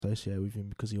associate with him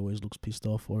because he always looks pissed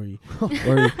off, or he,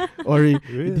 or he.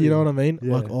 Really? Do you know what I mean?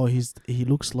 Yeah. Like, he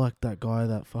looks like that guy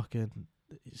that fucking.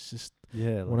 It's just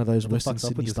Yeah, one of those what the Western fuck's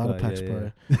up with Sydney this starter guy? packs, Yeah,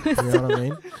 bro. yeah. You know what I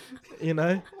mean?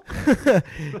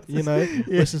 You know,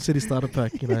 Western City starter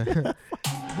pack. You know.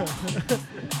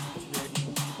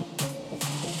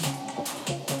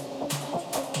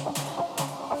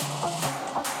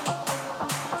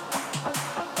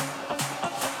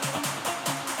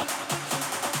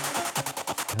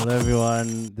 Hello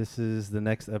everyone, this is the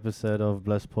next episode of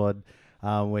Bless Pod.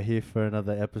 We're here for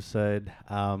another episode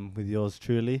with yours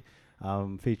truly,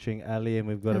 featuring Ali, and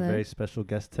we've got Hello. a very special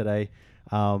guest today.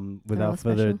 all Without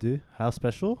further special. ado, how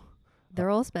special? They're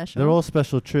all special. They're all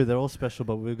special, true. They're all special,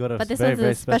 but we've got a But this very, one's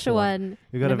very a special one.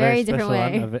 We've got in a a very special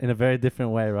different one way. in a very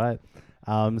different way, right?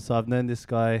 So I've known this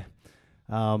guy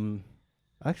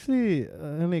actually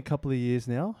only a couple of years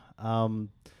now.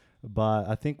 But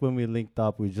I think when we linked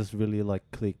up, we just really like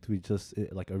clicked. We just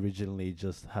originally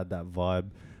just had that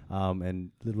vibe. And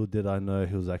little did I know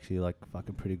he was actually like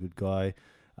fucking pretty good guy.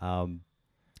 And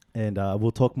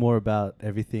we'll talk more about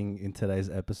everything in today's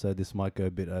episode. This might go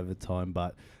a bit over time,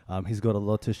 but he's got a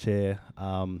lot to share.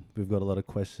 We've got a lot of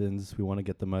questions. We want to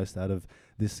get the most out of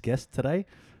this guest today.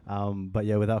 But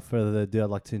yeah, without further ado,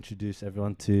 I'd like to introduce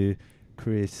everyone to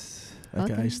Chris. Okay,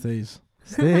 Welcome. Steez.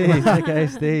 Steez, okay,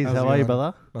 Steez. How's How it are you, going?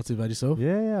 brother? Not too bad yourself.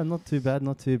 Yeah, not too bad,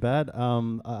 not too bad.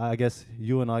 I guess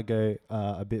you and I go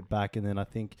a bit back, and then I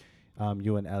think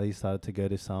you and Ali started to go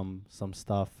to some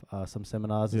stuff, some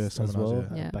seminars, Yeah, as seminars, well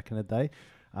yeah. Yeah. back in the day.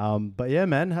 But yeah,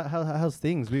 man, how's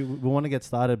things? We want to get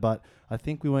started, but I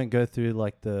think we won't go through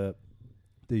like the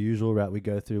usual route we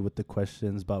go through with the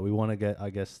questions, but we want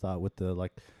to start with the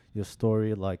like your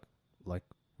story, like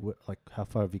how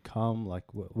far have you come? Like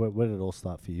where did it all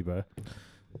start for you, bro?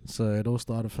 So it all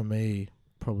started for me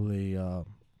probably a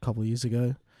couple of years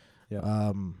ago.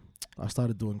 Yeah. I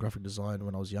started doing graphic design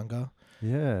when I was younger,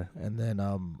 Yeah. and then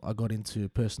I got into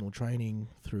personal training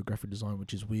through graphic design,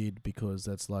 which is weird because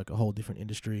that's like a whole different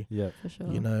industry, Yeah. For sure.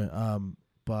 you know.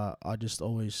 But I just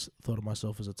always thought of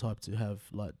myself as a type to have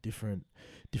like different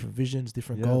visions,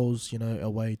 different Yeah. goals, you know, a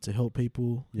way to help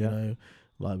people, Yeah. you know.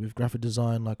 Like with graphic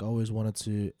design, like I always wanted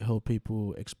to help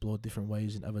people explore different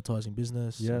ways in advertising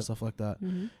business Yeah. and stuff like that.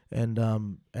 Mm-hmm. And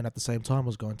at the same time, I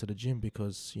was going to the gym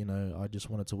because, you know, I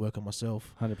just wanted to work on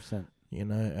myself, 100%. you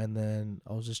know. And then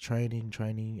I was just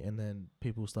training, and then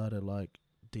people started like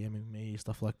DMing me,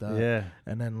 stuff like that. Yeah.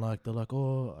 And then like they're like,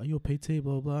 "Oh, are you a PT?"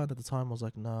 Blah blah. blah. And at the time, I was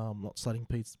like, "Nah, I'm not studying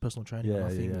personal training or Yeah,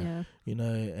 nothing." yeah. Yeah. You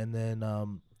know. And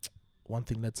then one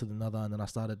thing led to another, and then I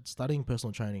started studying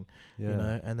personal training. Yeah. You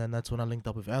know. And then that's when I linked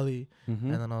up with Ali.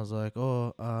 Mm-hmm. And then I was like,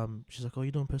 she's like, "Oh,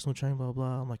 you doing personal training, blah,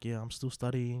 blah." I'm like, "Yeah, I'm still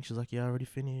studying." She's like, "Yeah, I already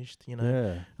finished," you know.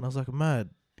 Yeah. And I was like, "Mad,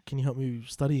 can you help me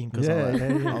studying?" Because Yeah,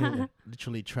 I'm yeah.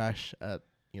 literally trash at,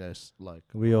 you know, like.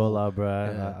 We all are, bro.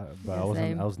 Yeah. Bro, Yeah,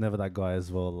 same. I was never that guy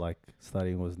as well. Like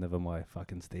studying was never my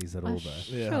fucking steez at all, bro.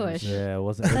 Yeah, Shush. Yeah, it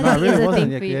wasn't. That No, it is really a wasn't.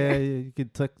 thing Like, for you. yeah, you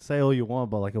could say all you want,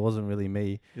 but like it wasn't really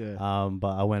me. Yeah.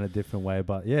 But I went a different way.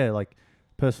 But yeah, like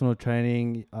personal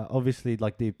training. Obviously,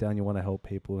 like deep down, you want to help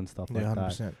people and stuff Yeah,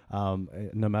 like that.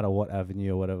 100%. No matter what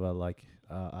avenue or whatever, like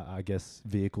I guess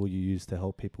vehicle you use to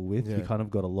help people with, you Yeah. kind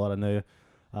of got a lot. I know.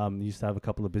 You used to have a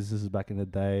couple of businesses back in the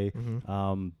day.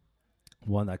 Mm-hmm.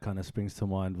 One that kind of springs to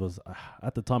mind was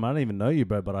at the time I don't even know you,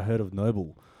 bro, but I heard of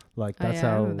Noble. Like Oh, that's yeah,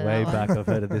 I how remember way that back one. I've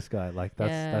heard of this guy. Like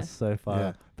that's so far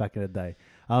Yeah. back in the day.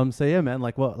 So yeah, man.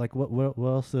 Like what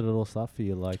else did it all start for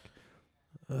you? Like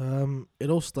It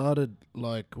all started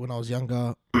like when I was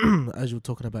younger. As you were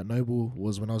talking about Noble,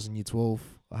 was when I was in year 12.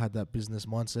 I had that business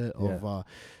mindset of,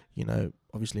 you know,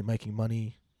 obviously making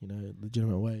money, you know,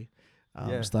 legitimate way.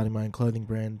 Yeah. Starting my own clothing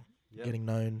brand, getting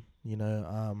known, you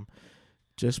know,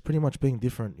 just pretty much being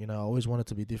different. You know, I always wanted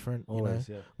to be different. always,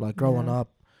 You know, like growing Yeah.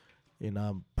 up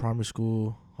in primary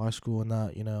school, high school, and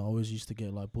that, you know, I always used to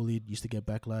get like bullied, used to get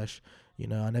backlash. You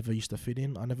know, I never used to fit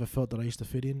in. I never felt that I used to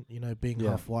fit in. You know, being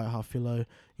Yeah. half white, half philo.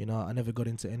 You know, I never got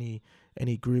into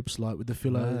any groups like with the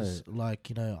philos. Like,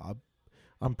 you know,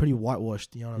 I'm pretty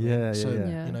whitewashed. You know what I mean? Yeah, So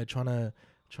yeah. you know, trying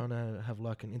to have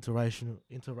like an interracial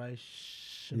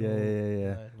Yeah. you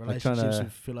know, Like trying relationships to-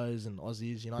 with philos and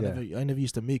Aussies. You know, Yeah. I never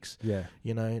used to mix. Yeah.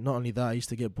 You know, not only that, I used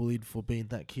to get bullied for being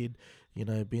that kid, you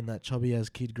know, being that chubby ass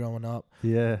kid growing up,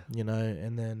 Yeah. you know,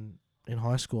 and then in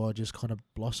high school I just kind of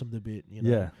blossomed a bit, you know,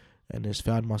 Yeah. and just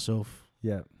found myself,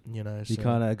 Yeah. You know, You so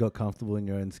kind of got comfortable in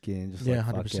your own skin, just Yeah, like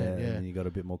fuck 100%, it, yeah. and then you got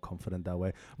a bit more confident that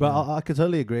way. But Yeah. I could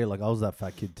totally agree. Like I was that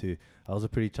fat kid too. I was a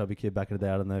pretty chubby kid back in the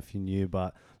day. I don't know if you knew,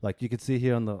 but like you could see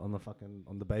here on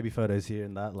the baby photos here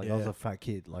and that, like I was Yeah. a fat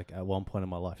kid like at one point in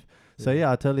my life. So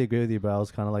yeah, I totally agree with you, bro. I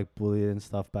was kind of like bullied and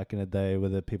stuff back in the day,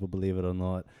 whether people believe it or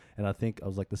not. And I think I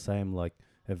was like the same. Like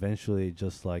eventually,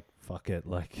 just like fuck it.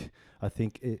 Like I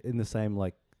think in the same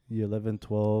like year 11,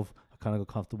 12, I kind of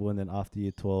got comfortable, and then after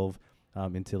year 12.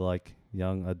 Into like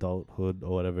young adulthood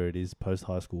or whatever it is, post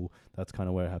high school. That's kind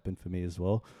of where it happened for me as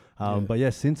well. Yeah. But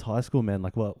yeah, since high school, man,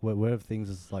 like where have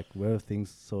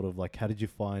things sort of like, how did you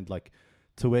find like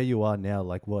to where you are now?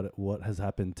 Like what has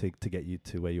happened to get you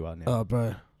to where you are now? Oh,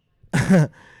 bro.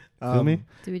 Feel me?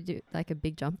 Do we do like a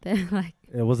big jump there? Like,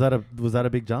 Was that a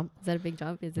big jump? is that a big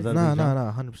jump? Is Was this that a No, big no,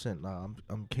 jump? no, 100%. No,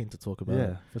 I'm keen to talk about Yeah,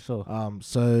 it. for sure.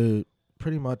 So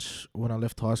pretty much when I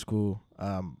left high school,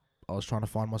 I was trying to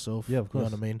find myself. Yeah, of You know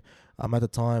course. what I mean? At the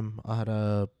time, I had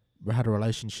a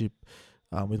relationship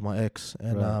with my ex,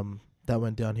 and Right. that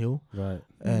went downhill. Right.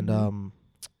 And Mhm.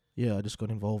 yeah, I just got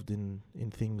involved in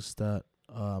things that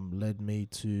led me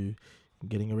to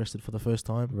getting arrested for the first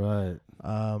time. Right.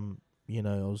 You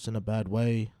know, I was in a bad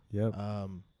way. Yep.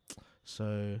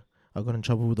 So I got in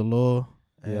trouble with the law.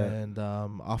 Yeah. And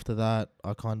after that,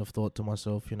 I kind of thought to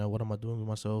myself, you know, what am I doing with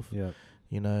myself? Yeah.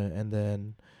 You know, and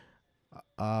then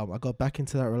I got back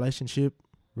into that relationship,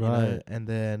 you know, Right. and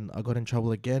then I got in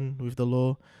trouble again with the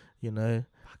law, you know.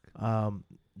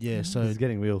 Yeah, Mhm. so It's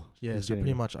getting real. yeah, It's so getting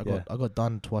pretty real. much Yeah. I got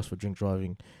done twice for drink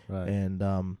driving, Right.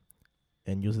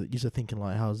 and you're thinking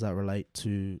like, how does that relate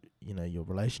to, you know, your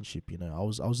relationship? You know, I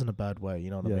was in a bad way, you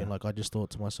know what I Yeah. mean? Like I just thought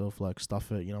to myself, like,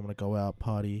 stuff it, you know, I'm gonna go out,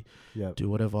 party, Yeah. do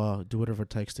whatever it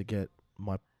takes to get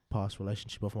my past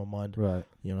relationship off my mind. Right.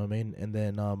 You know what I mean? And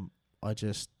then I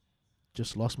just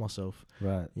lost myself.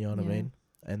 Right. You know what I Yeah. mean?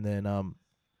 And then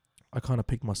I kind of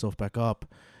picked myself back up,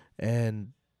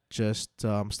 and just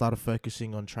started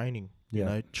focusing on training. Yeah. You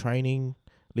know, training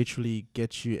literally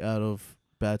gets you out of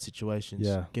bad situations.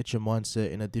 Yeah. Get your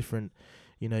mindset in a different.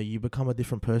 You know, you become a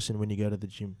different person when you go to the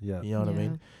gym. Yeah. You know what I Yeah.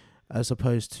 mean? As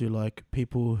opposed to like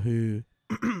people who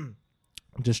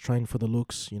just train for the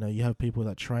looks. You know, you have people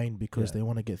that train because Yeah. they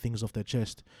want to get things off their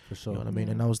chest. For sure. You know what I mean?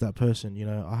 Yeah. And I was that person. You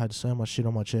know, I had so much shit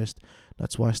on my chest.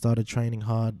 That's why I started training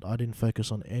hard. I didn't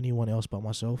focus on anyone else but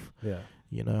myself. Yeah.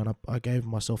 You know, and I gave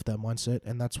myself that mindset,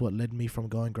 and that's what led me from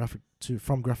going graphic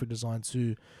design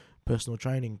to personal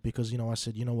training, because, you know, I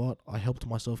said, you know what, I helped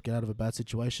myself get out of a bad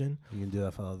situation. You can do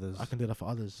that for others. I can do that for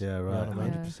others. Yeah, You know right. what I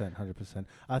mean? 100%. 100%.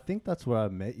 I think that's where I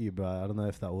met you, bro. I don't know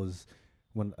if that was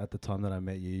when at the time that I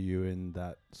met you, you were in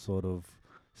that sort of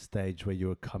stage where you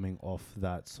were coming off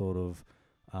that sort of,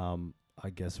 I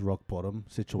guess, rock bottom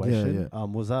situation. Yeah.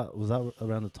 Was that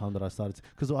around the time that I started?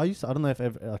 Because I don't know if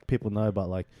like people know, but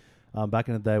like, back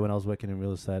in the day when I was working in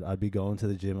real estate, I'd be going to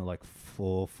the gym at like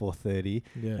 4:30,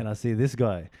 Yeah. and I see this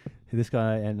guy,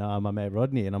 and my mate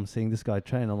Rodney, and I'm seeing this guy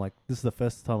train. I'm like, this is the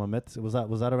first time I met. Was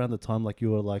that around the time like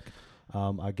you were like,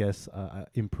 I guess,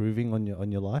 improving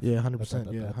on your life? Yeah, at 100%.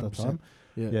 that- Yeah, at that 100%. time?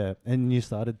 Yeah. Yeah, and you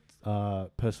started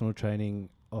personal training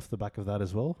off the back of that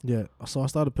as well. Yeah, so I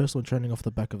started personal training off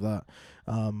the back of that.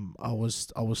 I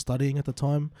was studying at the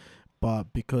time,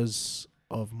 but because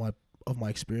of my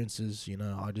experiences, you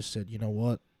know, I just said, you know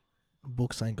what,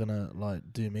 books ain't gonna like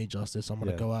do me justice. I'm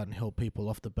gonna Yeah. go out and help people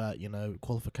off the bat, you know,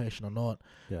 qualification or not.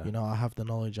 Yeah, You know, I have the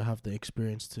knowledge, I have the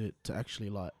experience to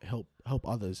actually like help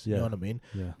others. You Yeah. know what I mean?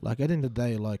 yeah, Like at the end of the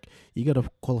day, like you get a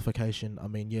qualification. I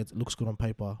mean, yeah, it looks good on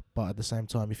paper, but at the same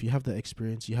time, if you have that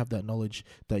experience, you have that knowledge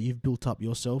that you've built up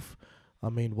yourself. I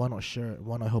mean, why not share it?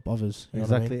 Why not help others? You know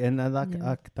what I mean? exactly. And that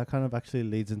Yeah. that kind of actually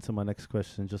leads into my next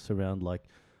question, just around like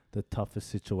the toughest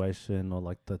situation or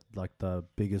like the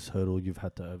biggest hurdle you've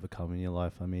had to overcome in your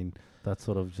life. I mean, that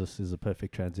sort of just is a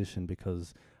perfect transition,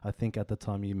 because I think at the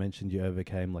time you mentioned you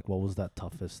overcame, like, what was that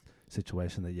toughest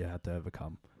situation that you had to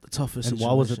overcome? The toughest. And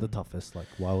why was it the situation. toughest? Like,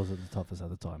 why was it the toughest at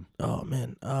the time? Oh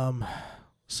man.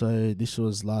 So this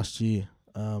was last year.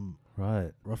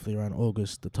 Right. Roughly around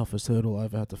August. The toughest hurdle I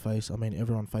ever had to face. I mean,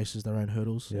 everyone faces their own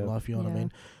hurdles Yep. in life. You know what I Yeah.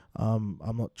 mean?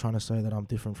 I'm not trying to say that I'm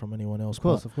different from anyone else. Of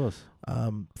course, but, of course.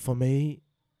 for me,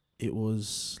 it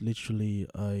was literally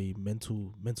a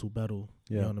mental battle.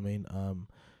 You Yeah. know what I mean?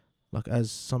 Like,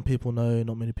 as some people know,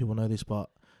 not many people know this, but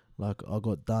like I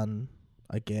got done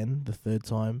again the third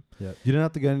time. Yeah. You don't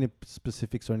have to go into any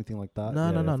specifics or anything like that.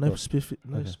 No, Yeah, no, of no course.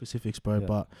 Okay. specifics, bro. Yeah.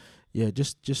 But yeah,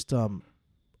 just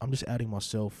I'm just adding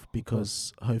myself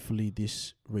because hopefully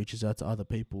this reaches out to other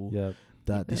people Yeah.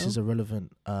 that this is will. a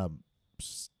relevant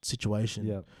situation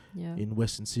Yeah. Yeah. in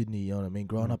Western Sydney. You know what I mean?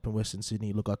 Growing Mm. up in Western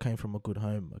Sydney, look, I came from a good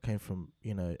home. I came from,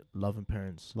 you know, loving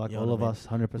parents. Like you know all what of I mean? us,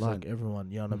 100%. Like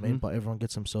everyone, you know what I mean? Mhm. But everyone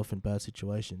gets himself in bad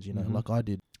situations, you know, Mhm. like I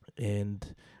did.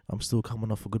 And I'm still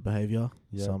coming off a good behavior.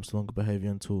 Yeah. So I'm still on good behavior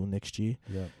until next year.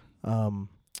 Yeah.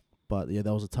 But yeah,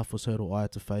 that was the toughest hurdle I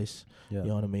had to face. Yeah. You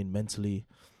know what I mean? Mentally,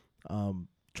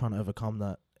 trying to overcome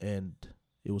that. And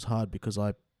it was hard because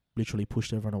I literally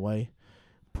pushed everyone away,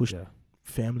 pushed Yeah.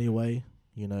 family away,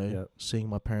 you know, Yeah. seeing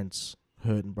my parents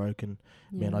hurt and broken.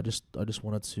 Man, Yeah. I just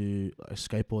wanted to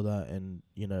escape all that and,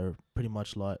 you know, pretty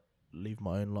much like lead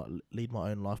my own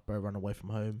life, bro, run away from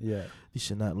home, Yeah.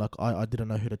 this and that. Like I didn't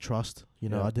know who to trust, you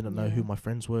know, Yeah. I didn't know who Yeah. my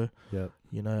friends were, Yeah.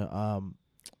 you know.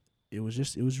 It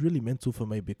was really mental for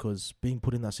me because being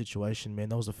put in that situation, man,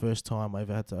 that was the first time I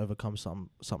ever had to overcome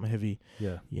something heavy,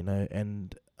 Yeah. you know,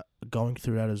 and going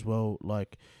through that as well,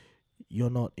 like you're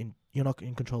not in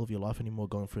control of your life anymore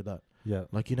going through that. Yeah.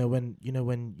 Like, you know what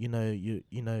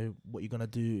you're gonna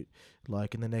do,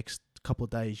 like in the next couple of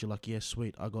days, you're like, yeah,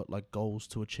 sweet, I got like goals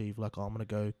to achieve, like, oh, I'm gonna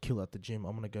go kill at the gym,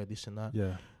 I'm gonna go this and that.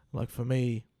 Yeah. Like for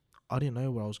me, I didn't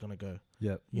know where I was gonna go,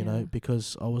 Yeah. you know, Yeah.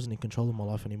 because I wasn't in control of my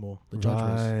life anymore. The judge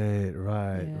was.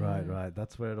 Right.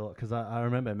 That's where it all. Because I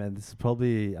remember, man. This is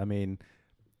probably. I mean,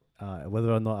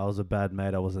 whether or not I was a bad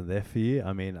mate, I wasn't there for you.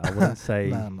 I mean, I wouldn't say.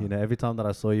 Nah. You know, every time that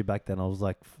I saw you back then, I was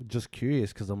like, just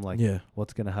curious, because I'm like, Yeah.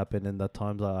 what's gonna happen? And the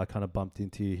times I kind of bumped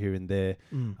into you here and there,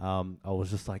 I was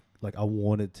just like I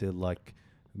wanted to like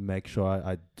make sure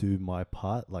I do my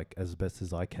part like as best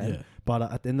as I can. Yeah. But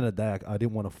at the end of the day, I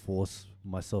didn't want to force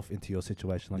myself into your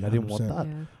situation. Like Yeah, I didn't want 100%. that.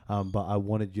 Yeah. But I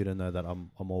wanted you to know that I'm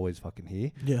always fucking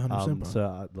here. Yeah, 100%, bro.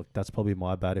 So look, that's probably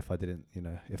my bad if I didn't, you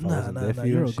know, if I Nah, wasn't nah, there nah, for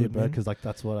you you're and all shit, good, bro. man. Because like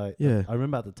that's what I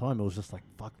remember at the time. It was just like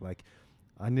fuck, like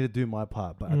I need to do my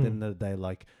part. But at the end of the day,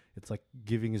 like it's like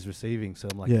giving is receiving. So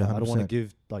I'm like, Yeah, I don't want to 100%.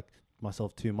 give like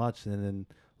myself too much, and then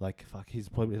like fuck, he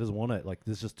doesn't want it. Like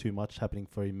there's just too much happening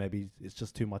for him. Maybe it's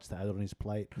just too much to add on his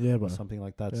plate Yeah, bro. or something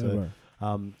like that. Yeah, So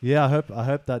bro. yeah, I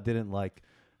hope that didn't like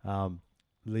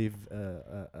leave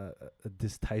a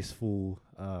distasteful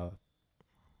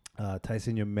taste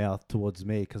in your mouth towards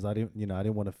me, because I didn't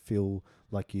want to feel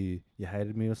like you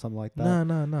hated me or something like that.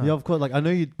 No. Yeah, of course. Like I know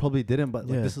you probably didn't, but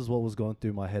like Yeah. this is what was going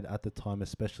through my head at the time,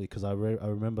 especially because I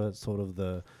remember sort of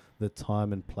the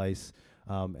time and place,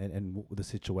 and the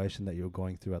situation that you were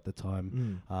going through at the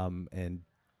time, and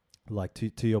like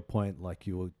to your point, like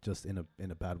you were just in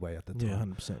a bad way at the Yeah,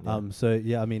 time. 100%. Yeah. So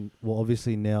yeah, I mean, well,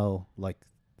 obviously now like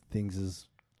things has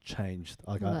changed.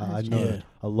 Like A lot I has know changed.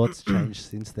 a lot's changed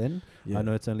since then. yeah. I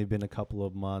know it's only been a couple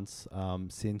of months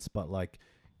since, but like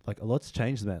a lot's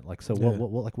changed, man. Like so, Yeah.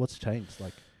 what's changed?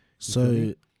 Like So,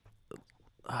 me?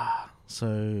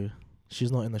 so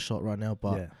she's not in the shot right now,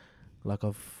 but yeah. like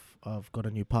I've got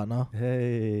a new partner.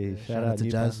 Hey, Yeah, shout out to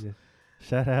new Jazz. partner.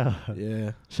 Shout out.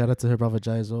 Yeah, shout out to her brother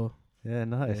Jay as well. Yeah,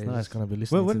 nice, Yeah, nice. He's gonna be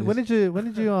listening When to when this. did you when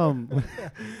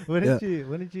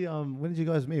did you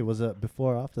guys meet? Was it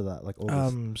before or after that? Like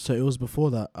August? So it was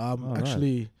before that. right.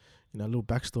 Actually, you know, a little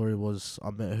backstory was I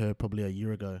met her probably a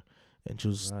year ago, and she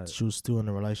was Right. still in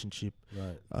a relationship.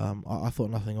 Right. I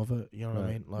thought nothing of it. You know what I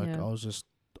Right. mean? Like Yeah. I was just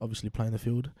obviously playing the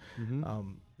field. Mm-hmm.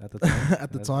 At the time.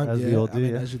 At the time, as yeah. we all do, I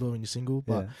mean, yeah. as you do when you're single,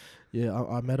 but Yeah. yeah,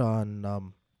 I met her and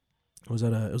it was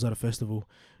at a festival,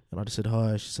 and I just said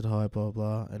hi. She said hi, blah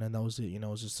blah, and then that was it. You know,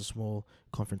 it was just a small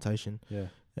confrontation, Yeah.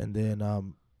 and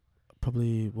then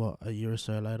probably a year or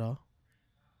so later,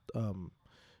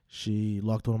 she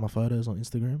liked one of my photos on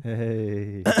Instagram,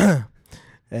 Hey.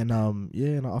 and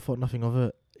and I thought nothing of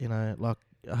it. You know, like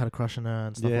I had a crush on her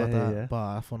and stuff Yeah, like yeah, that, yeah.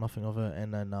 but I thought nothing of it.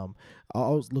 And then I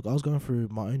was going through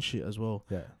my own shit as well.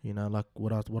 Yeah. You know, like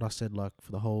what I said, like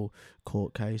for the whole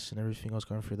court case and everything, I was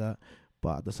going through that.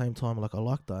 But at the same time, like I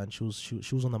liked her, and she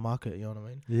was on the market. You know what I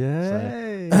mean?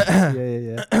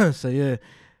 Yeah. yeah. So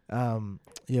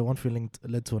one feeling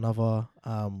led to another.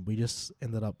 We just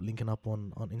ended up linking up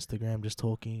on Instagram, just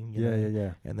talking. You know,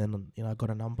 Yeah. And then I got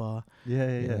a number.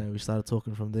 Yeah. You know, we started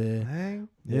talking from there. Hang.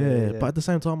 Yeah, but at the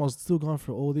same time, I was still going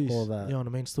through all this. All that. You know what I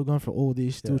mean? Still going through all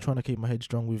this. Still Yeah. trying to keep my head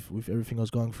strong with everything I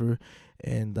was going through,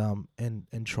 and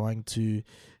trying to,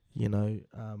 you know,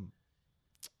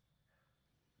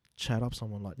 chat up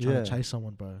someone, like trying to chase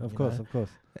someone, bro. Of you course.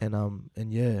 know?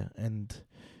 And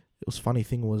it was funny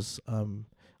thing was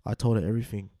I told her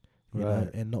everything. You know, Right.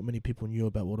 and not many people knew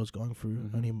about what I was going through.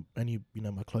 Mhm. Only you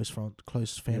know, my close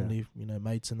family, you know,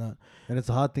 mates and that. And it's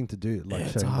a hard thing to do. Like Yeah,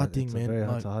 it's a showing hard that. thing, It's man.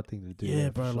 It's a hard thing to do. Yeah,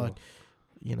 for bro, sure. like,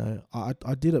 you know,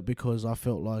 I did it because I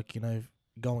felt like, you know,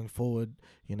 going forward,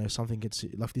 you know, something gets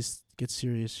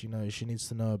serious, you know, she needs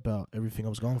to know about everything I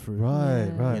was going through. Right.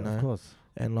 Yeah. Right. You know? Of course.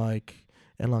 And like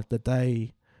the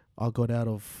day I got out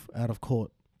of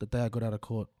court. The day I got out of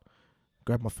court,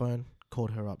 grabbed my phone,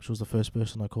 called her up. She was the first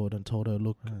person I called and told her,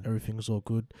 look, everything's all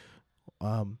good.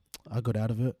 I got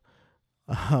out of it.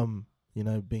 You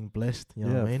know, being blessed. You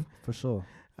know what I mean? For sure.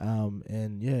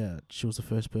 And yeah, she was the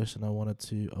first person I wanted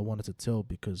to tell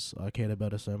because I cared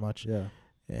about her so much. Yeah.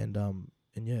 And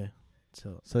yeah.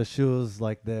 So she was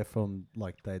like there from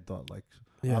like day dot. Like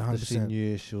after 100%. she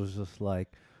knew, she was just like,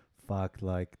 fuck.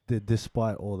 Like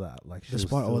despite all that, like she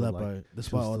Despite all was that, still, like, bro.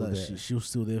 Despite all still that, there. she was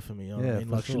still there for me. You know what Yeah, I mean?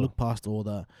 for Like she sure. looked past all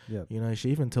that. Yeah. You know, she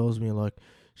even tells me like,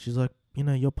 she's like, you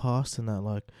know, you're past and that.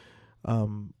 Like,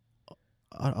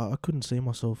 I couldn't see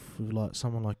myself with like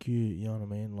someone like you. You know what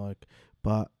I mean? Like,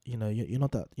 but you know, you're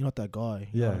not that guy.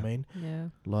 You know what I Yeah. mean? Yeah.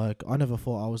 Like, I never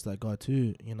thought I was that guy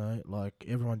too. You know, like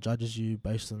everyone judges you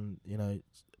based on, you know,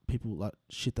 people like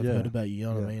shit they've Yeah. heard about you. You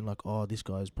know what I Yeah. mean? Like, oh, this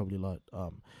guy's probably like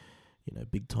you know,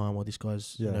 big time, or this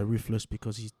guy's you Yeah. know, ruthless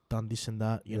because he's done this and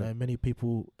that. You Yeah. know, many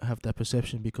people have that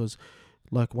perception because,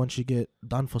 like, once you get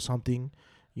done for something,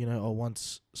 you know, or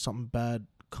once something bad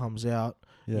comes out,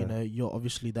 Yeah. you know, you're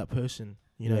obviously that person.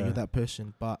 You know, Yeah. you're that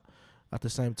person. But at the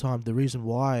same time, the reason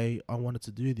why I wanted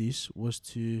to do this was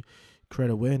to create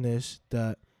awareness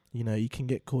that, you know, you can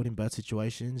get caught in bad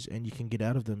situations and you can get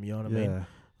out of them. You know what I mean?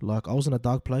 Like, I was in a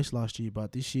dark place last year,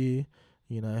 but this year,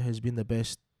 you know, has been the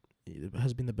best. It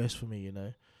has been the best for me, you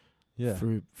know. Yeah.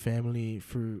 Through family,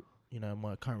 through, you know,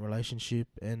 my current relationship,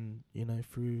 and, you know,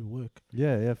 through work.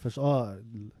 Yeah. For sure. Oh,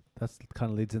 that's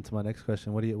kind of leads into my next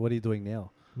question. What are you doing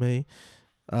now? Me,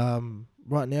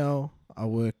 right now I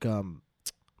work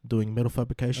doing metal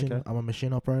fabrication. Okay. I'm a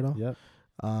machine operator. Yep.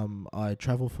 I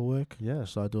travel for work. Yeah.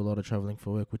 So I do a lot of traveling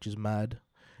for work, which is mad.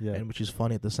 Yeah. And which is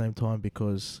funny at the same time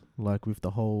because, like, with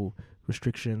the whole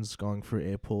restrictions going through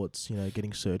airports, you know,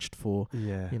 getting searched for,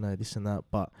 Yeah. you know, this and that.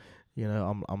 But, you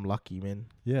know, I'm lucky, man.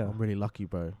 Yeah. I'm really lucky,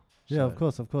 bro. Yeah, of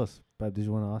So- course. Babe, did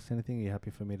you want to ask anything? Are you happy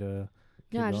for me to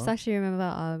keep Yeah, I just going? actually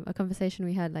remember a conversation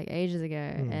we had like ages ago,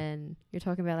 Mm. and you're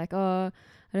talking about like, oh,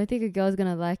 I don't think a girl's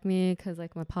gonna like me 'cause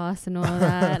like my past and all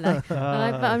that. Like,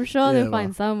 I'm like, but I'm sure Yeah, they'll well.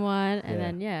 find someone, and Yeah.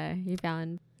 then yeah, you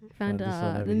found Found this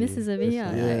one over the missus here. over This here.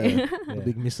 one. Yeah. like- The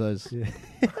big missos.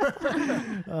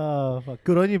 Yeah. Oh, fuck.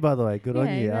 Good on you, by the way. Good on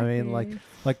Yeah, you. I mean, exactly.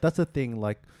 like that's the thing.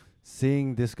 Like,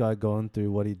 seeing this guy going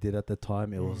through what he did at the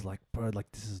time, it was Mm. like, bro,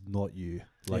 like this is not you.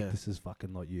 Like, Yeah. this is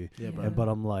fucking not you. Yeah, bro. Yeah. And, but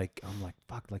I'm like,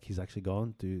 fuck, like he's actually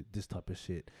going through this type of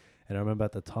shit. And I remember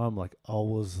at the time, like I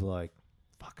was like,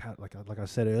 fuck, like I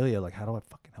said earlier, like how do I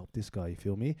fucking help this guy? You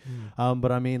feel me? Mm.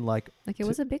 But I mean, like Like it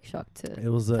was a big shock to it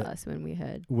was to us when we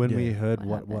heard. when we Yeah. heard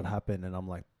What what happened, and I'm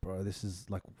like, bro, this is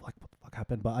like what the fuck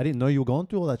happened? But I didn't know you were going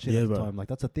through all that shit Yeah, at the bro. time. Like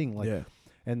that's the thing. Like, yeah.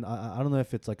 and I don't know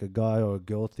if it's like a guy or a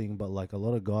girl thing, but like a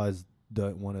lot of guys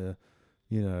don't want to,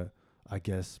 you know, I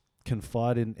guess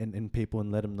confide in people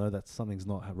and let them know that something's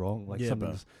not wrong. Like Yeah,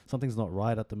 bro. something's not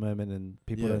right at the moment, and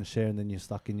people Yeah. don't share, and then you're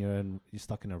stuck in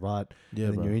a rut, Yeah,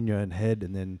 and then bro. you're in your own head,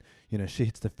 and then you know shit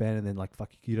hits the fan, and then like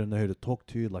fuck, you don't know who to talk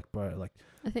to. Like, bro, like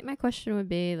I think my question would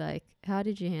be like, how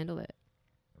did you handle it?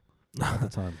 at the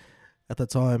time. At the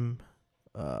time,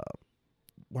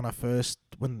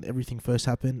 when everything first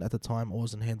happened, at the time I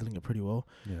wasn't handling it pretty well.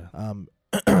 Yeah.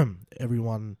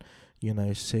 Everyone, you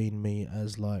know, seen me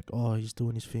as like, oh, he's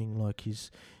doing his thing, like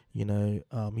he's, you know,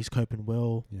 he's coping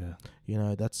well. Yeah. You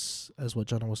know, that's, as what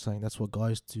Jonah was saying, that's what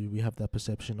guys do. We have that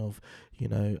perception of, you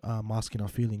know, masking our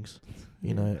feelings,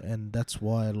 you know, and that's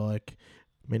why, like,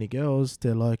 many girls,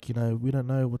 they're like, you know, we don't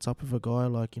know what's up with a guy,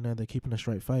 like, you know, they're keeping a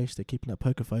straight face, they're keeping that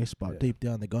poker face, but Yeah. deep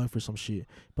down they're going through some shit,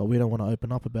 but we don't want to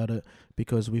open up about it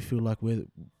because we feel like we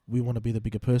want to be the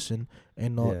bigger person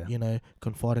and not, Yeah. you know,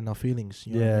 confide in our feelings.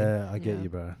 You know what I mean? Yeah, I get Yeah. you,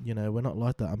 bro. You know, we're not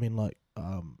like that. I mean, like,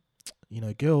 you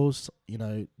know, girls, you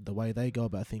know, the way they go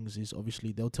about things is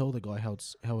obviously they'll tell the guy how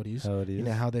it is, How it is. you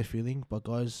know, how they're feeling, but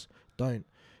guys don't,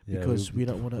 because we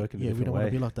don't want to. work in a Yeah, we different don't want way.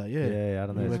 to be like that. Yeah, Yeah, I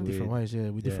don't know. we it's work different weird. ways. Yeah,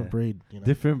 we're different Yeah. breed. You know.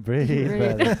 Different breed. Different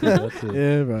man. breed. That's it, that's it.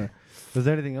 Yeah, bro. Was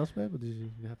there anything else, babe? Or did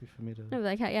you happy for me to? No,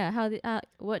 but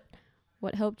like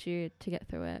what helped you to get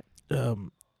through it?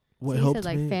 What So you helped said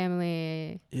like me?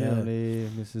 family. Yeah, Family,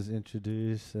 Mrs.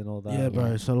 Introduce, and all that. yeah,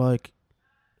 bro. Yeah. So like,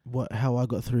 how I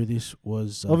got through this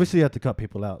was Obviously, you had to cut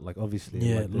people out. Like, obviously,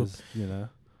 Yeah, like, look, there's, you know.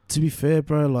 to be fair,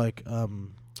 bro, like,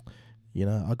 you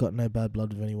know, I got no bad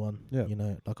blood with anyone. Yeah. You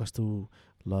know, like I still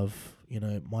love, you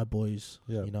know, my boys.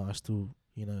 Yeah. You know, I still,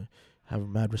 you know, have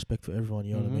mad respect for everyone.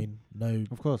 You know what I Mhm. mean? No,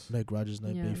 Of course. no grudges, no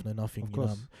Yeah. beef, no nothing. Of You know,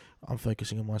 course. I'm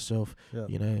focusing on myself. Yeah.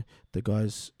 You know, the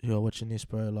guys who are watching this,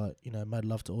 bro, like, you know, mad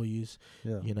love to all yous.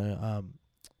 Yeah. You know,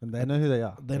 And they know who they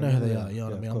are. they know who they are. You know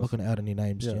what I Yeah, mean? of I'm not course. gonna add any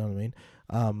names. Yeah. You know what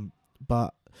I mean?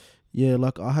 But yeah,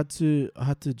 like I had to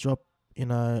drop, you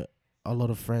know, a lot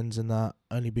of friends and that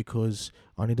only because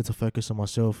I needed to focus on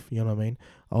myself. You know what I mean?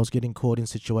 I was getting caught in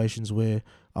situations where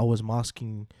I was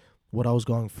masking what I was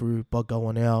going through by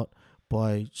going out,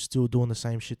 by still doing the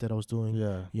same shit that I was doing.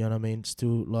 Yeah. You know what I mean?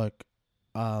 Still like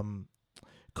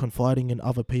confiding in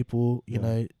other people, you Yeah.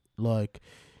 know, like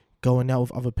going out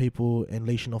with other people and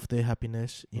leashing off their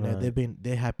happiness. You know, Right.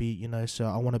 they're happy, you know, so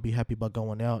I want to be happy by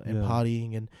going out and Yeah.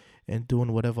 partying and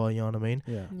doing whatever, you know what I mean?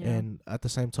 Yeah. Yeah. And at the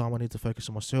same time I need to focus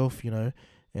on myself, you know.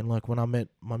 And like when I met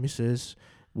my missus,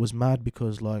 was mad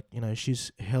because like, you know,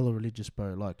 she's hella religious,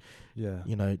 bro. Like, Yeah.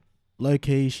 you know, low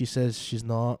key she says she's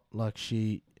not, like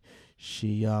she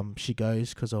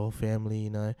goes because of her family, you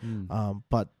know.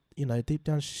 But you know, deep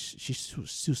down she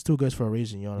still goes for a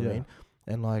reason, you know what I mean?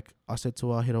 And like I said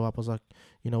to her, I hit her up, I was like,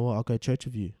 you know what, I'll go to church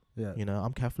with you. Yeah. You know,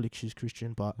 I'm Catholic, she's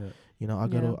Christian, but Yeah. you know, I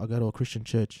go to a Christian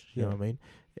church, you know what I mean?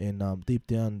 And deep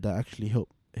down that actually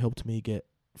helped me get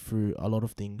through a lot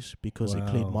of things because it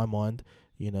cleared Wow. my mind,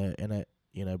 you know, and it,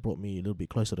 you know, brought me a little bit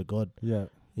closer to God. Yeah.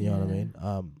 You know what I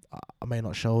Yeah. mean? I may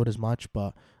not show it as much,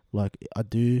 but like I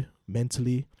do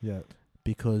mentally, Yeah.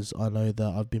 because I know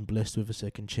that I've been blessed with a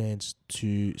second chance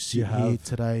to sit You here have.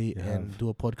 today You and have. do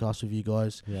a podcast with you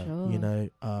guys. Yeah. Sure. You know,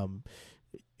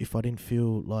 if I didn't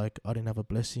feel like I didn't have a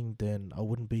blessing, then I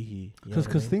wouldn't be here.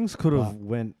 Because things could have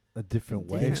went a different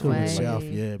way. things Different could have way. went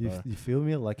south, yeah, You, bro. you feel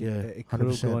me? Like Yeah, it could have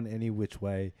 100%. gone any which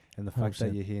way, and the fact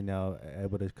that 100%. you're here now,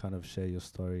 able to kind of share your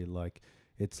story, like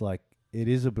it's like it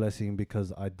is a blessing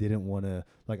because I didn't want to,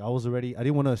 like I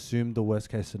didn't want to assume the worst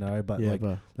case scenario, but Yeah, like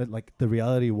bro. like the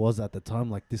reality was at the time,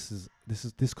 like this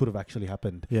could have actually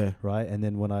happened, Yeah, right? And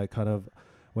then when I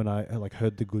like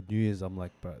heard the good news, I'm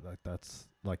like, bro, like that's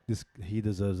like this, he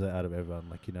deserves it out of everyone,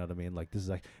 like, you know what I mean? Like this is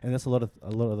like, and that's a lot of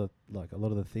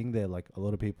the thing there, like a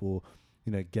lot of people,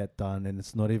 you know, get done, and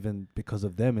it's not even because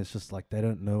of them. It's just like they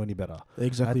don't know any better.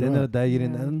 exactly. At the end of the day, you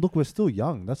didn't. Yeah. And look, we're still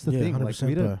young. That's the Yeah, thing. Like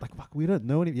we 100%, don't, bro. like fuck, we don't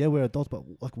know any. Yeah, we're adults, but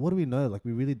like, what do we know? Like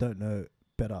we really don't know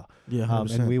better. Yeah, And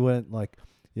 100%. we weren't like,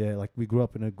 yeah, like we grew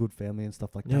up in a good family and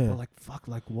stuff like that. Yeah. But like, fuck,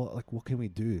 like what can we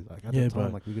do? Like at Yeah, the time,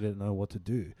 bro. like we didn't know what to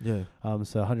do. Yeah,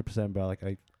 So 100%, bro. Like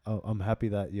I'm happy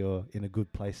that you're in a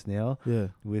good place now yeah.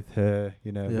 with her,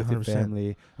 you know, Yeah, with your 100%.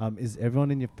 family. Is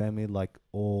everyone in your family like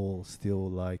all still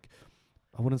like,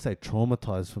 I wouldn't say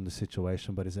traumatized from the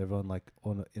situation, but is everyone like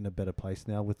in a better place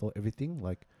now with everything?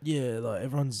 Like, Yeah, like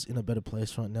everyone's in a better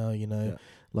place right now, you know.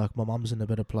 Like my mum's in a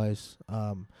better place.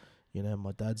 You know,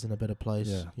 my dad's in a better place.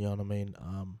 Yeah. You know what I mean?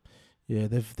 Yeah,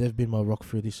 they've been my rock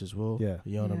through this as well. Yeah.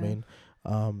 You know what I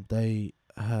Yeah. mean? They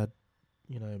had,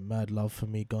 you know, mad love for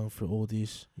me going through all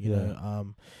this, you Yeah.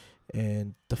 know.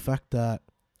 And the fact that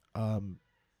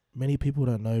many people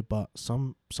don't know, but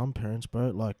some parents, bro,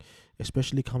 like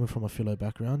especially coming from a philo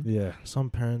background, yeah, some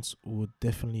parents would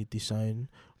definitely disown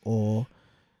or,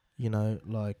 you know,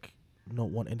 like not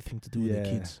want anything to do with their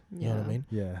Yeah. kids. You know what I Yeah. mean?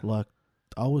 yeah, Like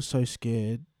I was so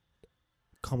scared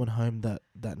coming home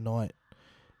that night,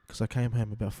 because I came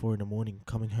home about 4 a.m,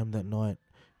 coming home that night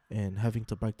and having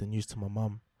to break the news to my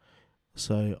mum.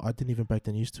 So I didn't even break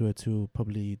the news to her till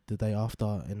probably the day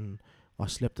after, and I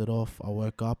slept it off. I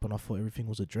woke up and I thought everything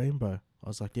was a dream, bro. I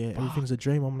was like, yeah, everything's a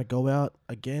dream. I'm gonna go out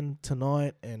again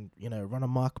tonight and, you know, run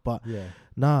amok. But yeah,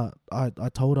 nah, I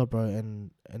told her, bro,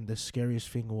 and the scariest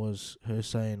thing was her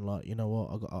saying like, you know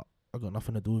what, I got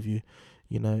nothing to do with you,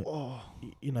 you know,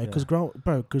 you know, because Yeah.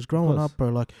 growing course. up, bro,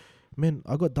 like, man,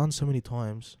 I got done so many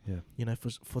times, yeah, you know,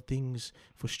 for things,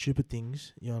 for stupid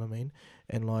things, you know what I mean,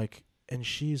 and like, and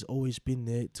she's always been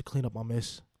there to clean up my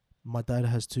mess. My dad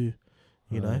has too,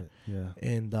 you know. Right, yeah,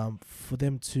 And for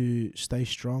them to stay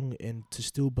strong and to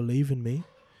still believe in me,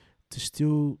 to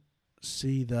still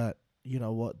see that, you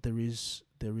know what, there is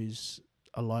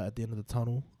a light at the end of the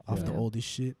tunnel after Yeah. all this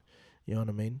shit, you know what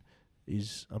I mean,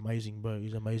 is amazing, bro.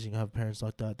 It's amazing to have parents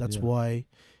like that. That's Yeah. why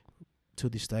to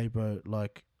this day, bro,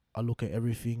 like I look at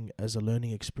everything as a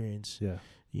learning experience, yeah,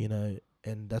 you know,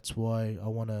 and that's why I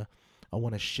wanna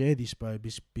share this, bro,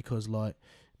 because like,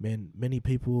 man, many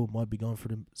people might be going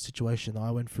through the situation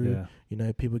I went through. yeah, You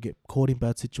know, people get caught in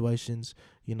bad situations,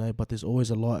 you know, but there's always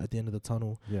a light at the end of the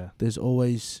tunnel. yeah, There's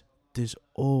always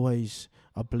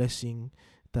a blessing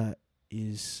that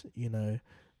is, you know,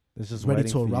 it's just ready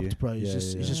waiting to for you. erupt, bro. It's Yeah,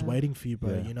 just yeah, it's just Yeah. waiting for you,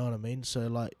 bro. Yeah. You know what I mean? So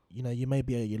like, you know, you may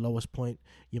be at your lowest point.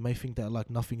 You may think that like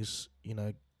nothing's, you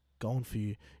know, going for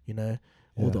you, you know,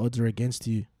 all Yeah. the odds are against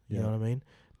you, you Yeah. know what I mean?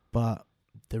 But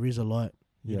there is a light,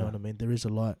 you know Yeah. what I mean? There is a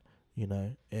light, you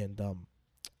know, and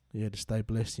yeah, to stay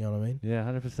blessed, you know what I mean? Yeah,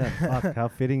 100%. Fuck, how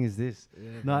fitting is this?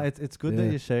 No, it's good that Yeah.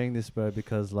 you're sharing this, bro,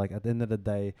 because like at the end of the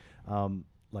day,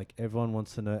 like everyone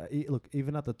wants to know. Look,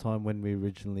 even at the time when we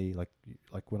originally like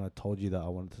when I told you that I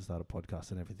wanted to start a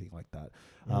podcast and everything like that,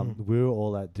 we were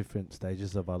all at different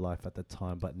stages of our life at the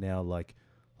time. But now, like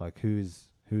who's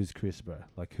Chris, bro?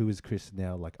 Like, who is Chris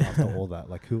now? Like, after all that,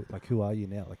 who are you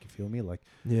now? Like, you feel me? Like,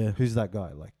 Yeah. who's that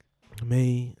guy? Like,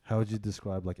 Me, how would you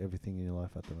describe like everything in your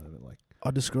life at the moment? Like, I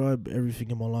describe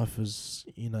everything in my life as,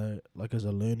 like as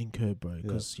a learning curve, bro.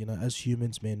 Because, as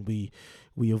humans, man, we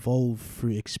evolve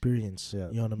through experience. Yeah.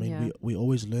 You know what I mean? Yeah. We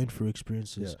always learn through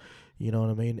experiences. You know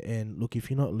what I mean? And look, if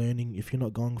you're not learning, if you're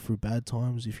not going through bad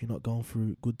times, if you're not going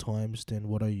through good times, then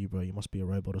what are you, bro? You must be a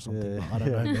robot or something. Yeah. But I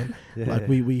don't know, man. Like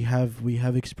we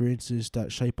have experiences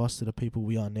that shape us to the people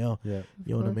we are now. Yeah.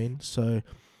 You know what I mean? So,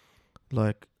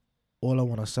 like, all I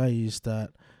want to say is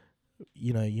that,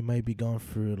 you may be going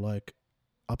through like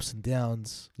ups and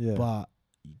downs, Yeah. but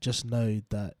just know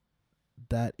that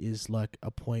that is like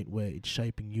a point where it's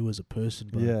shaping you as a person,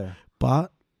 bro. Yeah.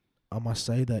 But I must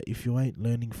say that if you ain't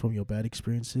learning from your bad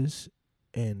experiences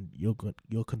and you're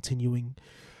continuing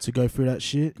to go through that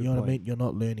shit, Good you know what I point. mean? You're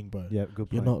not learning, bro. Yeah. Good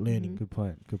point. You're not learning. Good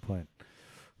point. Good point.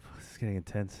 This is getting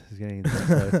intense. It's getting intense.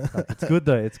 Though. It's good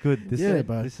though. It's good.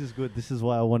 Bro. This is good. This is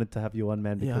why I wanted to have you on,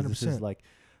 man. Yeah, Because this is 100%.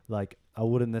 like I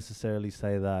wouldn't necessarily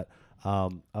say that.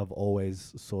 I've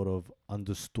always sort of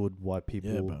understood why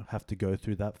people bro. have to go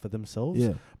through that for themselves.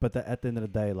 Yeah. But at the end of the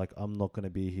day, like, I'm not gonna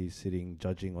be here sitting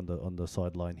judging on the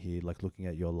sideline here, like looking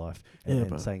at your life Yeah, and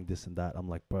bro. saying this and that. I'm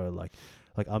like, bro, like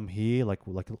I'm here, like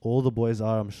all the boys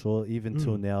are. I'm sure even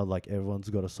till now, like everyone's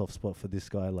got a soft spot for this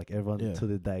guy. Like everyone to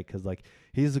the day, because like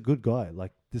he's a good guy.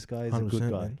 Like this guy is a good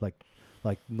 100%, guy. man.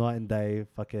 Like night and day,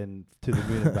 fucking to the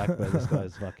moon and back, bro. This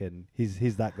guy's fucking.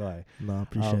 He's that guy. No, I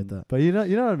appreciate that. But you know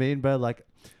what I mean, bro. Like,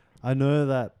 I know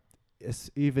that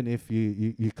even if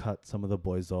you cut some of the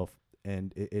boys off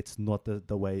and it's not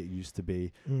the way it used to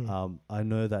be, I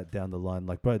know that down the line,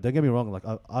 like, bro, don't get me wrong, like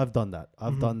I've done that.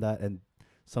 I've done that, and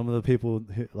some of the people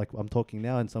who, like, I'm talking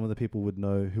now, and some of the people would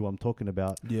know who I'm talking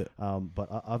about. Yeah. But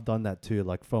I've done that too.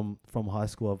 Like from high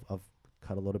school, I've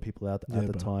cut a lot of people out at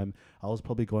the bro. time. I was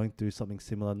probably going through something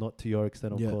similar, not to your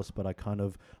extent, of course, but I kind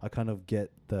of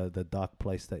get the dark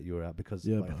place that you were at, because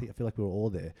Yeah, like, bro. I feel like we were all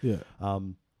there. Yeah.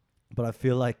 But I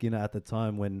feel like, at the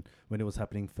time when it was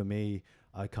happening for me,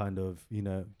 I kind of,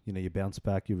 you bounce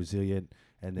back, you're resilient,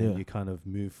 and then you kind of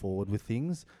move forward with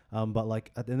things. But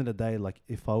like at the end of the day, like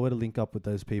if I were to link up with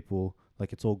those people,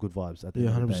 like it's all good vibes at the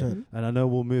end of the day. 100%. And I know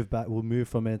we'll move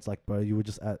from it. It's like, bro, you were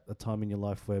just at a time in your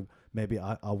life where maybe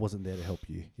I wasn't there to help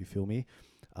you. You feel me?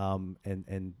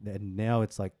 And now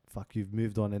it's like, fuck, you've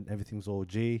moved on and everything's all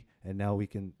G, and now we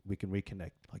can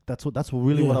reconnect. Like that's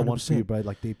really what I want for you, 100%. bro.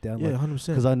 Like deep down, Yeah, like, 100%.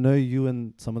 because I know you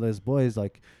and some of those boys,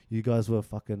 like you guys were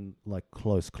fucking like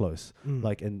close.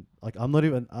 Like, and like I'm not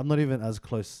even as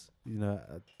close,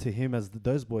 to him as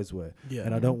those boys were. Yeah.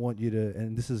 And I don't want you to,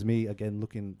 and this is me again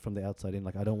looking from the outside in,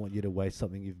 like I don't want you to waste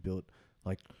something you've built,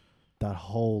 like that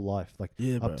whole life, like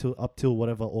up till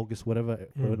whatever August, whatever,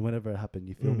 whenever it happened.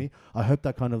 You feel me? I hope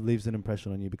that kind of leaves an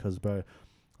impression on you, because, bro,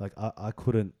 like I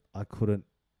couldn't,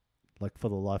 like for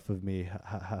the life of me,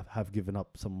 have given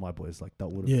up some of my boys. Like that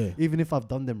would have, even if I've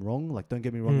done them wrong. Like don't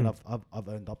get me wrong, and I've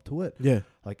owned up to it. Yeah.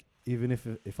 Like even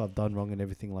if I've done wrong and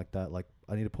everything like that, like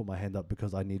I need to put my hand up,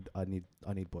 because I need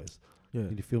boys. Yeah.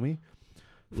 You feel me?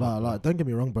 Like, don't get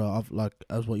me wrong, bro. I've, like,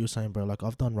 as what you're saying, bro, like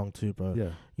I've done wrong too, bro.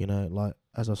 Yeah. Like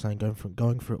as I was saying,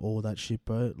 going through all that shit,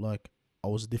 bro. Like I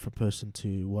was a different person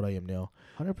to what I am now.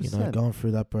 100%. Going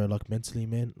through that, bro. Like mentally,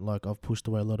 man. Like I've pushed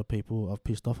away a lot of people. I've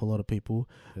pissed off a lot of people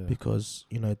because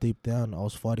deep down I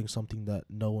was fighting something that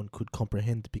no one could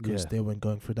comprehend, because they weren't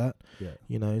going through that.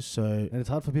 Yeah. So and it's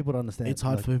hard for people to understand. It's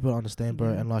hard for people to understand,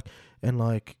 bro. And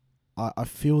I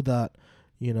feel that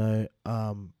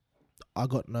I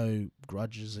got no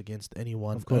grudges against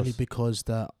anyone, Of course. only because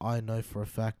that I know for a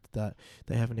fact that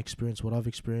they haven't experienced what I've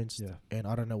experienced, and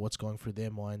I don't know what's going through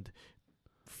their mind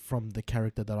from the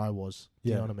character that I was.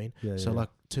 You know what I mean? So like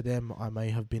to them, I may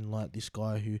have been like this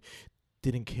guy who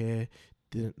didn't care,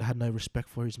 had no respect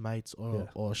for his mates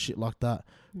or shit like that.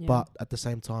 Yeah. But at the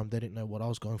same time, they didn't know what I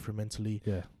was going through mentally.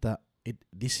 That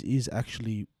this is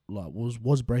actually like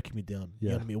was breaking me down. You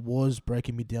know what I mean? It was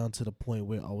breaking me down to the point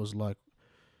where I was like,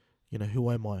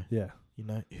 who am I? Yeah.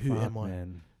 Who am I?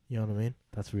 Man. You know what I mean?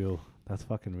 That's real. That's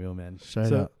fucking real, man.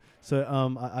 Straight up.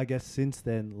 So I guess since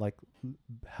then, like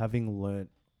having learnt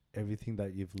everything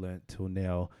that you've learnt till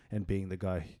now, and being the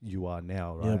guy you are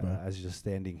now, right? Yeah, bro. As you're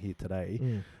standing here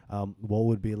today, what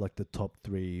would be like the top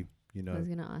 3 you I was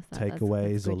know, gonna ask that. That's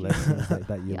takeaways or good lessons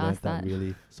that you You learned asked that that.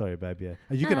 really? Sorry, babe. Yeah,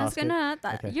 you No, can that's ask good. it. No,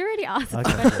 that, Okay. you already asked the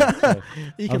Okay, question. sorry.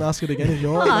 You can ask it again if you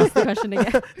I'll want. ask the question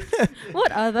again.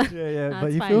 What other? Yeah, yeah. No, But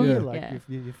it's you fine. feel me? Yeah. Like, Yeah. if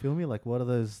you feel me? Like, what are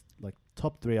those like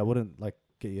top 3? I wouldn't like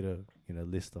get you to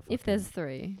list of. If there's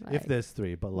 3, if like there's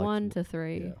 3, but like 1 to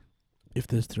 3. yeah, If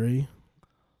there's 3,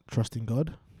 trust in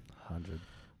God, 100.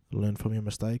 learn from your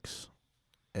mistakes,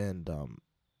 and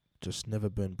just never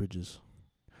burn bridges.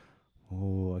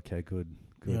 Oh, okay, good.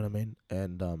 You know what I mean?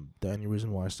 And the only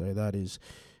reason why I say that is,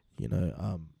 you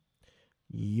know,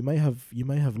 you may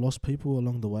have lost people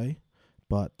along the way,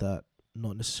 but that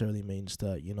not necessarily means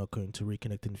that you're not going to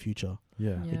reconnect in the future.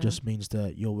 Yeah, Yeah. It just means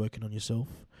that you're working on yourself,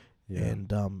 yeah,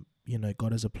 and you know,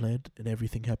 God has a plan, and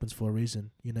everything happens for a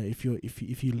reason. You know, if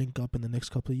you link up in the next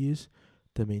couple of years,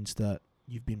 that means that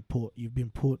you've been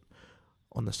put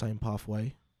on the same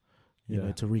pathway. You yeah,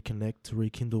 know, to reconnect, to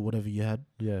rekindle whatever you had,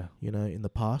 yeah, you know, in the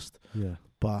past. yeah,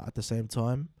 But at the same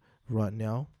time, right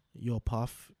now, your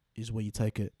path is where you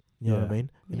take it. You know what I Yeah. mean?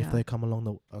 And if Yeah. they come along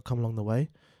the way,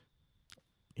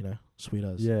 you know, sweet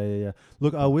as. yeah, yeah, yeah.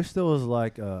 Look, I wish there was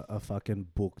like a fucking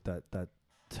book that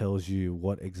tells you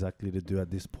what exactly to do at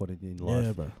this point in life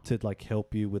Yeah, bro. to like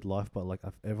help you with life. But like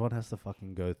everyone has to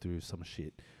fucking go through some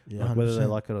shit. Yeah, Like, whether they 100%.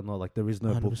 like it or not, like there is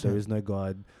no book, there 100%. is no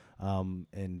guide,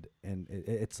 and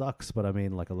it sucks, but I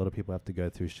mean, like a lot of people have to go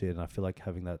through shit, and I feel like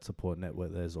having that support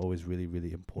network there is always really, really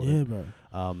Yeah, important.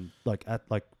 bro. Like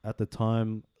at the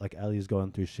time, like Ali's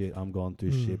going through shit, I'm going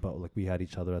through shit, Mm. but like we had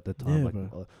each other at the time. Yeah,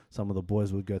 Like bro. some of the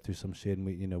boys would go through some shit, and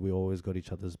we always got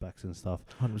each other's backs and stuff.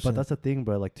 100%. But that's the thing,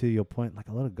 bro. Like to your point, like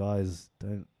a lot of guys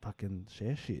don't fucking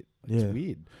share shit. It's Yeah.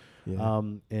 weird. yeah.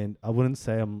 And I wouldn't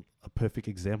say I'm a perfect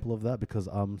example of that because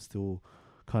I'm still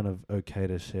kind of okay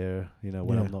to share, when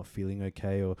Yeah. I'm not feeling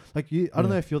okay or like you. I don't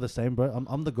know Yeah. if you're the same, bro.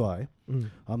 I'm the guy. Mm.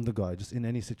 I'm the guy. Just in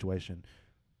any situation,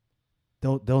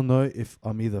 they'll know if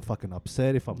I'm either fucking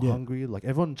upset, if I'm Yeah. hungry. Like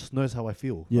everyone just knows how I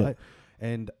feel, Yeah. right?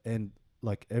 And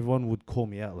like everyone would call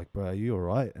me out, like, bro, are you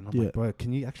alright? And I'm Yeah. like, bro,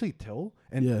 can you actually tell?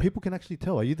 And Yeah. people can actually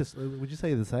tell. Are you this? Would you say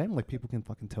you're the same? Like people can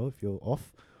fucking tell if you're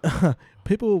off.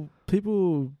 people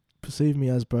perceive me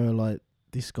as, bro, like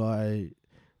this guy,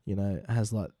 you know,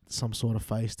 has like some sort of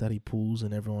face that he pulls,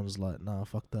 and everyone's like, nah,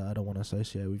 fuck that, I don't want to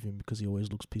associate with him because he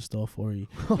always looks pissed off, or he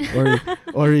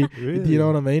Really? you know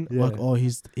what I mean? Yeah. Like, oh,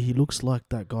 he looks like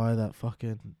that guy that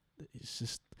fucking, it's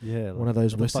just Yeah, one of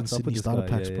those what the Western fuck's up Sydney with this starter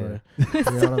guy? packs, Yeah, bro.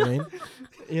 yeah. You know what I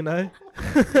mean?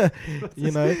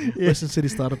 You know, Western City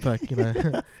starter pack. You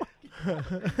know.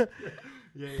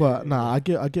 But nah, I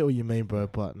get what you mean, bro.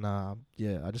 But nah,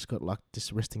 yeah, I just got like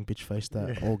this resting bitch face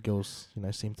that all girls, you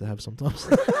know, seem to have sometimes.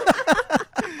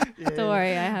 Don't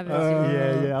worry, I have it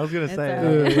too. I was gonna It's say,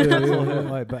 alright. that's all her,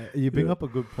 mate, but you bring Yeah. up a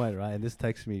good point, right? And this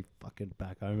takes me fucking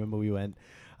back. I remember we went,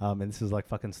 and this is like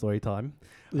fucking story time.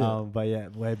 Yeah. But yeah,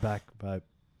 way back, bro.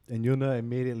 And you'll know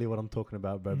immediately what I'm talking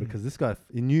about, bro, Mm. because this guy,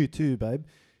 in you too, babe.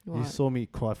 You What? saw me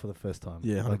cry for the first time.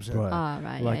 Yeah, like, 100%. bro. Ah,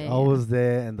 right. Like yeah, I yeah. was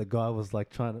there, and the guy was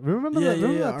like trying to remember yeah, that. yeah,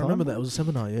 yeah. That I time, remember bro? that. It was a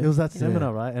seminar. Yeah. It was that Yeah.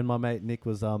 seminar, right? And my mate Nick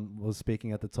was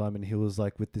speaking at the time, and he was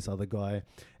like with this other guy,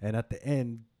 and at the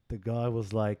end, the guy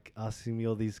was like asking me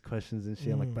all these questions and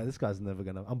shit. I'm like, Mm. bro, this guy's never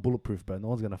gonna. I'm bulletproof, bro. No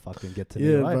one's gonna fucking get to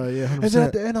me, Yeah, right? bro. Yeah, And then at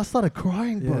 100%. the end, I started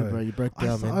crying, Yeah, bro. bro. You broke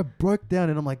down, I man. broke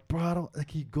down, and I'm like, bro, I don't like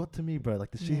he got to me, bro.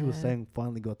 Like the shit he was Yeah. saying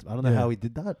finally got to me. I don't know Yeah. how he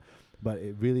did that, but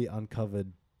it really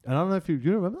uncovered. And I don't know if you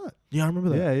remember that. Yeah, I remember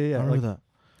that. Yeah, yeah, yeah. I remember Like,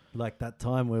 that. like that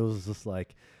time where it was just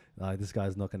like this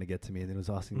guy's not going to get to me, and then he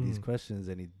was asking these Mm. questions,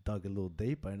 and he dug a little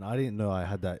deeper, and I didn't know I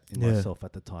had that in Yeah. myself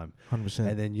at the time. 100%.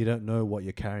 And then you don't know what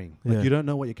you're carrying. Like Yeah. you don't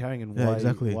know what you're carrying and Yeah, why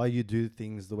exactly. why you do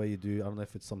things the way you do. I don't know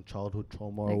if it's some childhood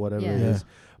trauma or Like, whatever yeah. it Yeah. is,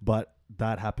 but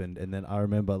that happened, and then I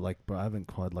remember like, bro, I haven't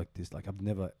cried like this. Like I've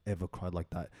never ever cried like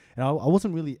that, and I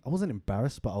wasn't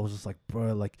embarrassed, but I was just like,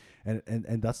 bro, like, and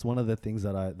that's one of the things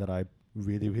that I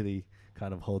really really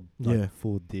kind of hold like Yeah.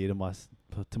 full dear to my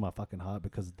fucking heart,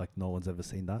 because like no one's ever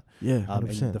seen that. Yeah, And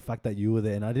 100%. the fact that you were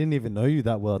there, and I didn't even know you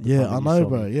that well at the Yeah, time I when you know, saw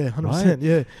bro. me. Yeah, 100%.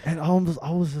 Yeah. And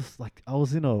I was just like, I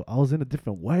was in a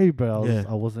different way, bro. Yeah.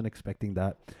 I wasn't expecting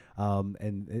that.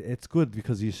 And it's good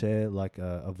because you share like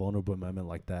a vulnerable moment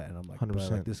like that, and I'm like, bro,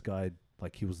 100%. like this guy,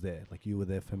 like he was there, like you were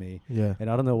there for me. Yeah. And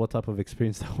I don't know what type of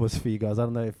experience that was for you guys. I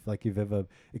don't know if like you've ever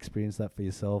experienced that for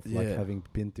yourself, like Yeah. having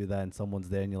been through that, and someone's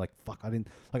there, and you're like, fuck,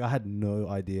 I had no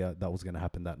idea that was gonna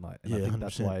happen that night. And I Yeah, think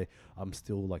that's 100%. why I'm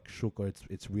still like shook, or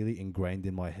it's really ingrained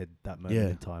in my head that moment Yeah.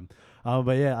 in time.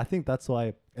 But yeah, I think that's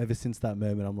why ever since that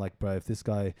moment, I'm like, bro, if this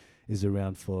guy is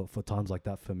around for times like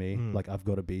that for me, Mm. like I've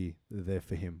got to be there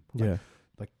for him. Yeah.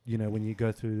 Like when you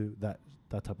go through that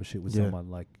type of shit with Yeah. someone,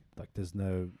 like there's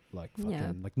no like fucking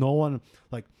Yeah. like no one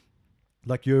like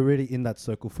like you're already in that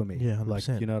circle for me. Yeah, like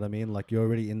 100%. you know what I mean. Like you're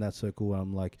already in that circle where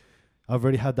I'm like, I've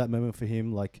already had that moment for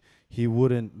him. Like he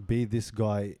wouldn't be this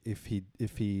guy if he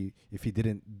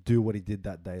didn't do what he did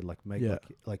that day. Like make Yeah.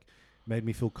 like made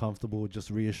me feel comfortable. Just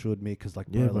reassured me because like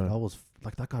Yeah, bro, like bro. I was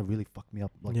like that guy really fucked me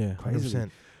up like Yeah, crazy. 100%.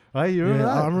 Right, you remember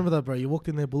Yeah, that? I remember that, bro. You walked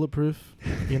in there bulletproof.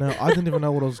 You know, I didn't even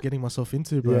know what I was getting myself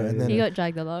into, bro. Yeah, and yeah. then You got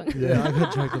dragged along. yeah, I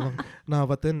got dragged along. No,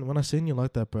 but then when I seen you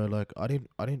like that, bro, like I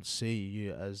didn't see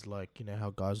you as like, you know, how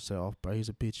guys would say, oh, bro, he's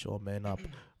a bitch, or man up,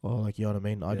 or like, you know what I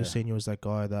mean. I just Yeah. seen you as that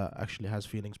guy that actually has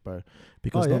feelings, bro.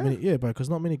 Because Oh, not yeah? many, yeah, bro. Because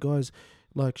not many guys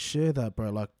like share that,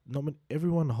 bro. Like not many,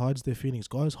 everyone hides their feelings.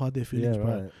 Guys hide their feelings, yeah,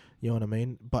 bro. right. You know what I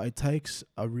mean. But it takes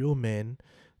a real man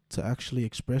to actually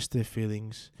express their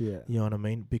feelings. Yeah, You know what I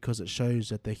mean? Because it shows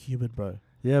that they're human, bro.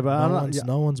 yeah, but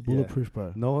No one's bulletproof,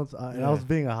 bro. no one's. And Yeah. I was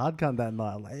being a hard cunt that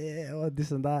night. I'm like, yeah, what,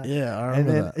 this and that. Yeah, I And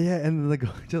remember then that. yeah, and then the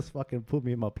guy just fucking put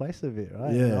me in my place a bit, right?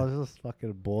 And Yeah. I was just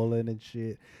fucking bawling and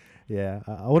shit. Yeah,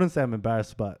 I wouldn't say I'm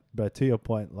embarrassed, but to your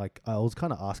point, like I was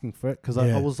kind of asking for it because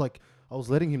Yeah. I was like I was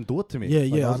letting him do it to me. Yeah,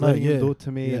 Like, yeah, I was I know, letting him yeah. do it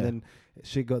to me, Yeah. and then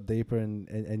shit got deeper,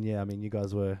 and yeah, I mean you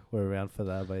guys were around for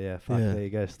that, but yeah, fuck, Yeah. there you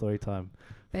go, story time.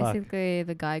 Fuck. Basically,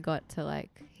 the guy got to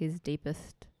like his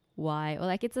deepest why, or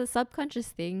like it's a subconscious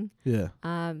thing Yeah,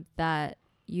 that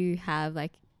you have.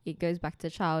 Like it goes back to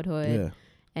childhood, yeah,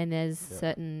 and there's Yeah.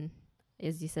 certain,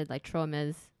 as you said, like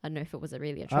traumas. I don't know if it was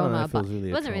really a I don't know trauma, if it but was really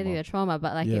it a wasn't really trauma. a trauma,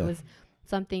 but like Yeah. it was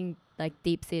something like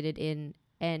deep seated in,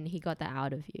 and he got that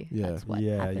out of you. Yeah. That's what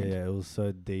yeah, happened. yeah, it was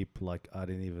so deep. Like I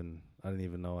didn't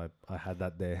even know I had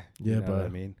that there. Yeah, you know what I bro.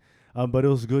 mean, but it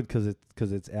was good because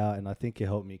it's out, and I think it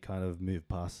helped me kind of move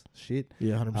past shit.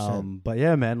 yeah, 100%. But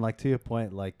yeah, man, like to your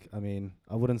point, like I mean,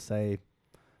 I wouldn't say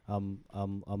I'm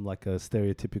like a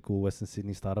stereotypical Western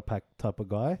Sydney starter pack type of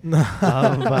guy.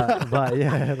 But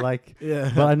yeah, like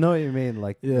Yeah, but I know what you mean.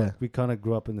 Like, Yeah. like we kind of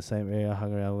grew up in the same area,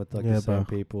 hung around with like Yeah, the same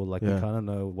bro. people. Like Yeah. you kind of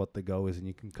know what the goal is, and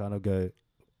you can kind of go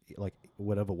like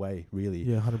whatever way, really.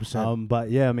 yeah, 100%. But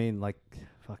yeah, I mean, like,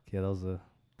 fuck yeah, that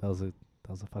was a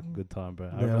fucking good time, bro.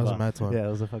 I Yeah, that was a remember. mad time. Yeah,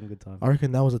 it was a fucking good time. I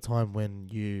reckon that was a time when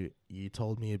you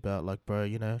told me about like, bro,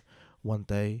 you know, one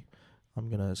day I'm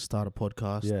gonna start a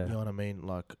podcast. Yeah. You know what I mean?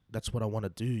 Like that's what I want to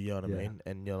do. You know what I Yeah. mean?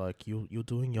 And you're like, you're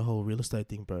doing your whole real estate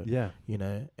thing, bro. Yeah, You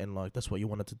know, and like that's what you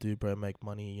wanted to do, bro. Make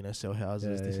money. You know, sell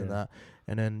houses, Yeah, this and yeah. that.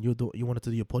 And then you wanted to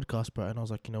do your podcast, bro. And I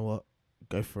was like, you know what?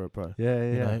 Go for it, bro. yeah,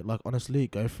 yeah. You know, like honestly,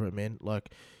 go for it, man.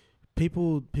 Like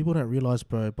people don't realize,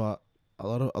 bro, but a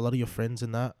lot of your friends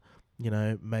and that, you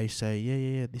know, may say,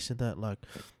 yeah, this and that, like,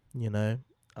 you know,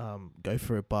 go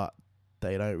for it, but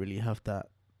they don't really have that.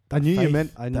 I knew you faith,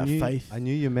 meant. faith. I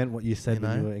knew you meant what you said You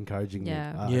when you know? were encouraging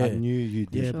Yeah. me. Yeah. I knew you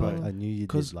did, Yeah, bro. bro. I knew you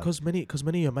Cause did. Like,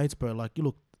 many of your mates, bro, like you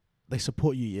look, they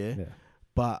support you, yeah,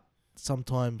 but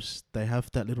sometimes they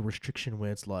have that little restriction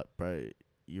where it's like, bro,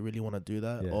 you really want to do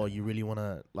that, Yeah. or you really want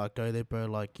to like go there, bro.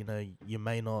 Like, you know, you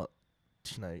may not,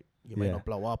 you know, you may Yeah. not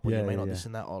blow up, or Yeah, you may yeah, not yeah. this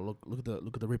and that, or look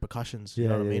at the repercussions. yeah, You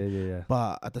know what I mean? yeah.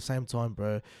 But at the same time,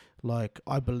 bro, like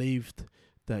I believed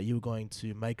that you were going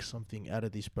to make something out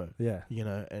of this, bro. Yeah. You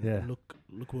know, and Yeah. look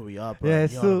where we are, bro. Yeah,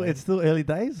 You know what I mean? it's still early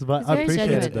days, but It's I very appreciate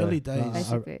genuine. it. though. Early days. I-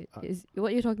 Basically, is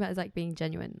what you're talking about is like being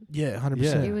genuine. Yeah,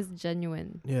 100%. Yeah. It was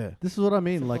genuine. Yeah. This is what I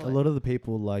mean. Like a Support. lot of the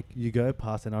people, like you go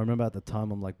past, and I remember at the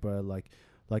time, I'm like, bro, like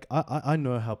I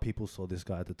know how people saw this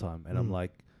guy at the time, and I'm Mm.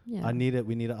 like, Yeah.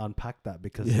 we need to unpack that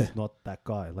because Yeah. he's not that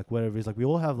guy. Like whatever it is, like we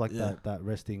all have like Yeah. that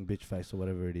resting bitch face or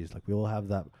whatever it is. Like we all have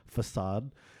that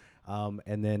facade.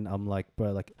 And then I'm like,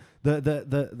 bro, like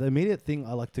the immediate thing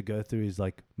I like to go through is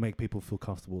like make people feel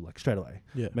comfortable, like straight away.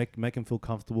 Yeah. Make them feel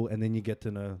comfortable, and then you get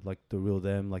to know like the real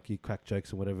them, like you crack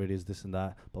jokes and whatever it is, this and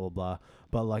that, blah blah blah.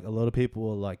 But like a lot of people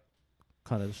are like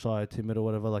kind of shy, timid or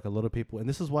whatever. Like a lot of people, and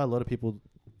this is why a lot of people,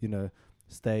 you know,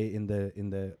 stay in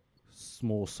the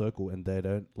small circle and they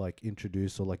don't like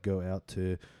introduce or like go out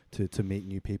to meet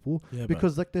new people Yeah, bro.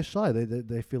 because like they're shy.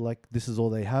 They feel like this is all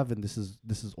they have and this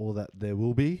is all that there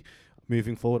will be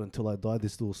moving forward until I die.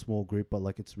 This little small group, but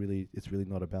like it's really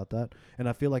not about that. And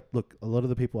I feel like, look, a lot of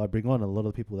the people I bring on, a lot of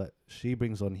the people that she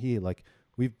brings on here, like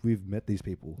we've met these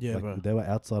people. Yeah, like bro. they were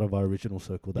outside of our original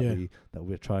circle that Yeah.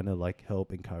 we're trying to like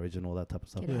help, encourage, and all that type of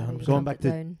stuff. Get Yeah, out of your 100%. Going back comfort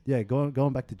to- zone. Yeah,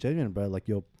 going back to genuine, bro. Like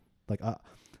you're like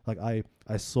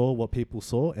I saw what people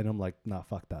saw, and I'm like, nah,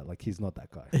 fuck that. Like he's not that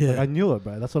guy. Yeah. Like, I knew it,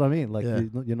 bro. That's what I mean. Like Yeah.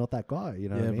 you're not that guy. You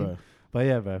know Yeah, what I mean? bro. But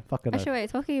yeah, bro. Fucking. Actually, wait,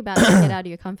 talking about to get out of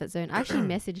your comfort zone, I actually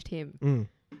messaged him. Mm.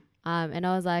 And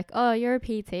I was like, "Oh, you're a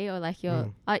PT, or like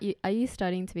you're Mm. are you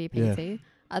studying to be a Yeah. PT?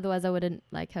 Otherwise, I wouldn't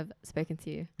like have spoken to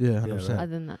you." Yeah, Yeah, 100%. Other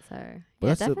than that, so But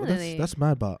yeah, that's, definitely. that's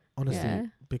mad, but honestly, Yeah.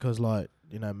 because like,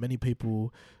 you know, many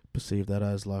people perceive that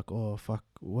as like, oh fuck,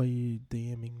 why are you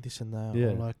DMing this and that, Yeah.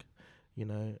 or like, you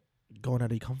know, going out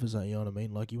of your comfort zone. You know what I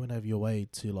mean? Like, you went out of your way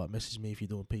to like message me if you're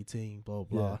doing PT, blah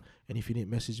blah. Yeah. And if you didn't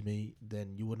message me,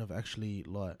 then you wouldn't have actually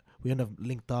like we wouldn't have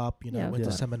linked up. You know, Yeah. went to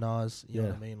Yeah. seminars. You know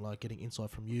what I Yeah. mean? Like getting insight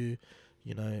from you.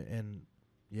 You know, and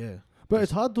yeah. But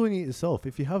it's hard doing it yourself.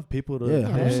 If you have people to Yeah,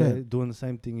 100%. doing the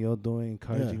same thing you're doing,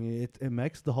 encouraging you, it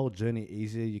makes the whole journey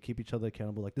easier. You keep each other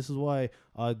accountable. Like, this is why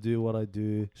I do what I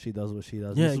do. She does what she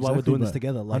does. Yeah, This is why we're exactly, doing this bro.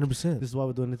 together. Like, 100%. this is why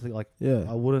we're doing it. Like, Yeah.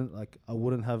 I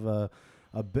wouldn't have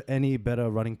any better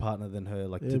running partner than her.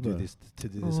 Like, Yeah, to do bro. this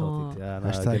whole thing. Yeah, no,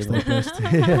 Hashtag getting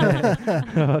stay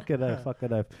blessed.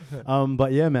 fucking oath.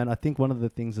 But yeah, man, I think one of the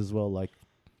things as well, like,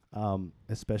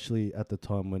 especially at the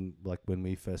time when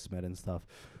we first met and stuff,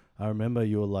 I remember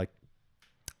you were like,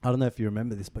 I don't know if you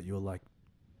remember this, but you were like,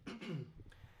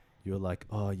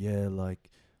 oh yeah,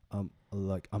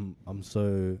 I'm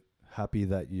so happy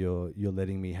that you're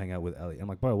letting me hang out with Ali. I'm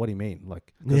like, bro, what do you mean?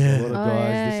 Like, there's Yeah. a lot of Oh, guys,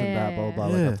 yeah, this and yeah, that, blah yeah. blah.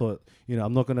 Like, Yeah. I thought,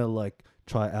 I'm not gonna like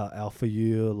try out alpha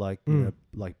you, like you Mm. know,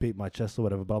 like beat my chest or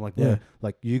whatever. But I'm like, Yeah. yeah,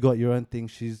 like you got your own thing.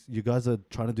 You guys are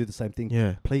trying to do the same thing.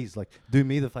 Yeah. Please, like, do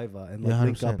me the favor and like Yeah,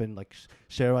 link up 100%. and like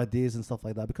share ideas and stuff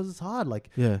like that, because it's hard. Like,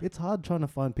 Yeah. it's hard trying to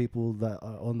find people that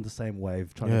are on the same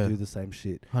wave, trying Yeah. to do the same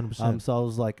shit. 100%. So I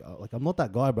was like I'm not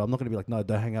that guy, bro. I'm not gonna be like, no,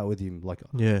 don't hang out with him. Like,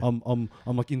 Yeah. I'm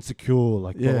like insecure,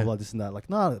 like blah, Yeah. blah blah this and that. Like,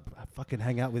 no, fucking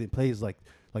hang out with him, please. Like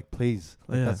please.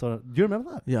 Like, Yeah. that's what. Do you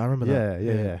remember that? Yeah, I remember that.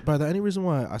 Yeah. But the only reason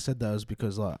why I said that is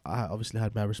because like I obviously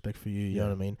had mad respect for you. You know Yeah.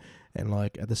 what I mean? And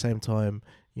like at the same time,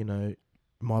 you know,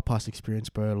 my past experience,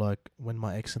 bro. Like when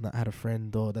my ex and that had a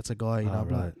friend or that's a guy, you know, Oh, I'm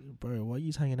right. like, bro, what are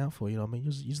you hanging out for? You know what I mean?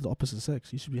 You're the opposite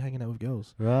sex. You should be hanging out with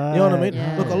girls. Right. You know what I mean?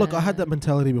 Yeah. Look, I had that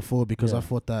mentality before because Yeah. I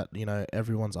thought that, you know,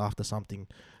 everyone's after something.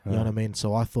 You know what I mean?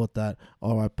 So I thought that,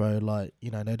 all right, bro, like,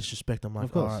 you know, no disrespect. I'm like,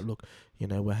 Of course. all right, look, you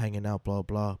know, we're hanging out, blah,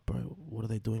 blah. Bro, what are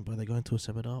they doing, bro? They going to a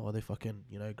seminar or they fucking,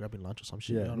 you know, grabbing lunch or some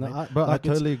shit? Yeah. You know No, what I mean? but Like, I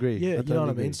totally agree. Yeah, I you know totally what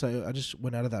I agree. mean? So I just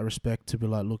went out of that respect to be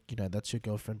like, look, you know, that's your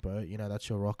girlfriend, bro. You know, that's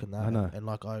your rock and that. I know. And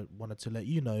like, I wanted to let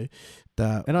you know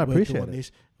that And I we're appreciate doing it.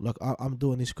 this. Look, I'm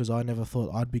doing this because I never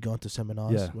thought I'd be going to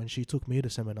seminars. Yeah. When she took me to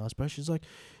seminars, bro, she's like,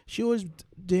 she always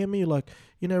DM me like,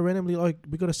 you know, randomly like,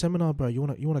 we got a seminar, bro. You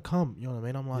wanna come? You know what I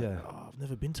mean? I'm like, Yeah. oh, I've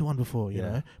never been to one before, you Yeah.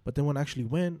 know. But then when I actually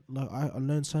went, like, I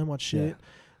learned so much shit Yeah.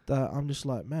 that I'm just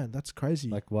like, man, that's crazy.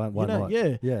 Like, why you know, not?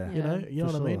 yeah. Yeah. You know, Yeah. you know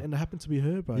For what I mean? sure. And it happened to be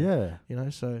her, bro. Yeah. You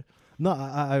know, so No,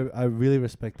 I really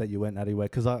respect that you went out of your way,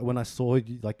 because when I saw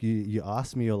you, like you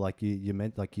asked me, or like you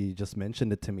meant, like you just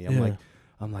mentioned it to me.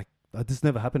 I'm like, this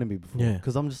never happened to me before. Yeah.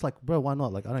 Because I'm just like, bro, why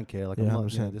not? Like, I don't care. Like, Yeah, I'm not,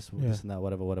 100%. this Yeah. and that,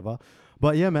 whatever.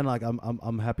 But yeah, man, like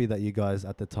I'm happy that you guys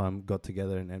at the time got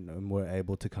together and were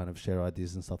able to kind of share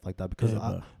ideas and stuff like that. Because yeah,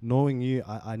 bro. knowing you,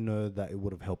 I know that it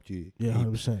would have helped you. Yeah,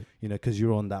 heaps, 100%. you know, because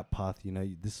you're on that path. You know,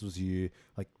 this was you.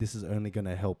 Like, this is only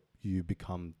gonna help you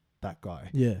become that guy.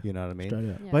 Yeah. You know what I mean? Straight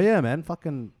up. Yeah. But yeah, man,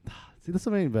 fucking see, that's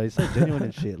what I mean, bro. You're so genuine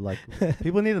and shit. Like,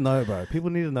 people need to know, bro. People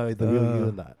need to know the real you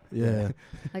and that. Yeah.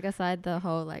 Like aside the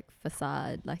whole like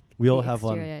facade, like We all the have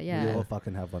one. exterior, We yeah, all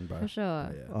fucking have one, bro. for sure.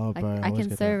 Yeah. Oh, Like, bro. I always can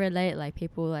get so that. relate. Like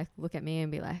people like look at me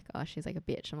and be like, "Oh, she's like a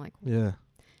bitch." I'm like, Yeah.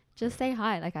 just say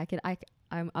hi. Like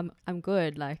I'm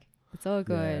good. Like it's all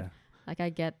good. Yeah. Like I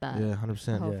get that. Yeah, The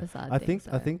 100%. whole Yeah. facade. I thing,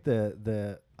 think so.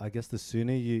 the I guess the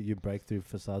sooner you break through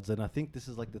facades, and I think this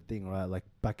is like the thing, right? Like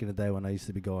back in the day when I used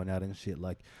to be going out and shit,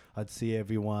 like I'd see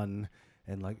everyone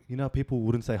and like, you know, people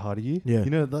wouldn't say hi to you. Yeah. You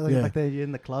know, like, Yeah. like they're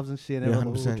in the clubs and shit, and Yeah,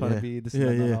 everyone was 100%, trying to yeah. be this Yeah,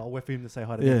 and that. yeah. I'll wait for him to say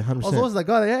hi to Yeah, me. 100%. I was always like,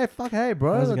 oh, hey, fuck, hey,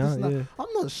 bro. How's it Like, this going? and that. Yeah.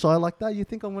 I'm not shy like that. You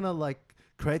think I'm gonna like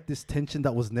create this tension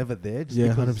that was never there? Just Yeah,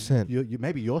 because 100%. you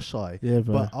maybe you're shy. Yeah,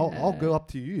 bro. But I'll go Yeah. up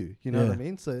to you. You know what I Yeah.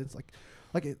 mean? So it's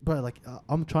bro,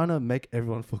 I'm trying to make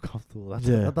everyone feel comfortable.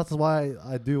 Yeah. That's why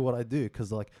I do what I do. Because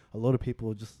like a lot of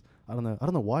people just, I don't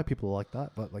know why people are like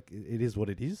that, but like it is what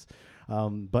it is.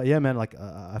 But yeah, man, like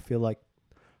I feel like,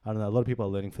 I don't know, a lot of people are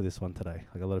learning for this one today.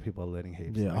 Like a lot of people are learning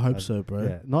heaps. Yeah, Like, I hope so, bro.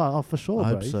 Yeah, no, for sure,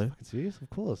 I bro. hope You so. fucking serious? Of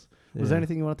course. Yeah. Was there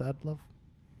anything you wanted to add, love?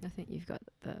 I think you've got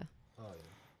the.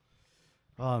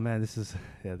 Oh man, this is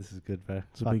good, bro.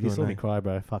 It's a Fuck, big you one, saw me eh? cry,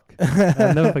 bro. Fuck.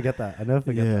 I'll never forget that. I'll never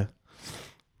forget Yeah. that.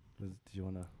 Do you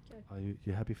wanna? Sure. Are you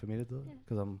happy for me to do it? Yeah.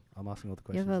 Because I'm asking all the You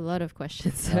questions. have a lot of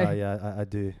questions. So Yeah, I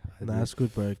do. I Nah, do. that's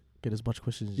good, bro. Get as much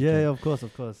questions as you Yeah, can. yeah, of course.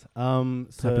 Happy to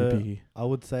So be here. I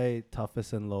would say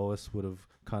toughest and lowest would have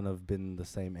kind of been the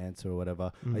same answer or whatever.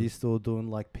 Are Mhm. you still doing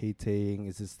like PTing?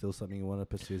 Is it still something you want to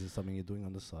pursue? Is it something you're doing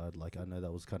on the side? Like, I know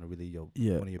that was kind of really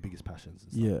Yeah. one of your biggest passions.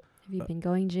 And stuff. Yeah. have you been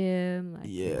going gym? Like,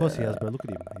 Yeah. Of course he has, bro. Look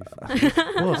at him.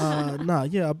 Of course. Nah,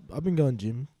 yeah, I've been going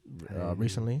gym Hey.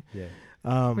 recently. Yeah.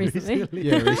 Recently?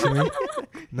 Yeah, recently.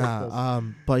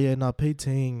 But yeah,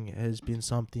 PTing has been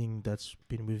something that's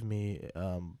been with me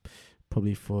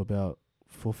probably for about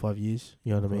 4 or 5 years.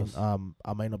 You know what I mean? Of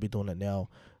I may not be doing it now,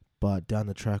 but down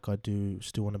the track, I do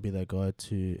still want to be that guy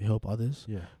to help others.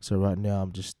 Yeah. So right now,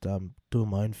 I'm just doing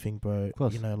my own thing, bro.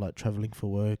 course. You know, like traveling for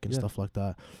work and Yeah. stuff like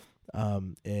that.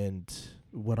 And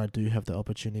when I do have the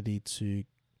opportunity to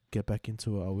get back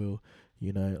into it, I will.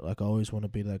 You know, like I always want to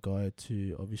be that guy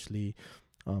to obviously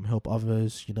help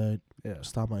others. You know, Yeah.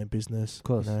 start my own business. Of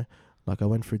course. You know, like I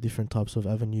went through different types of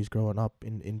avenues growing up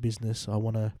in business. I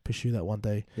want to pursue that one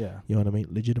day. Yeah. You know what I mean?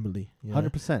 Legitimately. You know?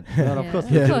 100%. No, of Yeah. course. Of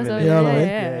course, legitimately. You know what I mean?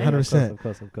 yeah. 100%. Of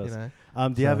course. You know?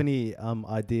 Do you have So- any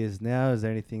ideas now? Is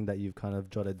there anything that you've kind of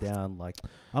jotted down? Like,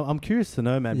 I'm curious to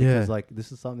know, man, Yeah. because like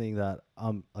this is something that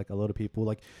like a lot of people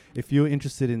like. If you're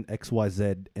interested in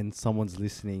XYZ and someone's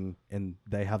listening and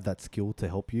they have that skill to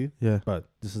help you, Yeah. bro,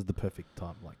 this is the perfect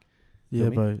time. Like, Yeah,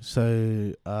 me? bro.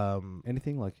 So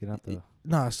anything like you don't have to.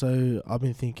 nah, so I've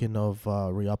been thinking of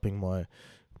re-upping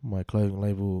my clothing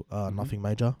label, Mhm. Nothing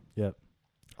Major.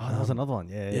 Oh, that was another one.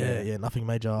 Yeah, Nothing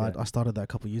Major. Yeah. I started that a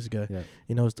couple of years ago. Yeah.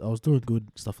 You know, I was doing good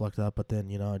stuff like that, but then,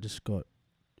 you know, I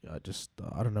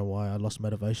don't know why I lost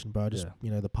motivation, bro. Yeah.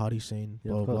 You know, the party scene,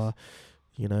 Yeah, blah of blah blah. course.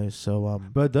 You know, so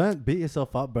But don't beat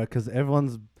yourself up, bro, because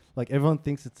everyone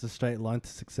thinks it's a straight line to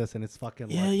success, and it's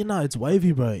fucking yeah, like, you know, it's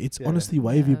wavy, bro. It's Yeah. honestly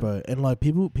wavy, Yeah. bro. And like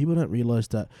people don't realize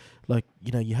that, like,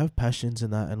 you know, you have passions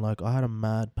and that, and like I had a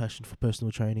mad passion for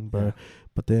personal training, bro. Yeah.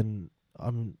 But then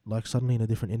I'm like suddenly in a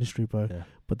different industry, bro. Yeah.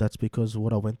 But that's because of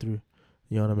what I went through.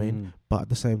 You know what I mean? But at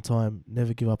the same time,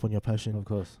 never give up on your passion. Of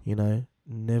course, You know,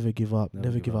 never give up. Never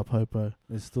Never give give up. up hope, bro.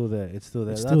 it's still there. It's still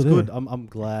there. It's That's still good. there. I'm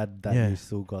glad that Yeah. you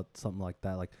still got something like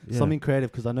that, like Yeah. something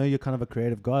creative, because I know you're kind of a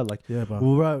creative guy. Like, Yeah,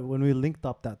 bro. when we linked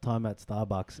up that time at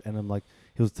Starbucks, and I'm like,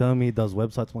 he was telling me he does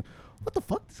websites. I'm like, what the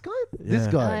fuck, this guy, this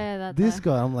Yeah. guy, Oh, yeah, that this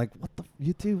guy. guy. I'm like, what the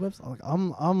you do website? Like,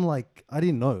 I'm like, I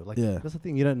didn't know. Like, Yeah. that's the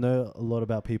thing. You don't know a lot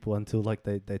about people until like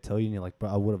they tell you, and you're like, bro,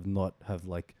 I would have not have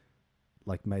like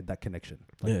made that connection.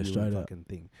 Like, Yeah, you straight up. fucking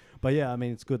thing. But yeah, I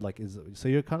mean, it's good. Like, so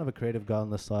you're kind of a creative guy on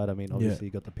the side. I mean, Yeah. obviously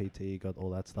you got the PT, you got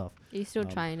all that stuff. Are you still Um,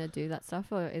 trying to do that stuff,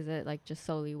 or is it like just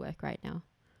solely work right now?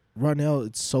 Right now,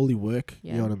 it's solely work.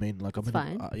 You Yeah. know what I mean? Like It's I'm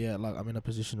in fine. like I'm in a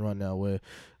position right now where,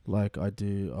 like, I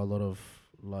do a lot of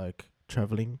like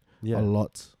traveling Yeah. a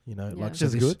lot. You know, Yeah. like Which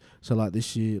is this- good. So like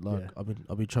this year, like Yeah.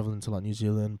 I'll be traveling to like New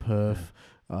Zealand, Perth,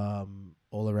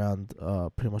 all around,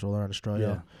 pretty much all around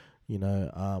Australia. You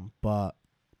know, but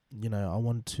you know, I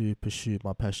want to pursue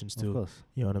my passion Of still. course.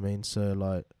 You know what I mean? So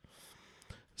like,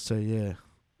 so yeah,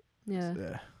 Yeah.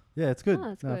 yeah, Yeah, it's good.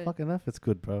 Oh, it's no, good. fucking enough. It's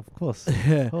good, bro. Of course.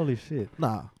 yeah. Holy shit.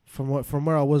 Nah, from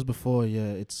where I was before,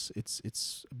 yeah, it's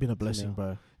been a blessing, now.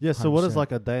 bro. Yeah. So what does 100%.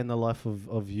 like a day in the life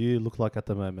of you look like at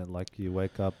the moment? Like, you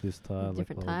wake up this time, like,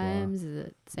 Different blah, blah, blah. times. Is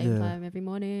it same Yeah. time every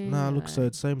morning? Nah, or look, so like-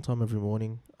 it's same time every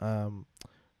morning.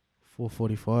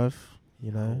 4:45.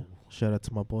 You know, shout out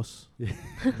to my boss. Yeah.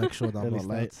 Make sure that I'm Early not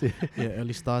late. starts, yeah. Yeah,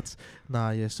 early starts.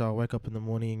 Nah, yeah. So I wake up in the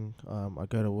morning. I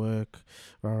go to work,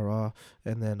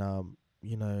 and then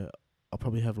you know, I'll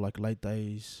probably have like late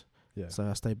days. Yeah. So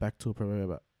I stay back till probably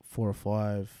about 4 or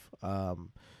 5.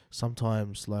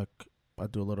 Sometimes like I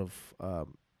do a lot of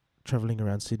traveling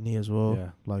around Sydney as well. Yeah.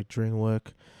 Like during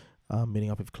work,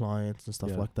 meeting up with clients and stuff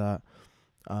Yeah. like that.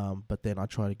 But then I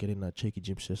try to get in a cheeky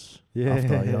gym shift Yeah.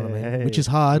 after, you know what I mean? Hey. Which is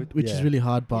hard, which is Yeah. really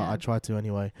hard, but Yeah. I try to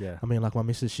anyway. Yeah. I mean, like my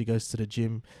missus, she goes to the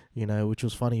gym, you know, which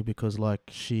was funny because like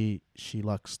she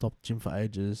like stopped gym for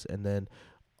ages, and then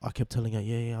I kept telling her,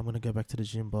 yeah, I'm gonna go back to the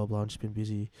gym, blah blah. I've just been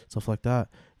busy, stuff like that.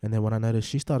 And then when I noticed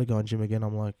she started going gym again,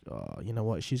 I'm like, you know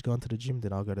what? She's going to the gym,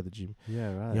 then I'll go to the gym.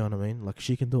 Yeah. Right. You know what I mean? Like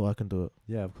she can do it, I can do it.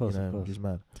 Yeah. Of course. You know, Of course. which is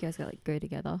mad. You guys got like go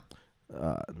together.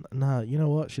 Nah, you know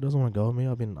what? She doesn't want to go with me.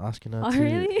 I've been asking her Oh, to,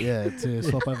 really? yeah, to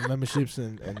swap over memberships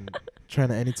and train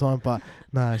at any time. But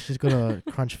nah, she's got a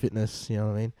Crunch Fitness. You know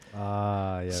what I mean?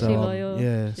 Yeah. So, She loyal.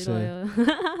 yeah. She So loyal.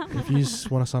 if you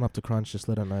just want to sign up to Crunch, just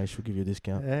let her know. She'll give you a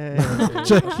discount. Hey.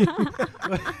 Joking.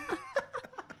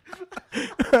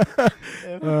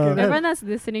 Everyone that's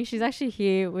listening, she's actually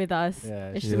here with us. Yeah,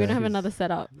 It's just she's- we don't have she's- another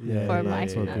setup. Yeah, for a yeah, mic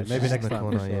yeah, and yeah. that. Maybe She's next in the time.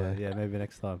 corner, for sure. yeah. Yeah, maybe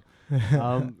next time.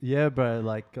 Yeah, bro.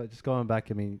 Like, just going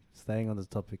back. I mean, staying on this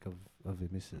topic of your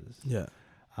missus. Yeah.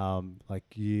 Like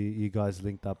you guys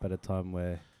linked up at a time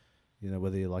where, you know,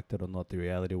 whether you liked it or not, the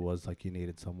reality was like you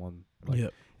needed someone. Like, Yeah.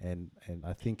 And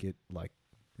I think it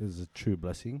was a true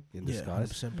blessing in Yeah.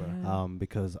 disguise. 100%, bro. Yeah.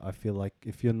 Because I feel like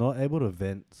if you're not able to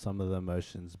vent some of the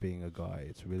emotions being a guy,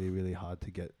 it's really, really hard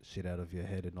to get shit out of your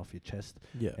head and off your chest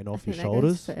Yeah. and I off your think that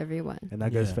shoulders. goes for everyone. And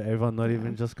that goes Yeah. for everyone, not Yeah.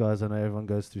 even just guys. I know everyone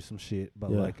goes through some shit,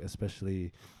 but Yeah. like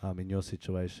especially in your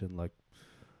situation, like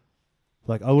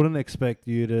Like, I wouldn't expect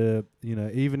you to, you know,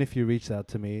 even if you reached out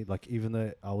to me, like, even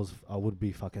though I would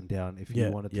be fucking down if you Yeah,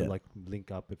 wanted yeah. to, like,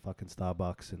 link up at fucking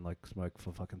Starbucks and, like, smoke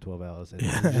for fucking 12 hours. And you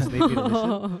just need me to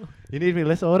listen. You need me to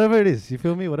listen, whatever it is. You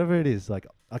feel me? Whatever it is. Like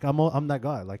I'm that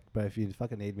guy. Like, but if you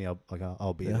fucking need me, I'll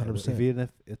be Yeah, there. 100%. Even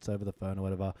if it's over the phone or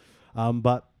whatever.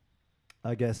 But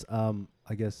I guess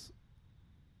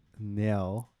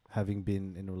now, having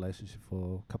been in a relationship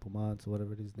for a couple months or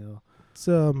whatever it is now, It's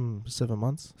 7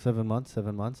 months. 7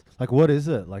 months. Like, what is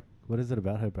it? Like, what is it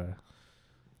about her, bro?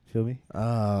 Feel me?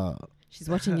 She's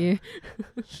watching you.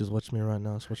 She's watching me right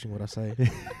now. She's watching what I say.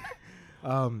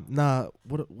 Nah.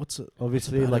 What's it?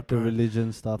 Obviously, about like it, the bro?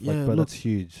 religion stuff, Yeah, like, bro, look- that's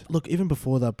huge. Look, even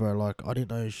before that, bro. Like, I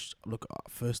didn't know.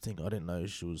 First thing, I didn't know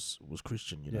she was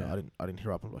Christian. You know, Yeah. I didn't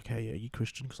hear up. I'm like, hey, are you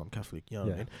Christian? Because I'm Catholic. You know what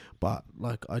Yeah. I mean? But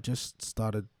like, I just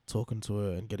started talking to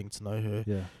her and getting to know her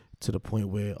Yeah, to the point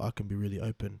where I can be really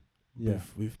open yeah,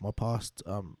 with my past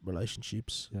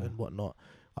relationships Yeah. and whatnot.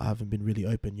 I haven't been really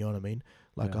open. You know what I mean?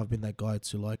 Like, Yeah. I've been that guy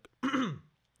to like,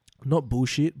 not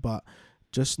bullshit, but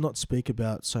just not speak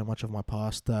about so much of my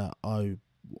past that I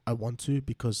want to,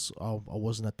 because I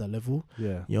wasn't at that level.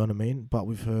 yeah, You know what I mean? But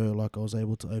with her, like, I was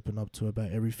able to open up to her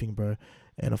about everything, bro.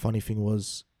 And a funny thing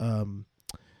was,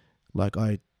 like,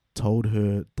 I told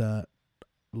her that,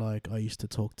 like, I used to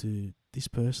talk to this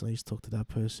person, I used to talk to that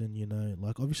person, you know,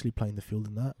 like, obviously playing the field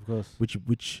in that, of course.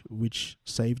 which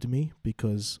saved me,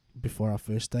 because before our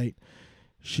first date,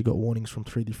 she got warnings from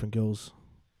 3 different girls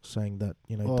saying that,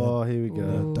 you know, Oh, here we you go.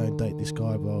 know, don't date this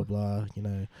guy, blah, Ooh. blah, you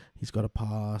know, he's got a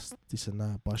past, this and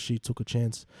that. But she took a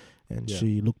chance and Yeah.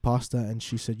 she looked past that and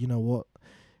she said, you know what?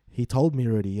 He told me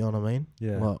already, you know what I mean?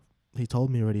 Yeah. Like, he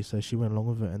told me already, so she went along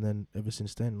with it, and then ever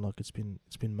since then, like, it's been mad.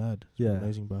 It's been Yeah.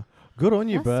 amazing, bro. Good on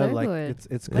you, That's bro. so like, good. it's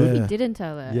What if good. you Yeah. didn't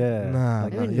tell her? Yeah. Nah,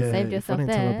 like, You wouldn't yeah. have saved if I yourself didn't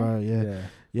tell her, there. bro, yeah.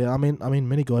 yeah. I mean,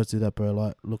 many guys do that, bro.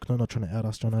 Like, look, no, not trying to out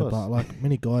us, Jono, course. but like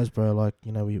many guys, bro, like,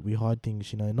 you know, we hide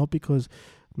things, you know, not because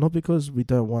we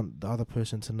don't want the other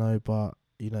person to know, but,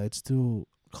 you know, it's still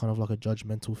kind of like a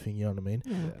judgmental thing. You know what I mean?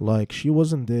 Yeah. Yeah. Like, she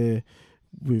wasn't there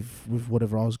with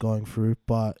whatever I was going through,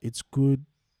 but it's good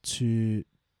to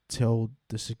tell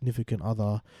the significant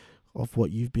other of what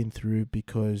you've been through,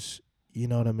 because, you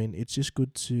know what I mean, it's just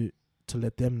good to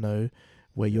let them know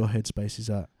where your headspace is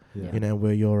at, Yeah. you know,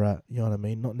 where you're at, you know what I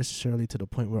mean, not necessarily to the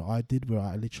point where I did, where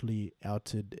I literally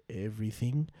outed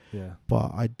everything, Yeah.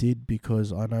 but I did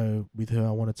because I know with her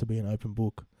I wanted to be an open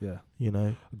book, Yeah. you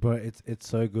know. But it's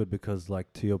so good because,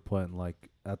 like, to your point, like,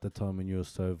 at the time when you're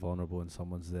so vulnerable and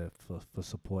someone's there for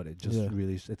support, it just Yeah.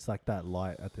 really it's like that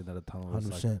light at the end of the tunnel. It's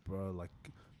 100%. like, bro, like,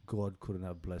 God couldn't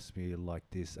have blessed me like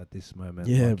this at this moment.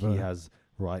 Yeah, like bro. He has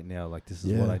right now. Like, this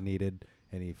is what I needed,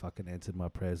 and He fucking answered my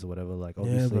prayers or whatever. Like, Yeah,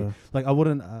 obviously, bro. like, I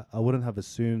wouldn't have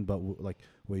assumed, but like,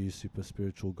 were you super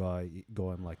spiritual guy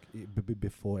going like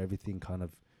before everything kind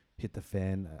of hit the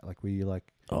fan? Like, were you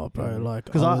like, Oh, bro, like,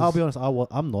 because I'll was- be honest,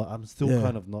 I'm not. I'm still Yeah.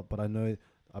 kind of not, but I know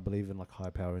I believe in, like, high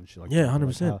power and shit like Yeah, that. But,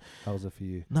 100%. Like, how was it for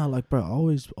you? No, like, bro, I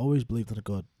always believed in a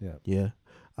God. Yeah. Yeah.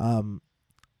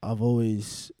 I've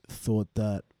always thought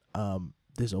that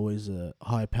there's always a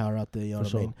high power out there, you know For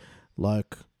what I mean? sure.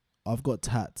 Like, I've got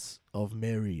tats of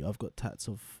Mary, I've got tats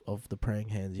of the praying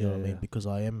hands, you know Yeah, what I mean? yeah. Because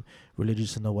I am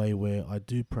religious in a way where I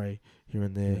do pray here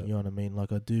and there, Yeah. you know what I mean?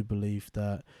 Like, I do believe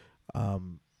that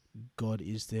God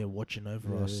is there watching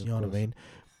over Yeah, us, yeah, you know of what I course. mean?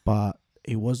 But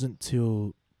it wasn't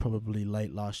till probably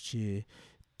late last year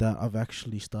that I've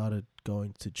actually started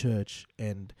going to church.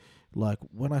 And like,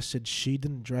 when I said she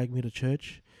didn't drag me to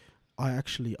church, I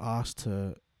actually asked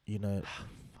her, you know,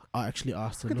 I actually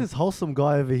asked her, Look at look, this wholesome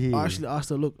guy over here. I actually asked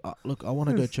her, look, I want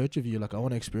to go to church with you. Like, I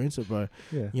want to experience it, bro.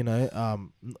 yeah. You know,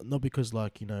 not because,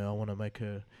 like, you know, I want to make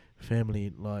her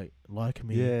family like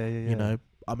me. Yeah, yeah, yeah. You know,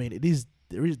 I mean,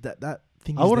 there is that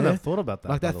thing. I is wouldn't there. have thought about that.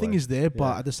 Like, by that the thing way. is there, but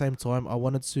Yeah. at the same time, I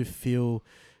wanted to feel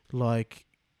like,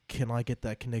 can I get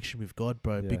that connection with God,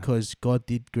 bro? Yeah. Because God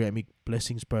did grant me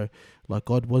blessings, bro. Like,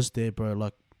 God was there, bro.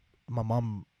 Like, my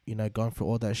mum, you know, going through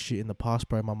all that shit in the past,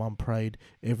 bro. My mum prayed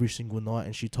every single night,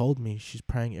 and she told me she's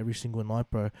praying every single night,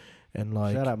 bro. And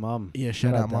like, Shout out, mum. yeah,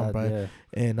 shout out mum, Dad, bro. Yeah.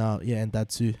 And and dad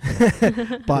too.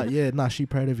 But yeah, nah, she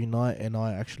prayed every night, and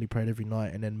I actually prayed every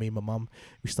night. And then me and my mum,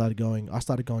 I started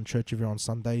going church every on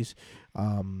Sundays,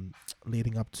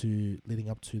 leading up to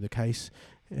the case,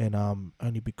 and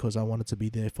only because I wanted to be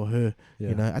there for her. Yeah.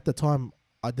 You know, at the time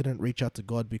I didn't reach out to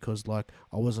God because, like,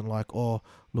 I wasn't like, oh,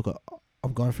 look,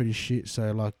 I'm going through this shit,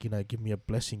 so, like, you know, give me a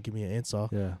blessing, give me an answer.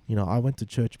 Yeah. You know, I went to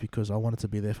church because I wanted to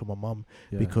be there for my mum,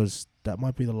 Yeah. because that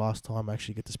might be the last time I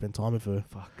actually get to spend time with her.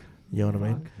 Fuck. You know what I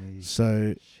mean? Fuck me.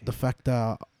 So Shit. the fact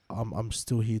that I'm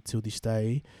still here till this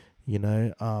day, You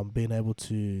know, being able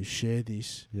to share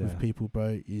this Yeah. with people,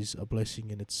 bro, is a blessing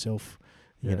in itself.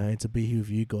 You Yeah. know, and to be here with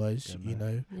you guys, Yeah, you man.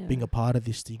 know, Yeah. being a part of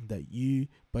this thing that you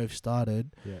both started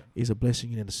Yeah. is a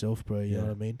blessing in itself, bro. You know Yeah.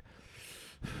 what I mean?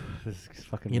 This is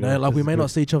fucking You real. know, like This we is may good. not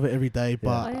see each other every day,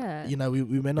 but Oh, yeah. you know, we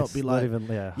may not It's be like, even,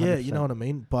 yeah, 100%. you know what I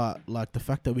mean. But like the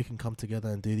fact that we can come together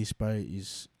and do this, bro,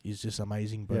 is just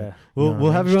amazing, bro. Yeah, You we'll know what I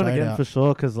we'll have mean? her on Straight again out. for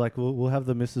sure. Cause like we'll have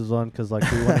the missus on. Cause like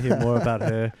we want to hear more about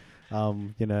her.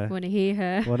 You know, Want to hear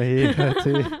her? want to hear her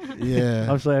too. Yeah,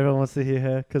 I'm sure everyone wants to hear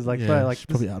her. Cause like, yeah, bro, like she's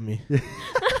probably at me. She's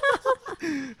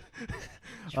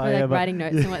probably like but- writing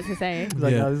notes on what to say.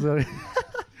 like, Yeah. oh, this is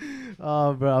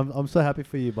oh, bro, I'm so happy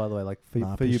for you. By the way, like for,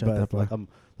 Nah, for you appreciate that, both. bro. Like I'm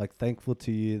like thankful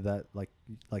to you that like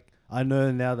I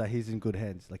know now that he's in good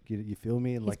hands. Like you feel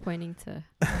me? And He's like pointing to.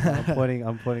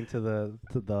 I'm pointing to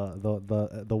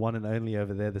the one and only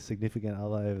over there, the significant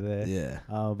other over there. Yeah.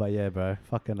 But yeah, bro,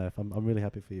 fucking oath. I'm really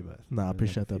happy for you both. Nah, I Really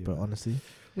appreciate happy for that, you bro. both. Honestly.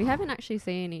 We haven't actually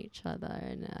seen each other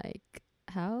in like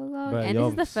how long? Bro, And this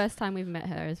is the yonks. first time we've met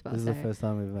her as well. This is so the first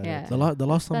time we've met. Yeah. The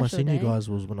last time I Special seen you day. guys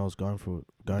was when I was going through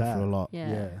a lot.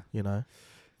 yeah. You know,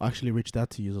 I actually reached out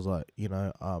to you. I was like, you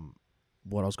know,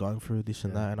 what I was going through, this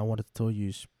and Yeah. that, and I wanted to tell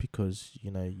you because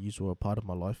you know you were a part of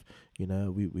my life. You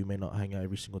know, we may not hang out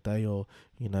every single day or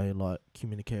you know like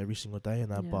communicate every single day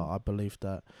and that, but Yeah. I believe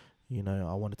that you know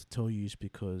I wanted to tell you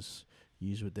because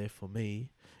you were there for me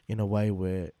in a way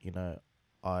where you know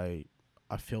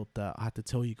I felt that I had to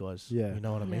tell you guys. Yeah. You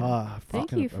know what I mean? Ah,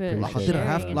 Thank fucking you for appreciate Like I it. didn't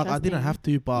have sharing like I didn't trusting. have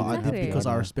to, but I Exactly. did because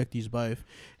I Yeah. respect you both,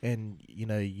 and you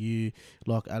know you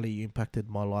like Ali, you impacted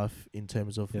my life in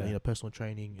terms of Yeah. you know personal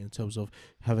training, in terms of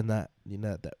having that you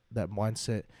know that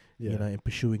mindset, you know, and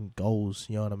pursuing goals.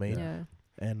 You know what I mean? Yeah.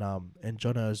 And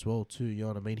Jono as well too. You know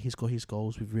what I mean? He's got his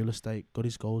goals with real estate, got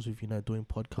his goals with you know doing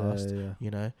podcasts. Yeah.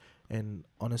 You know, and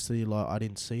honestly, like I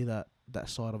didn't see that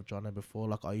side of Jono before.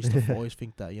 Like I used to always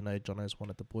think that you know Jono's one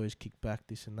of the boys, kick back,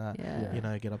 this and that. Yeah. You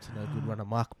know, get up to no good, run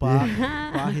amok.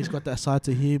 But he's got that side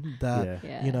to him that Yeah.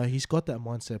 Yeah. you know he's got that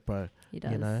mindset, bro. He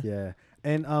does. You know, Yeah.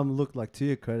 And look, like to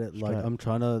your credit, like Straight. I'm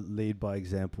trying to lead by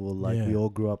example. Like Yeah. we all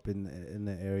grew up in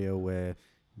the area where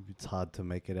it's hard to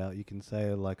make it out. You can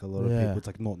say like a lot of Yeah. people, it's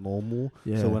like not normal.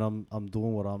 Yeah. So when I'm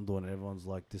doing what I'm doing, everyone's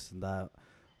like this and that.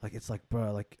 Like it's like,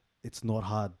 bro, like it's not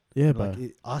hard. yeah, bro.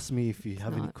 Like ask me if you It's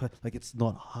have any not. questions. Like it's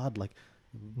not hard. Like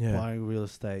Yeah. buying real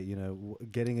estate, you know,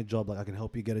 getting a job. Like I can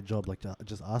help you get a job. Like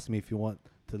just ask me if you want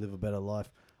to live a better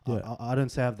life. Yeah. I don't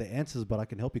say I have the answers, but I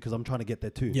can help you because I'm trying to get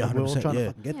there too. Yeah, Like, we're all 100%, trying yeah. to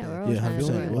fucking get Yeah, there. we're all Yeah, trying to 100%.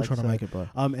 do it. We're Like, trying to so- make it, bro.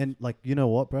 And like you know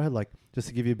what, bro? Like just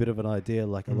to give you a bit of an idea,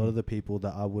 like a lot Mm. of the people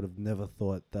that I would have never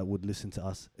thought that would listen to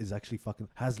us is actually fucking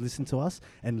has listened to us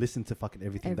and listened to fucking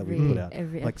everything that we put out.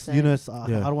 Every Like episode. you know,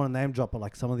 Yeah. I don't want to name drop, but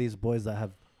like some of these boys that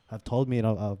have told me, and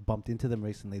I've bumped into them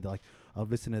recently. They're like, I've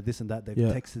listened to this and that. They've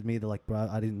Yeah. texted me. They're like, bro,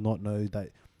 I did not know that.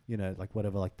 You know, like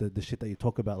whatever, like the shit that you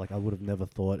talk about, like I would have never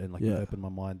thought, and like you Yeah. opened my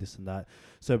mind, this and that.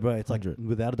 So, bro, it's like 100.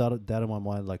 without a doubt in my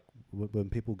mind, like when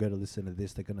people go to listen to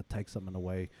this, they're gonna take something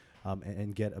away,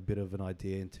 and get a bit of an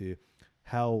idea into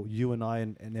how you and I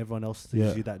and everyone else sees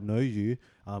Yeah. you that know you,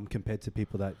 compared to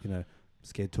people that you know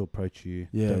scared to approach you.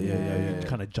 Yeah, don't yeah, know yeah, you, yeah.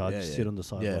 kind of judge, Yeah, yeah. sit on the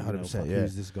side. Yeah, like, you know, 100%, fuck, yeah.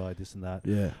 who's this guy, this and that.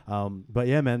 Yeah. But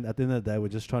yeah, man, at the end of the day, we're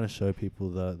just trying to show people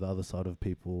the other side of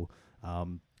people,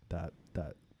 that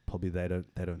probably they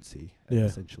don't see, Yeah.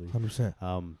 essentially. 100%.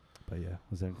 But yeah,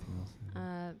 was there anything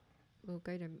else? We'll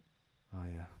go to. Oh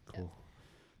yeah, cool.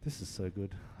 This is so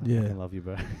good. I Yeah. fucking love you,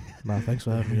 bro. Nah, thanks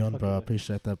for having me on, bro. I Fucking-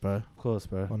 appreciate that, bro. Of course,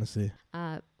 bro. Honestly.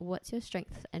 What's your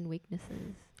strengths and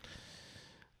weaknesses?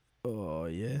 Oh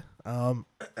yeah.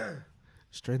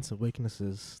 Strengths and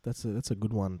weaknesses. That's a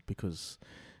good one because,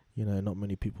 you know, not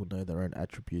many people know their own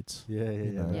attributes. Yeah, yeah,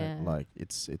 You yeah. know, Yeah. like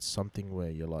it's something where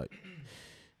you're like,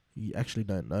 you actually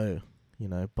don't know, you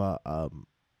know. But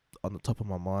on the top of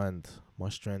my mind, my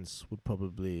strengths would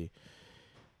probably,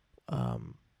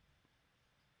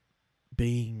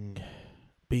 being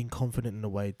confident in a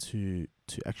way to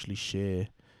actually share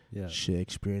Yeah.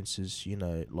 experiences. You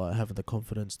know, like having the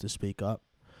confidence to speak up.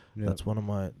 Yeah. That's one of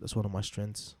my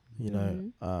strengths. You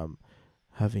know, Mhm.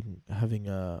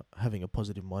 having a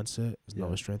positive mindset is Yeah.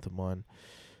 another strength of mine.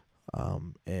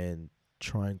 And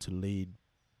trying to lead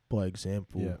by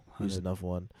example Yeah, is 100. another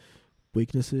one.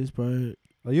 Weaknesses, bro.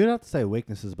 Well, you don't have to say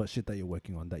weaknesses, but shit that you're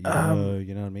working on that you know,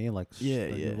 you know what I mean? Like, yeah,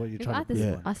 like yeah. what you're We've trying asked to this, do.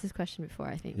 Yeah. asked this question before,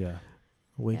 I think. Yeah.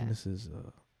 Weaknesses,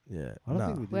 yeah. I don't Nah.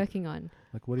 think we did. Working on.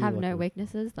 Like, what do you Have like no to-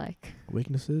 weaknesses, like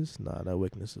Weaknesses? Nah, no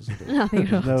weaknesses. nothing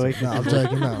at all. No Nah, weaknesses. I'm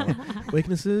joking. No.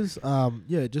 Weaknesses,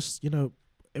 yeah, just, you know,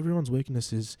 everyone's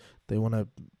weakness is they want to,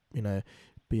 you know,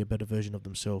 be a better version of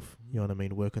themselves. You know what I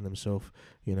mean? Work on themselves.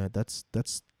 You know, that's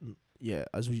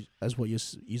as what you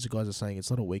guys are saying, it's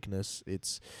not a weakness.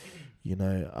 It's, you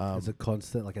know, it's a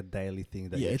constant, like a daily thing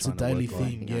that yeah, you're it's a trying to daily work on.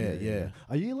 thing. Yeah.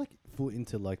 Are you like full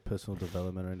into like personal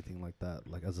development or anything like that?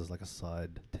 Like as like a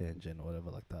side tangent or whatever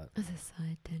like that? As a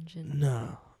side tangent.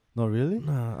 No, Not really?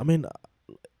 no. I mean,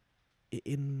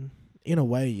 in a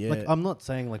way, yeah. Like I'm not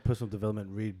saying like personal development,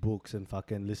 read books and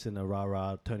fucking listen to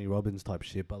rah Tony Robbins type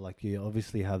shit, but like you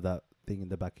obviously have that thing in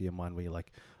the back of your mind where you're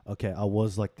like, okay, I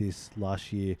was like this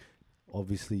last year.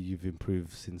 Obviously, you've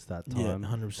improved since that time. Yeah,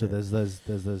 100%. So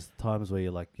there's times where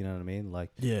you're like, you know what I mean? Like,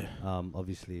 yeah.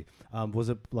 obviously, was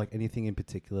it like anything in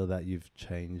particular that you've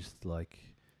changed like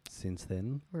since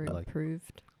then? Or like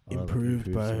improved. or, like,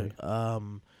 Improved, bro.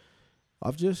 sorry?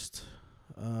 I've just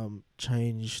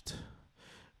changed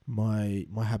my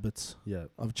habits. Yeah.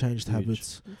 I've changed Huge.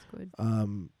 habits. That's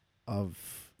good.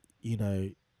 I've, you know,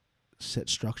 set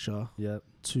structure Yeah.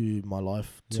 to my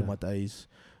life, to Yeah. my days.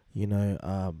 You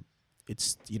know,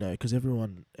 it's, you know, because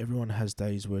everyone has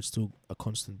days where it's still a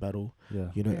constant battle.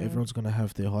 Yeah. You know, Yeah. everyone's gonna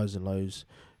have their highs and lows.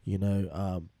 You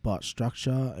know, but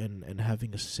structure and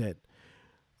having a set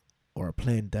or a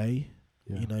planned day,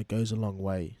 Yeah. you know, goes a long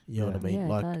way. You know what I Yeah. mean? Yeah, it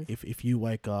Like does. if you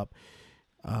wake up,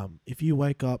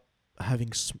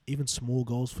 having even small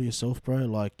goals for yourself, bro.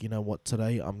 Like, you know what,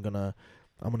 today I'm gonna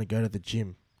go to the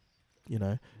gym. You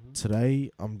know, Mhm. today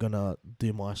I'm gonna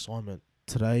do my assignment.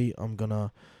 Today I'm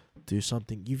gonna do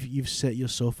something. You've set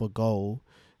yourself a goal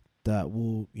that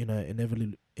will, you know,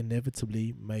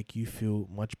 inevitably make you feel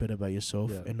much better about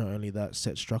yourself, Yeah. and not only that,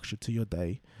 set structure to your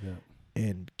day Yeah.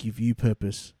 and give you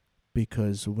purpose.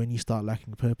 Because when you start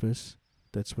lacking purpose,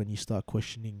 that's when you start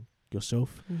questioning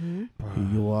yourself, Mm-hmm.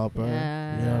 who you are, bro. You know what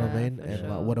I Yeah, mean? for And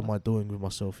like, sure. what am I doing with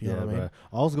myself? You know what I mean? bro.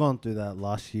 I was going through that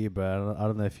last year, bro. I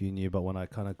don't know if you knew, but when I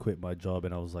kind of quit my job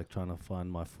and I was like trying to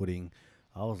find my footing,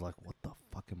 I was like, what the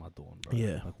fuck am I doing, bro?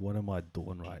 Yeah. Like, what am I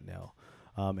doing right now?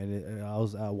 I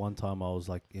was at one time, I was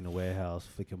like in a warehouse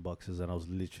flicking boxes, and I was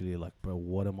literally like, bro,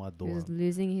 what am I He doing? was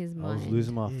losing his I mind. was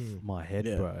losing Mm. my head,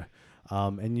 Yeah. bro.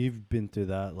 And you've been through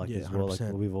that, like, Yeah, as well. Like,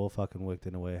 100%. we've all fucking worked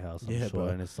in a warehouse, I'm Yeah, sure. bro.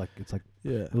 And it's like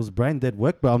Yeah. it was brain dead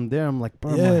work, bro. I'm there. I'm like,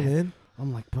 bro, Yeah, my man.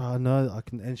 I'm like, bro, I know I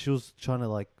can. And she was trying to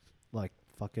like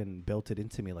fucking belt it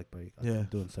into me, like, bro, Yeah. I'm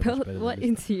doing so much better What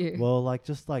than this. into you? Well, like,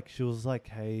 just like she was like,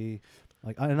 hey,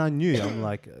 like, and I knew, I'm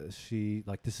like, she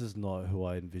like, this is not who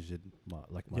I envisioned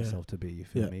myself to be. You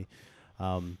feel Yeah. me?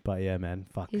 But yeah, man,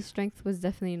 fuck. His strength was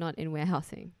definitely not in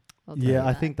warehousing. I'll tell you Yeah,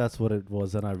 I that. think that's what it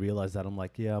was, and I realized that. I'm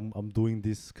like, yeah, I'm doing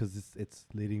this because it's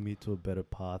leading me to a better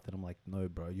path, and I'm like, no,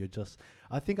 bro, you're just.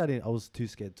 I think I was too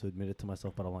scared to admit it to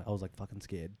myself, but I was like fucking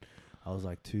scared. I was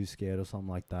like too scared or something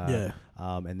like that. Yeah.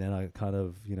 And then I kind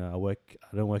of, you know,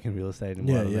 I don't work in real estate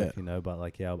anymore. Yeah, I don't know yeah. if you know, but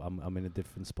like, yeah, I'm in a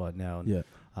different spot now. And, Yeah.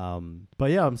 but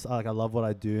yeah, like, I love what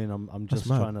I do, and I'm That's just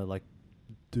mad. trying to like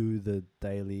do the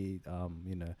daily,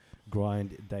 you know,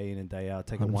 grind day in and day out,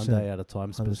 take it one 100%. day at a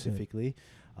time 100%. specifically.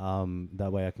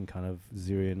 That way I can kind of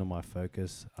zero in on my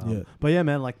focus. Yeah. But yeah,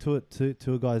 man, like to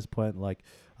a guy's point, like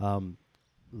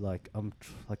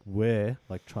we're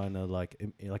like trying to like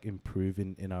improve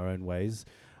in our own ways.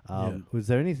 Was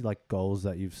there any like goals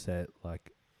that you've set?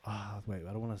 Like, wait,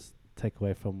 I don't want to take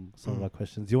away from some of our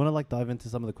questions. Do you want to like dive into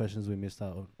some of the questions we missed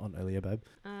out on earlier, babe?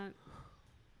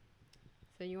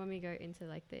 So you want me to go into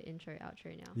like the intro,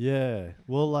 outro now? Yeah.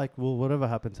 Well, whatever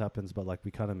happens, but like we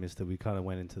kind of missed it. We kind of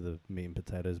went into the meat and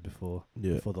potatoes before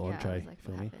Yeah. before the Yeah, I entree. was like,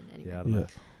 Feel what me? happened anyway? Yeah, I don't Yeah. know.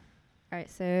 All right.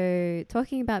 So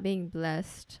talking about being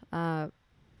blessed,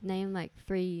 name like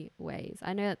 3 ways.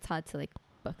 I know it's hard to like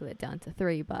buckle it down to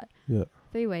 3, but Yeah.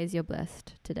 3 ways you're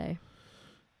blessed today.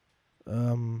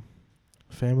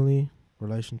 Family,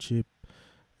 relationship,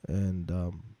 and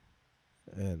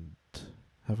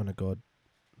having a God.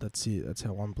 That's it. That's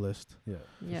how I'm blessed. Yeah.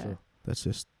 For Yeah. Sure. That's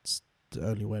just the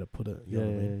only way to put it. You Yeah,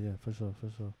 know what I mean? yeah, for sure.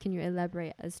 Can you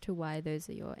elaborate as to why those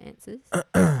are your answers?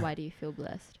 Why do you feel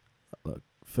blessed?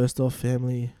 First off,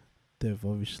 family. They've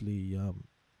obviously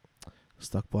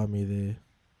stuck by me there.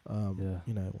 Yeah.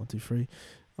 You know, 1, 2, 3.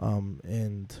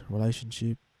 And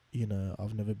relationship. You know,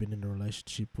 I've never been in a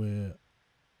relationship where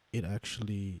it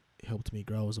actually helped me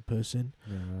grow as a person.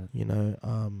 Yeah, right. You know,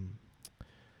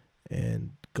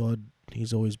 and God,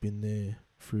 He's always been there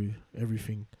through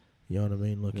everything. You know what I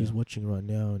mean? Like, He's Yeah. watching right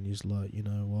now, and He's like, you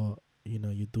know what? You know,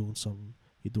 you're doing something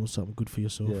good for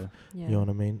yourself. Yeah. Yeah. You know what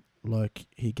I mean? Like,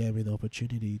 He gave me the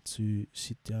opportunity to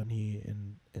sit down here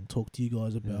and talk to you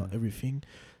guys about Yeah. everything.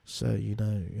 So, you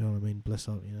know what I mean? Bless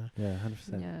up, you know? Yeah,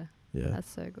 100%. Yeah. Yeah. That's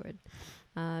so good.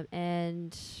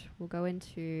 And we'll go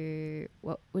into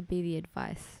what would be the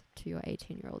advice to your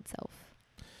 18-year-old self.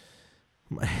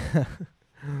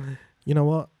 You know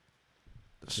what?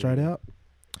 Straight Yeah. out,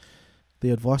 the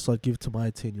advice I'd give to my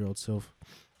 18-year-old self,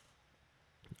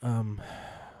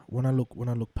 when I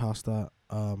look past that,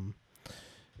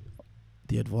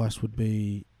 the advice would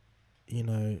be,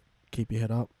 keep your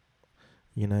head up,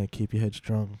 keep your head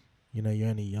strong. You're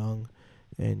only young,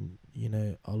 and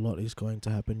a lot is going to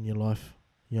happen in your life.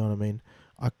 You know what I mean?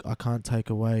 I can't take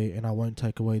away, and I won't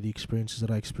take away the experiences that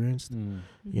I experienced. And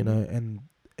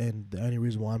the only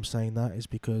reason why I'm saying that is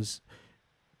because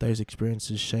those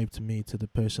experiences shaped me to the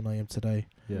person I am today.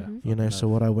 Yeah. So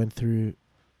what I went through,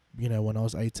 when I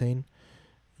was 18,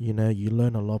 you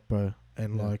learn a lot, bro.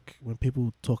 And Yeah. like when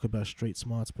people talk about street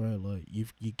smarts, bro, like you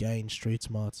gain street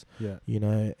smarts, Yeah.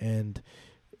 and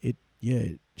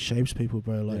it shapes people,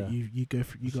 bro. Like Yeah. you go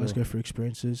for, you For guys sure. go through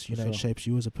experiences, For it sure. shapes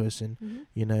you as a person,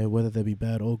 Mm-hmm. whether they be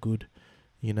bad or good.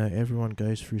 Everyone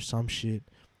goes through some shit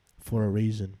for a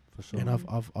reason. For sure. And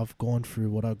I've gone through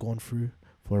what I've gone through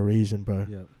for a reason, bro.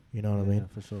 Yeah. You know what I mean?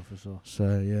 For sure. For sure.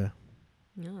 So yeah.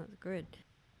 No, that's good.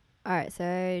 All right,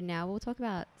 so now we'll talk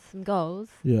about some goals.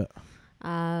 Yeah.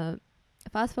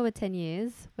 Fast forward 10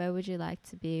 years, where would you like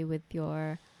to be with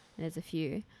your, and there's a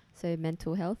few, so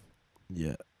mental health?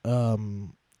 Yeah.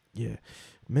 Yeah.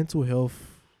 Mental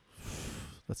health.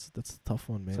 That's a tough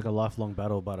one, man. It's like a lifelong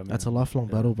battle, but I mean, That's a lifelong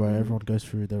Yeah. battle, bro. Mhm. Everyone goes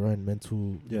through their own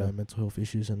mental health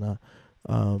issues and that.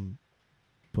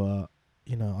 But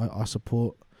I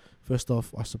support. First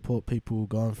off, I support people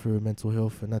going through mental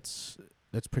health, and that's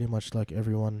pretty much like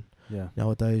everyone Yeah.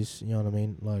 nowadays. You know what I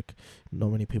mean? Like, not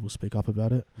many people speak up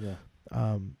about it. Yeah.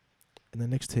 In the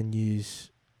next 10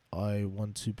 years, I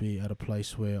want to be at a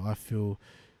place where I feel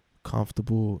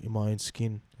comfortable in my own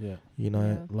skin. Yeah.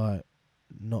 Yeah. Like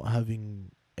not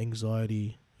having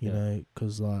anxiety. Yeah.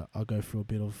 Because like I go through a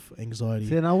bit of anxiety.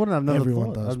 See, and I wouldn't have never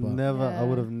Everyone thought. does, I'd but- never. I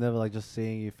would Yeah. have never like just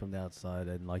seeing you from the outside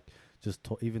and like just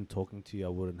even talking to you. I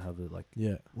wouldn't have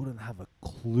wouldn't have a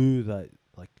clue that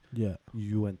like Yeah.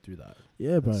 you went through that.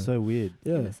 Yeah, bro. It's so weird.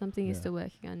 Is yeah. it something you're Yeah. still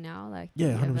working on now? Like, Yeah,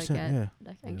 do you ever 100%. get Yeah.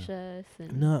 like Yeah. anxious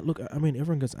and No, look, I mean,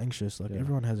 everyone gets anxious. Like Yeah.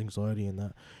 everyone has anxiety and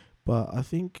that, but I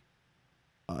think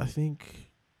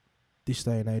this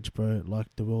day and age, bro, like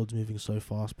the world's moving so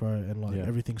fast, bro, and like Yeah.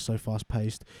 everything's so fast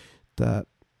paced that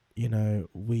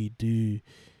we do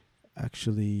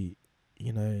actually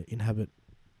inhabit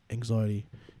anxiety.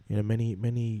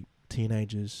 Many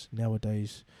teenagers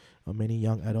nowadays, or many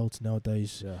young adults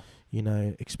nowadays, Yeah.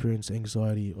 experience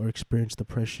anxiety or experience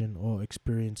depression or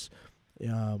experience,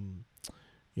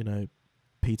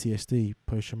 PTSD,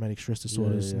 post-traumatic stress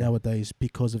disorders yeah. nowadays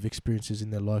because of experiences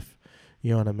in their life.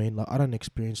 You know what I mean? Like I don't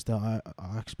experience that.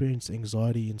 I experience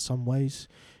anxiety in some ways,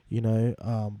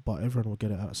 but everyone will get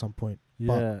it at some point. Yeah.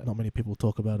 But not many people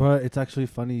talk about it. Bro, it's actually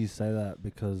funny you say that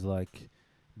because like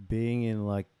being in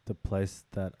like the place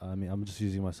that I'm just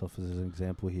using myself as an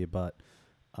example here, but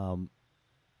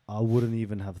I wouldn't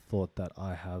even have thought that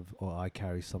I have or I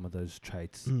carry some of those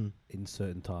traits in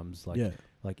certain times. Like yeah.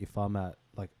 like if I'm at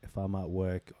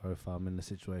work or if I'm in a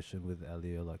situation with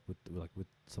Ellie or like with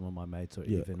some of my mates or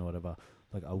Yeah. even whatever,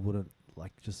 like I wouldn't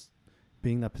like just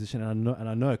being in that position. And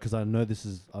I know because I know this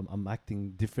is I'm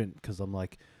acting different because I'm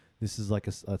like this is like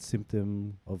a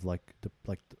symptom of like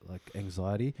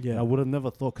anxiety. Yeah. And I would have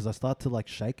never thought because I start to like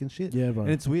shake and shit. Yeah, bro.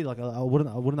 And it's weird. Like I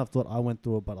wouldn't have thought I went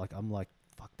through it, but like I'm like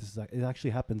fuck, this is like it actually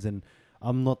happens. And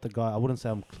I'm not the guy. I wouldn't say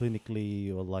I'm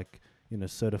clinically or like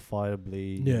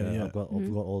certifiably. Yeah. I've got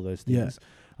Mhm. all those Yeah. things.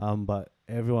 But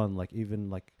everyone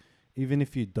even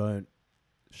if you don't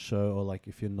show or like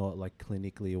if you're not like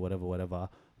clinically or whatever,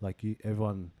 like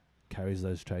everyone carries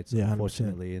those traits, Yeah, 100%.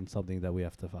 unfortunately, and something that we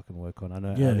have to fucking work on. I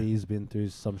know Yeah. Ali's been through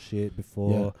some shit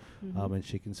before, Mhm. and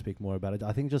she can speak more about it.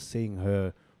 I think just seeing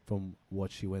her from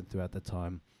what she went through at the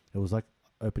time, it was like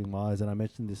opening my eyes. And I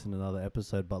mentioned this in another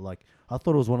episode, but like I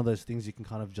thought it was one of those things you can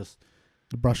kind of just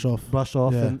brush off.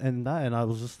 yeah. and I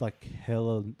was just like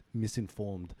hella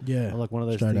misinformed. Yeah. Like one of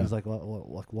those Straight things, up.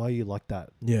 like why are you like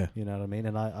that? Yeah. You know what I mean?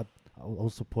 And I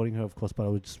was supporting her, of course, but I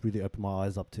would just really open my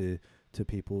eyes up to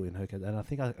people in her case. And I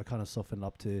think I kind of softened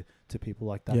up to people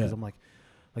like that because Yeah. I'm like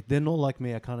they're not like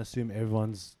me. I can't assume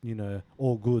everyone's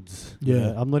all goods. you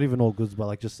Yeah. know? I'm not even all goods, but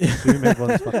like just assume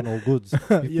everyone's fucking all goods.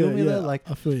 You feel me? There? Like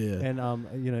I feel you. Yeah.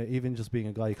 and even just being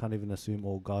a guy, you can't even assume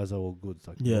all guys are all goods.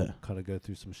 Like Yeah. kind of go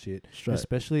through some shit, Straight.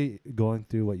 especially going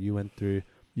through what you went through.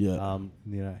 Yeah.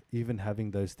 Even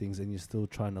having those things and you're still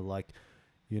trying to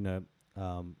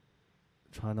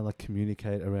trying to like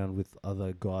communicate around with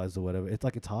other guys or whatever. It's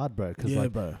like it's hard, bro. Cause Yeah,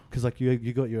 like, bro. cause like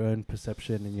you got your own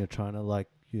perception and you're trying to like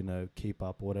keep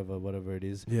up or whatever it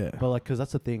is. Yeah. But like, cause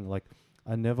that's the thing. Like,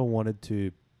 I never wanted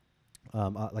to.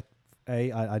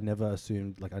 I never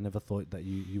assumed. Like, I never thought that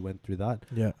you went through that.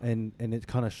 Yeah. And it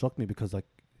kind of shocked me because like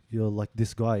you're like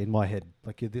this guy in my head.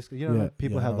 Like you're this. You know, Yeah, like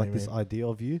people yeah, I have know like what you this mean. idea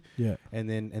of you, Yeah. and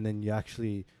then you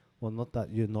actually, well, not that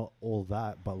you're not all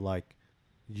that, but like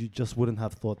you just wouldn't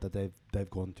have thought that they've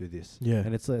gone through this. Yeah.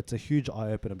 And it's a huge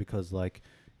eye opener because like.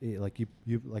 Like you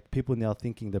like people now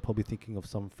thinking they're probably thinking of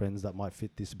some friends that might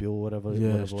fit this bill or whatever,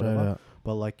 Yeah, straight out.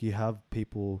 But like you have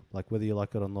people like whether you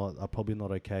like it or not are probably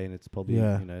not okay, and it's probably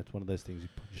Yeah. you know it's one of those things you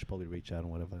should probably reach out and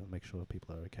whatever and make sure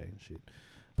people are okay and shit.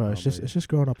 Bro, it's but just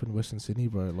growing up in Western Sydney,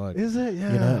 bro. Like, Is it?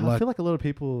 Yeah. you know, I like- feel like a lot of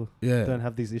people yeah, don't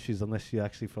have these issues unless you're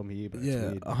actually from here. But it's yeah,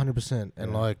 weird. 100%.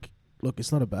 And Yeah. like, look,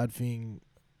 it's not a bad thing.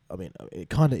 I mean, it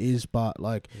kind of is, but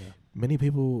like, Yeah. many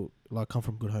people like come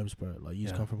from good homes, bro. Like, you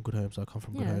Yeah. come from good homes, I come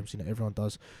from good Yeah. homes. You know, everyone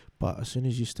does. But as soon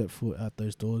as you step foot out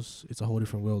those doors, it's a whole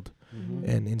different world. Mhm.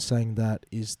 And in saying that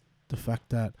is the fact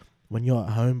that when you're at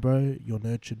home, bro, you're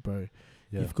nurtured, bro.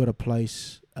 Yeah. You've got a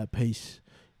place at peace.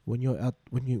 When you're out,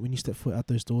 when you step foot out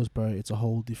those doors, bro, it's a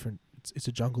whole different. It's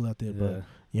a jungle out there, bro. Yeah.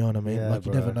 You know what I mean? Yeah, like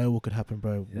you never bro. know what could happen,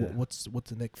 bro. Yeah. What's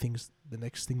the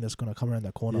next thing that's gonna come around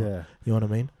that corner? Yeah. You know what I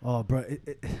mean? Oh, bro,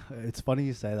 it's funny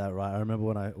you say that, right? I remember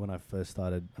when I first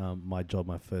started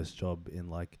my first job in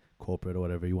like corporate or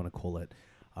whatever you want to call it.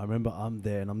 I remember I'm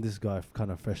there and I'm this guy kind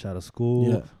of fresh out of school,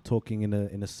 Yeah. talking in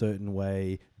a certain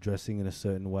way, dressing in a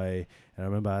certain way, and I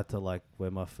remember I had to like wear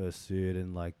my first suit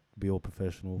and like be all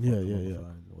professional. Yeah, fuck, yeah, on the yeah.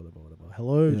 phone, whatever.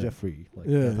 Hello, Yeah. Jeffrey. Like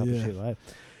Yeah, that type yeah. of shit, right?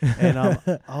 And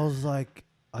I was like,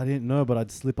 I didn't know, but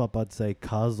I'd slip up. I'd say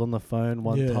 "cuz" on the phone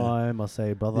one Yeah. time. I'll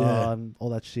say "brother" Yeah. and all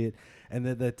that shit. And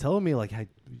they're telling me like, "Hey,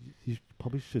 you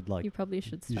probably should like, You probably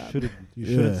should you stop. shouldn't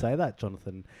Yeah. say that,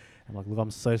 Jonathan." I'm like, "Look,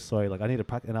 I'm so sorry. Like, I need to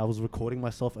practice." And I was recording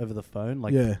myself over the phone,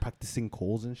 like Yeah. practicing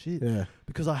calls and shit, Yeah.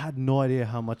 because I had no idea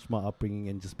how much my upbringing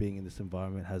and just being in this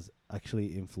environment has actually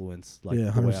influenced like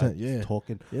Yeah, the way I 100%, yeah. talk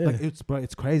and Yeah. like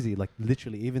it's crazy. Like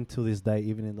literally, even till this day,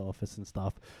 even in the office and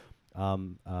stuff.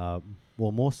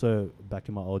 Well, more so back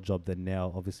in my old job than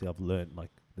now. Obviously, I've learned like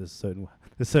there's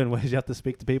certain ways you have to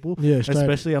speak to people. Yeah. Straight.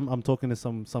 Especially, I'm talking to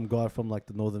some guy from like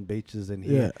the Northern Beaches, and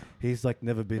Yeah. he's like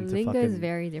never The been to lingo fucking. is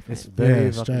very different. It's very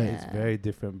Yeah, fucking, straight. it's very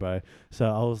different, bro. So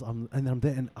I'm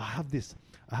there, and I have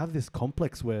this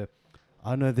complex where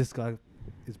I know this guy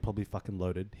is probably fucking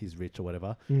loaded. He's rich or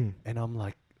whatever, Mm. and I'm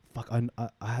like, fuck. I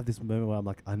have this moment where I'm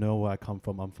like, I know where I come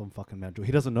from. I'm from fucking Mount Druitt.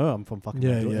 He doesn't know I'm from fucking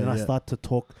Yeah, Mount Druitt, yeah, and I yeah. start to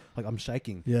talk like I'm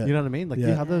shaking. Yeah. You know what I mean? Like you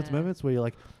Yeah. have those Yeah. moments where you're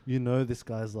like, you know, this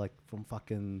guy's like from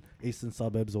fucking eastern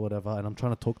suburbs or whatever, and I'm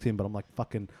trying to talk to him, but I'm like,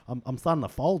 fucking, I'm starting to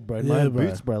fold, bro. In my Yeah, own bro.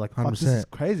 boots, bro. Like, fuck, this is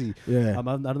 100%. crazy. Yeah. I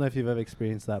don't know if you've ever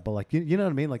experienced that, but like, you know what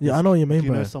I mean? Like, Yeah. I know what you mean, you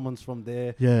know bro. someone's from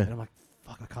there, Yeah. and I'm like,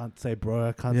 fuck, I can't say bro,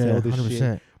 I can't say Yeah. all this shit,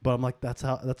 100%. but I'm like, that's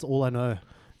all I know.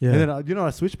 Yeah. And then I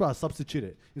switch, bro. I substitute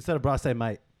it instead of bro, I say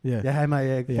mate. Yeah. Yeah, hey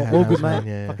mate, yeah, Yeah, all how's good it mate. going?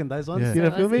 Yeah, yeah. Fucking those ones, Yeah. you know,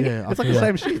 So feel me? Yeah, I It's like feel the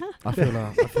that. same shit. I feel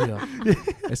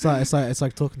that. It's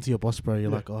like talking to your boss, bro. You're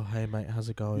like, oh, hey, mate, how's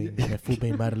it going? You know, full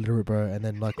being mad a little bit, bro. And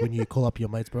then, like, when you call up your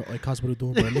mates, bro, hey, cuz, what are you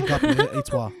doing, bro? Link up, yeah,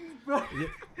 eat wa.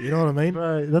 You know what I mean?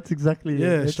 Bro, that's exactly Yeah,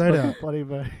 it. It's straight fucking out. funny,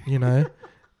 bro. You know?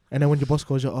 And then when your boss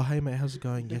calls you, oh, hey, mate, how's it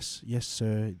going? Yes,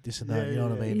 sir, this and that. Yeah, You know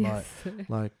what I yeah, mean? Yes.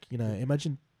 Like, you know,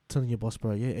 imagine telling your boss,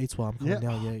 bro, yeah, eat wa, I'm coming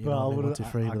now, yeah. You bro, know what I mean? 1, would've- 2,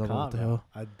 3, I blah, blah, what the hell?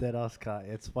 I dead ass can't.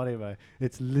 It's funny, bro.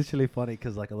 It's literally funny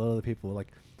because like a lot of the people,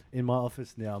 like in my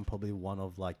office now, I'm probably one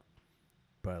of like,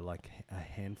 bro, like a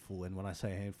handful. And when I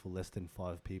say a handful, less than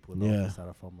 5 people in the Yeah. office that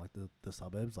are from like the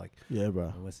suburbs, like Yeah,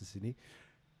 bro. in Western Sydney.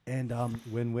 And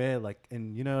when we're like,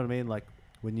 and you know what I mean, like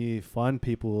when you find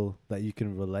people that you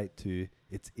can relate to,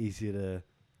 it's easier to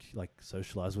like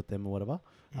socialize with them or whatever.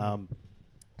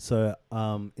 So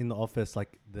in the office,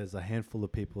 like there's a handful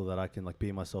of people that I can like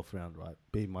be myself around, right?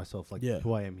 Be myself, like Yeah.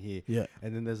 who I am here. Yeah.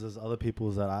 And then there's other people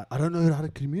that I don't know how to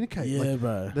communicate. Yeah, Like,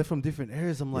 bro. they're from different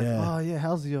areas. I'm like, Yeah. oh yeah,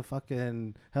 how's your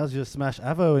Smash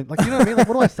Avo? And like, you know what I mean? Like,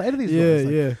 what do I say to these guys?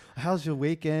 Like, Yeah. how's your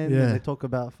weekend? Yeah. And they talk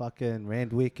about fucking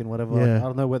Randwick and whatever. Yeah. Like, I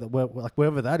don't know like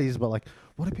wherever that is, but like,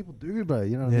 what do people do, bro?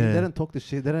 You know what I mean? Yeah. They don't talk the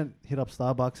shit. They don't hit up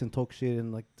Starbucks and talk shit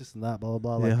and like this and that, blah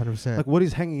blah blah. Yeah, Like, 100%. like what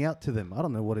is hanging out to them? I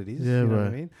don't know what it is. Yeah, you know what I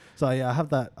bro. mean? So yeah, I have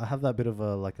that bit of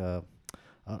a like a.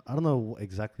 I don't know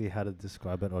exactly how to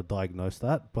describe it or diagnose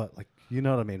that, but like you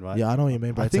know what I mean, right? Yeah, I know what you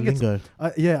mean, bro. I It's a think it's-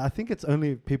 lingo. I think it's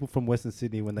only people from Western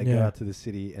Sydney when they go Yeah. out to the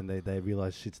city and they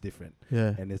realize shit's different,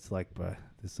 Yeah. and it's like, bro,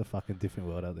 it's a fucking different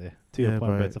world out there. To Yeah, your point,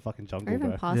 bro. bro, it's a fucking Or jungle, even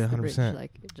bro. past Yeah, the bridge, 100%.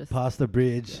 like it just Past the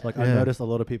bridge, Yeah. like I Yeah. noticed a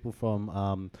lot of people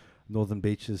from Northern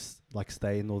Beaches like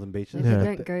stay in Northern Beaches. like, Yeah.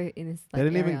 they don't go in this. They Like,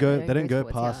 didn't even area, go. They didn't go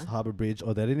towards past here. Harbour Bridge,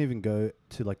 or they didn't even go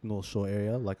to like North Shore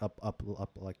area, like up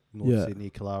like North Yeah. Sydney,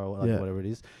 Killara, like Yeah. whatever it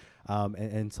is.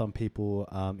 And some people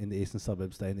in the eastern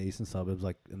suburbs stay in the eastern suburbs,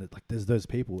 like and like there's those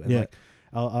people. And Yeah. like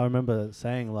I remember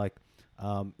saying like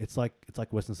it's like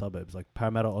western suburbs, like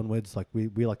Parramatta onwards. Like we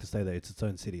like to stay there. It's its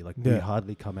own city. Like we Yeah.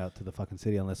 hardly come out to the fucking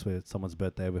city unless we're someone's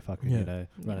birthday. We're fucking Yeah.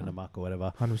 running Yeah. amok or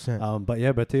whatever. 100%. But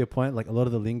yeah, but to your point, like a lot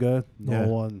of the lingo, no Yeah.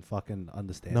 one fucking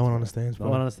understands. No one bro. understands, No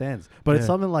bro. one understands. But it's Yeah.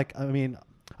 something like, I mean,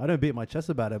 I don't beat my chest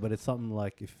about it, but it's something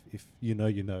like if you know,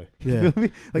 you know. Yeah. You feel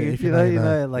me? Like Yeah, if you know, you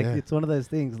know. Like Yeah. it's one of those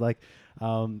things. Like,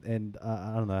 and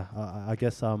I don't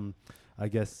know. I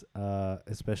guess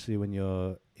especially when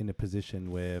you're in a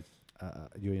position where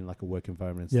you're in like a work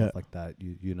environment and Yeah. stuff like that,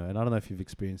 you know. And I don't know if you've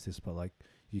experienced this, but like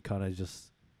you kind of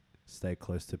just stay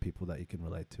close to people that you can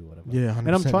relate to, whatever. Yeah, 100%.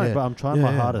 And I'm trying, yeah. but I'm trying Yeah,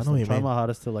 my yeah, I hardest. know what I'm you trying mean. my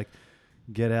hardest to like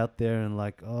get out there and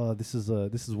like, oh, this is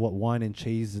what wine and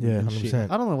cheese and, Yeah, and shit. 100%.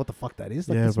 I don't know what the fuck that is.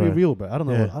 Like, Yeah, let's be bro. real, bro. I don't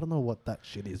know. Yeah. I don't know what that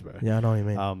shit is, bro. Yeah, I know what you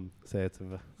mean. So it's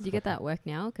Do you get that at work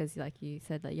now? Because like you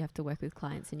said that you have to work with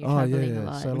clients and you're Oh, traveling yeah, a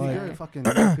lot. so, Is like- it- fucking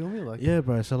you feel me, like Yeah,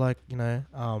 bro. So like, you know,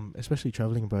 especially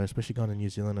traveling, bro, especially going to New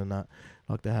Zealand and that,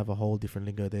 like they have a whole different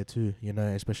lingo there too, you know,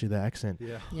 especially their accent.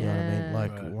 yeah. You know what I mean? Yeah.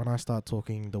 Like Right. when I start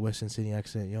talking the Western Sydney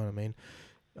accent, you know what I mean?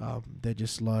 They're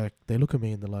just like, they look at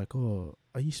me and they're like, oh,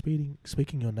 are you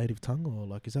speaking your native tongue, or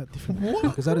like is that different?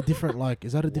 Like, is that a different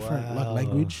like Wow.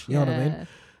 language? You know what I mean? Yeah.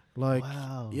 Like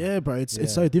Wow. yeah, bro, it's Yeah.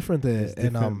 so different there, It's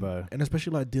different, bro. and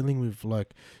especially like dealing with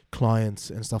like clients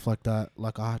and stuff like that.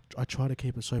 Like I try to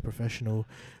keep it so professional,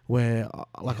 where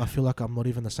I feel like I'm not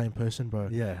even the same person, bro.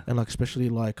 Yeah. And like especially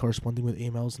like corresponding with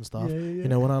emails and stuff. You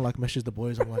know, when I like message the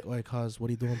boys, I'm like, "Oi, cuz, what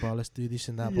are you doing, bro? Let's do this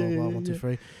and that, blah Yeah, blah, yeah, 1, 2, yeah.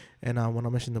 3." And when I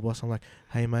message the boss, I'm like,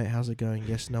 "Hey mate, how's it going?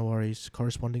 Yes, no worries.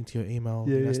 Corresponding to your email.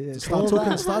 Yeah, You know, yeah, yeah. Start All talking,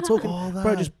 that. start talking, All bro.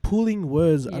 that. Just pulling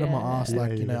words out of my Yeah. ass, Yeah,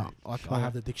 like yeah, you know, yeah. like Sure. I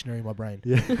have the dictionary in my brain.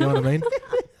 Yeah. You know what I mean?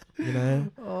 You know.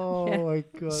 Oh Yeah. my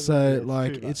god. So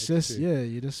like it's just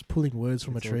you're just pulling words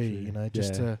from It's a all tree, true. you know,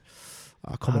 just Yeah. to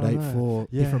accommodate know. for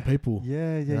Yeah. different people.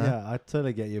 Yeah, yeah, know? yeah. I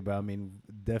totally get you, bro. I mean,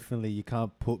 definitely, you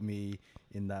can't put me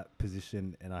in that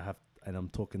position, and I'm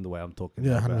talking the way I'm talking.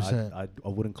 Yeah, now, bro. 100%. I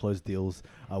wouldn't close deals.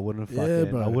 I wouldn't Yeah,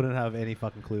 fucking. bro. I wouldn't have any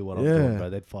fucking clue what I'm Yeah. doing, bro.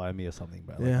 They'd fire me or something,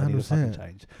 bro. Like, Yeah, I need to fucking 100%.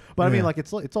 change. But I mean, Yeah. like,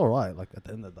 it's all right. Like at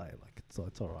the end of the day, like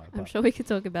it's all right. I'm but sure we could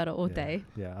talk about it all yeah, day.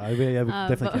 Yeah, we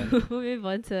definitely But can. we'll move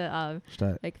on to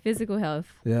Straight. like physical health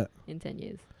Yeah. in 10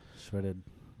 years. Shredded.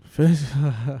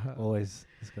 Physical Always.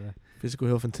 This guy.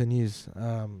 health in 10 years.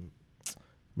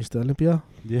 Mr. Olympia?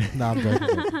 Yeah. Nah, I'm joking.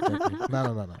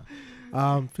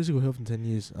 No. Physical health in 10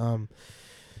 years.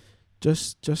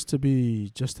 Just to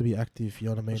be active, you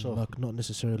know what I mean? sure. Like not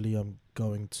necessarily I'm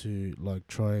going to like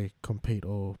try compete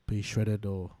or be shredded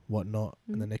or whatnot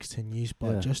in the Mhm. next 10 years,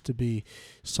 but Yeah. just to be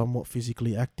somewhat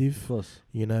physically active, Of course.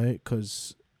 you know,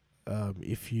 because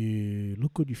if you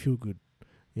look good, you feel good.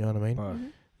 You know what I mean? Bro.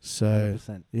 Mhm. So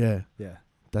 100%. yeah, Yeah.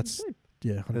 that's Good.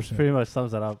 yeah, That 100%. pretty much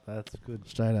sums that up. That's good.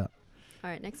 Straight out. All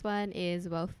right, next one is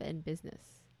wealth and business.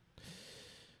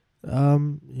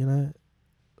 You know,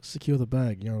 secure the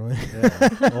bag. You know what I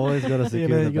mean? Yeah. Always gotta secure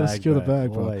know, the you gotta bag. secure the bro.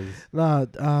 bag, bro. Always.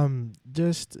 Nah,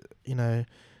 just you know,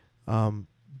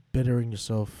 bettering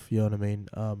yourself. You know what I mean?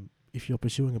 If you're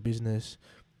pursuing a business,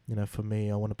 you know, for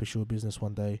me, I want to pursue a business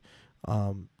one day.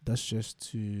 That's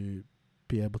just to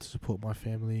be able to support my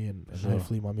family and Sure.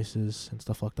 hopefully my missus and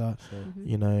stuff like that. So, Mhm.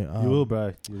 You know, you will,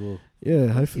 bro. You will. Yeah,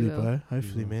 hopefully, will. bro. You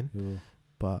Hopefully, will. man. You will.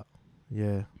 But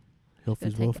yeah, health gotta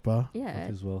is take wealth, bro. Yeah,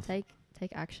 Health is wealth. take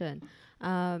action.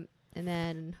 And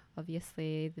then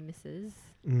obviously the missus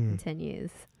in Mm. 10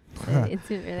 years. So intimate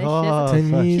relationship. Oh, 10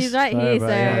 sorry. years. She's right Sorry, here, bro.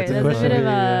 so Yeah, it's a there's a question. bit of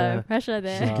Yeah. pressure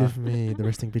there. She's giving me the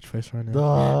resting bitch face right now.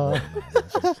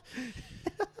 Oh.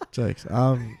 Jokes.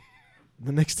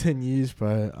 The next 10 years,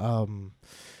 bro.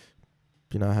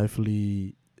 You know,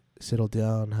 hopefully settle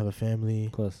down, have a family.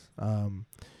 Of course.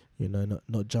 You know,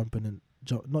 not jumping and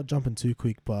not jumping too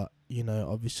quick, but you know,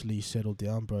 obviously settle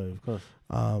down, bro. Of course.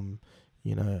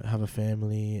 You know, have a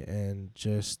family and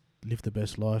just live the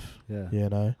best life. Yeah. You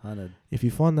know, 100. if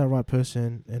you find that right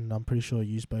person, and I'm pretty sure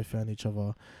you both found each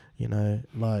other. You know,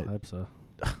 like I hope so.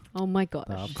 Oh my gosh.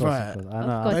 Nah, of course. Right. Of course. I Of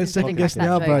know. course don't he's second gonna guess crack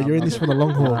that now, bro. joke. You're in this for the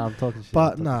long haul. Nah, I'm talking shit. But I'm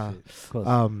talking nah. shit. Of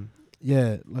course.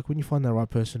 Yeah, like when you find that right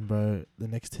person, bro, the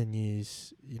next 10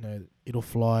 years, you know, it'll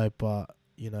fly, but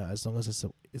you know, as long as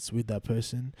it's with that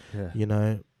person, Yeah. you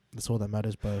know, that's all that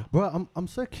matters, bro. Bro, I'm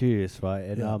so curious, right?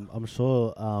 And Yeah. I'm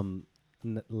sure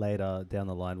later down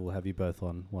the line we'll have you both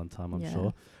on one time, I'm Yeah.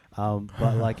 sure.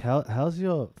 But like how's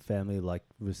your family like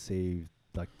received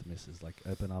like the missus? Like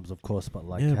open arms, of course, but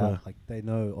like Yeah, how bro. like they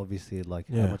know obviously like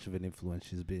Yeah. how much of an influence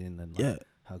she's been and like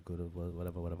how good of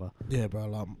whatever. Yeah, bro.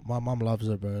 Like my mum loves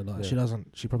her, bro. Like Yeah.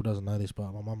 she probably doesn't know this,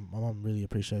 but my mum really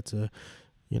appreciates her,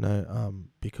 you know,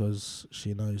 because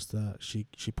she knows that she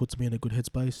puts me in a good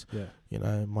headspace. Yeah. You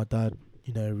know, my dad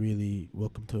really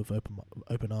welcomed her with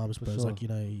open arms. For But it's sure. like,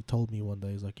 he told me one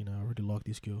day, he's like, I really like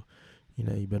this girl. You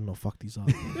better not fuck these up.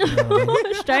 You know what I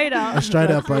mean? Straight up.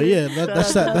 Straight up, bro. Yeah,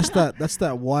 that's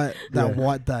that white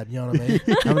dad. You know what I mean?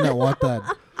 Having that white dad.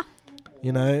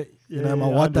 My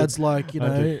white dad's like,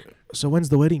 so when's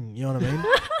the wedding? You know what I mean?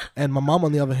 And my mum,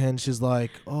 on the other hand, she's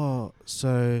like, oh,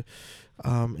 so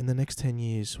in the next 10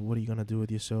 years, what are you gonna do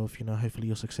with yourself? Hopefully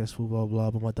you're successful, blah blah.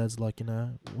 But my dad's like,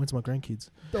 when's my grandkids?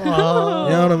 You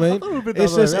know what I mean?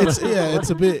 It's just, it's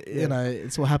a bit,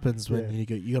 it's what happens when you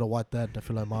got a white dad and a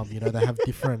fellow mum. They have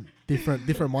different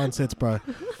mindsets, bro.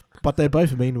 But they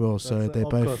both mean well, so they're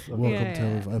both welcome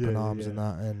to with open arms and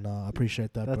that, and I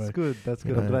appreciate that, bro. That's good. That's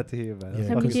good. I'm glad to hear, man. Yeah,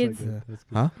 How many kids? That's good.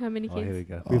 Huh? How many Oh, here kids? we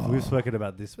go. Oh. We've spoken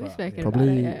about this. We've part, spoken yeah. about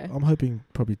Probably, it, yeah. I'm hoping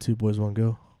probably 2 boys, 1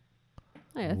 girl.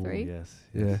 Oh, yeah, Ooh, 3. Yes.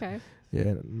 Yeah. Okay. Yeah.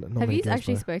 Not Have many you girls,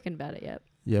 actually bro. spoken about it yet?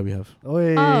 Yeah, we have. Oh,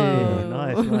 yeah. Oh.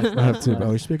 Nice. I have to, bro.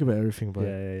 We speak about everything, bro.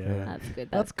 Yeah. That's good.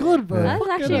 That's good, bro. Yeah. That's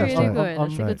Fucking actually hell. really Straight. good. That's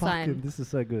a Straight. good sign. This is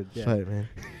so good. Yeah. Straight, man.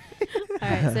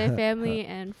 Alright, so family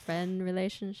and friend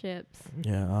relationships.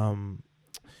 Yeah.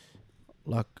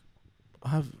 Like, I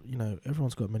have,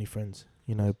 everyone's got many friends,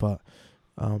 but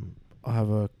I have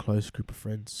a close group of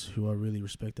friends who I really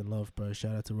respect and love, bro.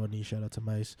 Shout out to Rodney, shout out to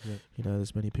Mace. Yeah.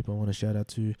 There's many people I want to shout out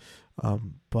to.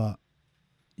 But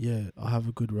yeah, I have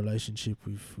a good relationship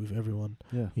with everyone.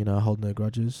 Yeah. I hold no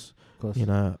grudges. Of course.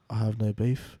 I have no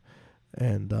beef,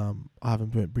 and I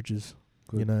haven't burnt bridges.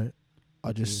 Good.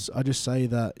 I just say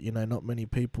that not many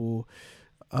people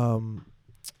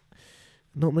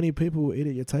eat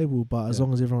at your table, but as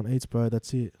long as everyone eats, bro,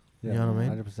 that's it. Yeah. You know what I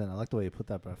mean? 100%. I like the way you put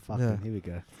that, bro. Fucking, Yeah. here we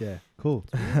go. Yeah. Cool.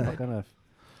 Fuck on earth.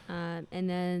 And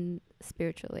then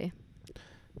spiritually.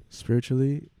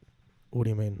 Spiritually, what do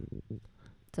you mean?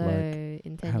 So Like,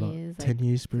 in 10 how long? years, 10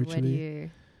 years where do spiritually,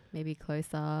 you maybe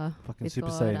closer Fucking with Super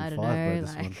God? Saiyan I 5, don't bro, know.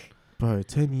 this one. Like, bro.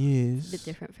 10 years. it's a bit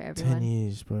different for 10 everyone.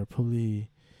 years, bro. Probably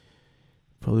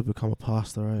become a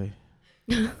pastor,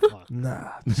 eh? Fuck. Nah,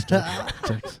 just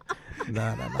jokes.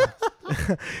 Nah.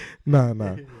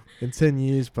 Nah. In 10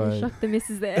 years, You bro. shocked the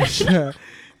missus there.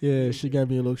 Yeah, she gave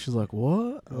me a look. She's like,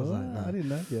 "What?" I was like, Oh, "Nah." I didn't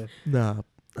know.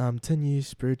 Yeah. 10 years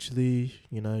spiritually,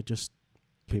 just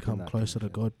Keeping become that closer to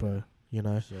connection. God, bro. Sure.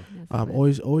 That's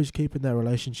good. Always keeping that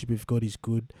relationship with God is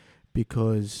good,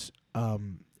 because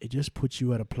it just puts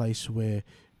you at a place where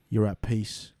you're at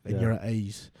peace and Yeah. you're at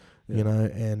ease. Yeah.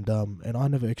 And I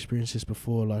never experienced this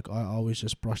before. Like, I always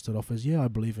just brushed it off as, I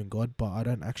believe in God, but I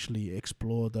don't actually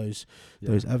explore those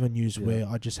avenues Yeah. where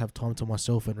I just have time to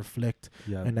myself and reflect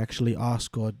Yeah. and actually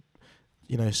ask God,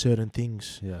 certain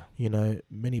things. Yeah.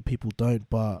 Many people don't,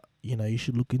 but you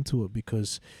should look into it,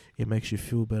 because it makes you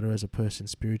feel better as a person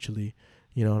spiritually.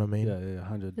 You know what I mean? Yeah.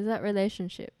 100. Is that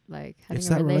relationship, like having It's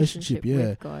a that relationship relationship,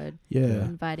 with God, Yeah.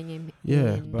 inviting Him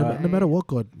Yeah. in? No matter what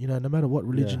God, no matter what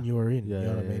religion Yeah. you are in, Yeah. you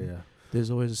know what I Yeah. mean? Yeah.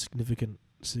 There's always a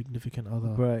significant other.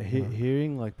 Bro, you know.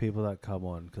 hearing like people that come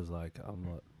on, because like I'm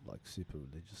not like super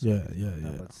religious. or Yeah, anything yeah, like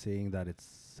that, yeah. But seeing that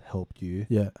it's helped you,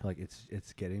 Yeah. like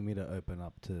it's getting me to open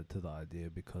up to the idea,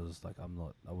 because like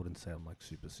I wouldn't say I'm like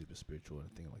super spiritual or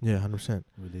anything like Yeah, that. 100%.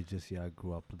 Religious, yeah, I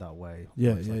grew up that way. Yeah,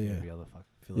 almost yeah, like yeah. every other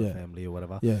Philip Yeah. family or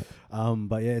whatever. Yeah.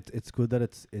 But yeah, it's good that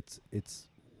it's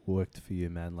worked for you,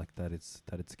 man. Like that it's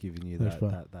giving you Thanks, bro.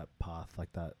 that path,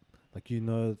 like that, like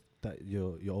that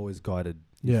you're always guided.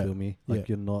 You Yeah. feel me? Like Yeah.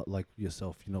 you're not like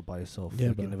yourself. You're not by yourself. Yeah,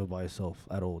 like bro. you're never by yourself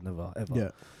at all. Never ever. Yeah.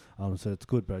 So it's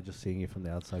good, bro. Just seeing you from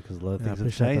the outside, because a lot of Yeah, I things have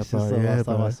appreciate that, changed since bro. the Yeah, last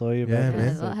time bro. I saw you, Yeah, man. Yeah,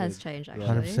 man. a lot has changed, actually.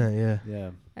 100%. Yeah.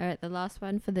 Yeah. All right, the last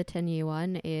one for the 10-year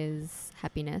one is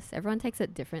happiness. Everyone takes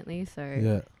it differently, so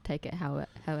Yeah. take it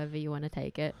however you want to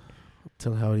take it.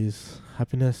 Tell how it is.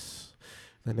 Happiness.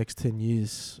 The next 10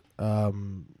 years.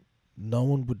 No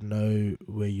one would know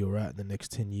where you're at in the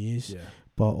next 10 years. Yeah.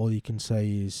 But all you can say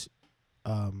is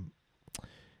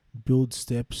build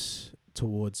steps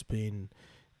towards being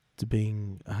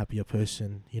a happier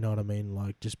person. You know what I mean?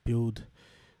 Like, just build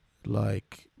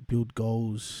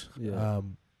goals. Yeah.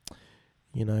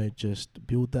 Just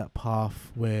build that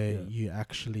path where Yeah. you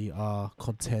actually are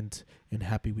content and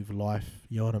happy with life.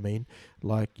 You know what I mean?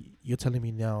 Like, you're telling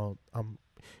me now,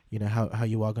 how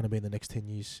you are going to be in the next 10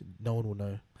 years. No one will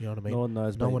know. You know what I mean? No one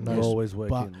knows. No but one you're knows, always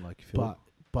working. Like you feel.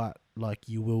 But like,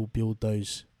 you will build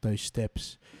those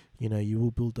steps. You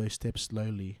will build those steps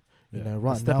slowly. Yeah.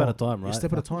 Right a step now, at a time, right? a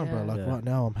step at a time, bro. Yeah. Like, Yeah. right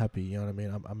now, I'm happy. You know what I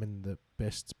mean? I'm in the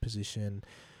best position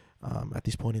at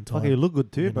this point in time. Fucking, you look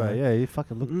good too, you bro. know. Yeah, you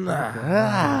fucking look.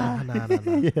 Nah, nah.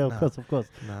 Yeah, of course.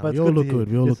 Nah, But we it's all good to look hear.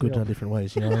 good. We all Yes, look good we in are. different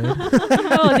ways. You know what I mean?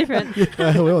 We're all different.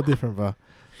 We're all different, bro.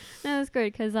 No, that's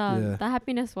good because Yeah. the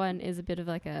happiness one is a bit of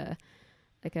like a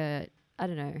I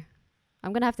don't know.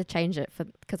 I'm gonna have to change it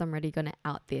because I'm already gonna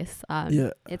out this.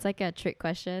 Yeah. It's like a trick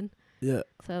question. Yeah.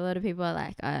 So a lot of people are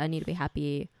like, I need to be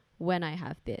happy when I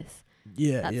have this.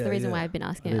 Yeah. That's the reason why I've been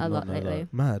asking it did a not lot know lately.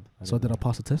 that. Mad. I So didn't did I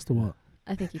pass the test or what?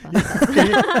 I think you passed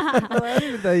that. I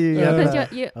didn't know you. Because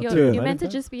I'll you're do it. meant to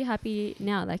just be happy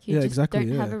now. Like you Yeah, just exactly,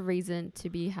 don't have yeah. a reason to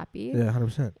be happy. Yeah,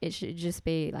 100%. It should just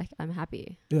be like, I'm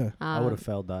happy. Yeah. I would have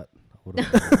failed that.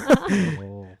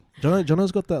 Oh.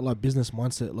 Jono's got that like business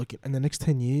mindset. Like in the next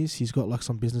 10 years, he's got like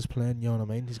some business plan. You know what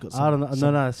I mean? He's got some. I don't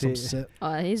know. No. Some See, set.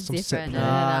 Oh, he's Some set different.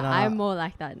 plan. No. Nah. I'm more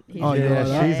like that. He's Oh, yeah, you're like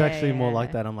that? she's actually more like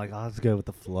yeah. that. I'm like, I'll just go with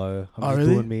the flow. I'm Oh, just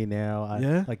really? doing me now.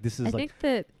 Yeah? Like this is I like.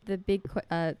 think the big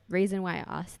reason why I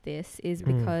asked this is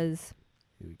Mm. because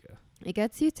Here we go. it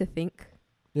gets you to think.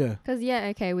 Yeah. Because,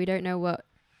 okay, we don't know what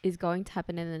is going to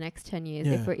happen in the next 10 years,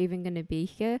 Yeah. if we're even going to be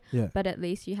here. Yeah. But at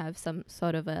least you have some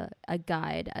sort of a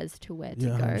guide as to where to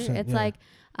Yeah, go. 100%, It's yeah. like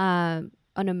on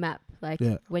a map. Like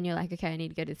Yeah. when you're like, okay, I need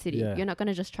to go to the city. Yeah. You're not going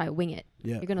to just try wing it.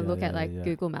 Yeah. You're going to Yeah, look at yeah, like yeah.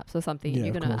 Google Maps or something. Yeah, and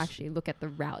you're of going to course. actually look at the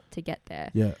route to get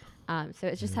there. Yeah. So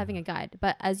it's just Yeah. having a guide.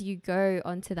 But as you go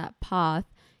onto that path,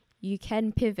 you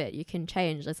can pivot, you can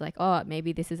change. It's like, oh,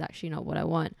 maybe this is actually not what I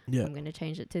want. Yeah. I'm going to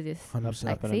change it to this. 100%. Like,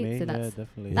 Happened to see, me. so Yeah, that's-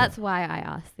 definitely. That's why I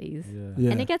ask these. Yeah. Yeah.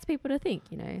 And it gets people to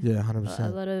think, you know. Yeah. A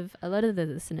 100%. lot of the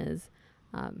listeners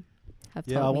have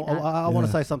Yeah, told me that. I want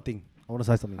to Yeah. say something. I want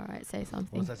to say something. All right, say I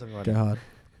something. want to say something right Go now. hard.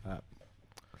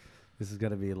 This is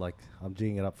going to be like, I'm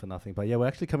geeing it up for nothing. But yeah, we're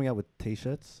actually coming out with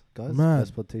t-shirts, guys. Mad.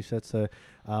 Best Blood t-shirts. So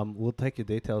we'll take your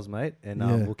details, mate, and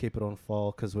Yeah. we'll keep it on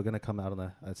file because we're going to come out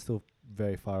on it's still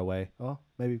very far away. Oh,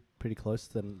 maybe pretty close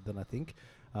than I think.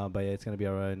 But yeah, it's going to be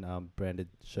our own branded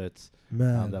shirts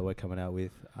Man. that we're coming out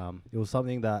with. It was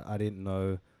something that I didn't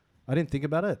know. I didn't think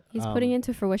about it. He's putting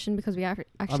into fruition because we actually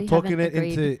I'm talking haven't it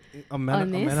agreed. into. I'm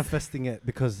on this. manifesting it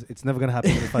because it's never gonna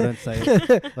happen if I don't say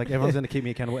it. Like everyone's gonna keep me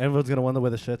accountable. Everyone's gonna wonder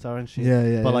where the shirts are and shit. Yeah.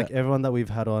 Yeah. But like everyone that we've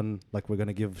had on, like we're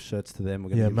gonna give shirts to them.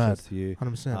 We're gonna Yeah, give mad. shirts to you.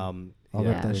 100%. Yeah, I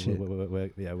love that shit.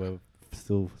 We're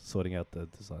still sorting out the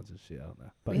designs and shit. I don't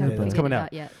know, but We yeah, haven't bro. it's figured coming it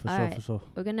out yet. for All sure. right, For sure.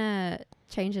 we're gonna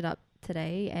change it up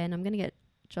today, and I'm gonna get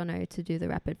Jono to do the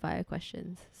rapid fire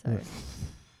questions. So Yeah.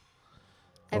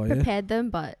 I Oh, yeah? prepared them,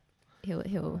 but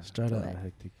he'll Straight do up. it.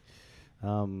 Hectic.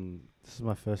 This is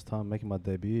my first time making my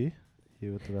debut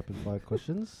here with the rapid fire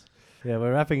questions. Yeah,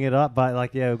 we're wrapping it up, but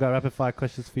like, yeah, we've got rapid fire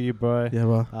questions for you, bro. Yeah,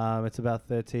 bro. It's about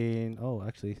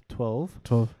 12.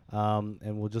 12.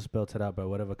 And we'll just belt it out, bro.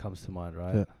 Whatever comes to mind,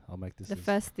 right? Yeah. I'll make this. The as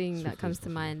first thing that swiftly comes as to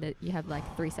possible. mind that you have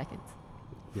like 3 seconds.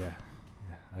 Yeah.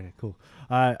 Yeah. Okay. Cool.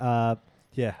 All right.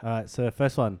 Yeah. All right. So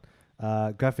first one,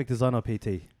 graphic design or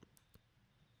PT?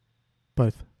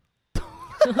 Both.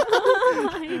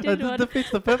 You did That one.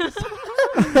 defeats the purpose.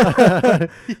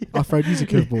 I throw you a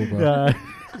curveball, bro.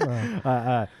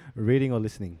 Yeah. Reading or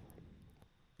listening?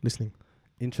 Listening.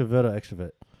 Introvert or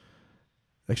extrovert?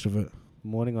 Extrovert.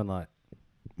 Morning or night?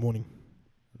 Morning.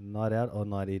 Night out or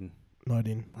night in? Night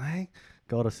in. Hey,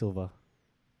 gold or silver?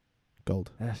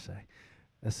 Gold. Ashay.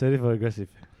 Assertive or aggressive?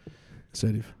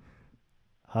 Assertive.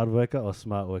 Hard worker or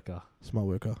smart worker? Smart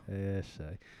worker.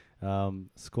 Ashay.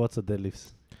 Squats or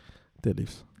deadlifts?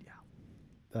 Deadlifts.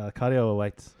 Cardio or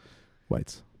weights?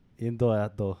 Weights. Indoor or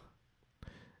outdoor?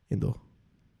 Indoor.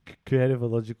 Creative or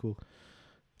logical?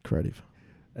 Creative.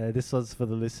 This one's for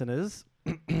the listeners.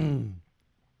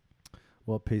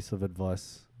 What piece of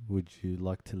advice would you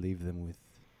like to leave them with?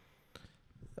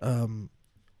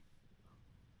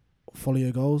 Follow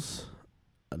your goals.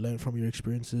 Learn from your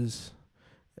experiences.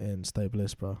 And stay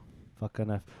blessed, bro. Fucking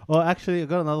F. Oh, actually, I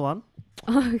got another one.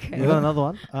 Okay. I got another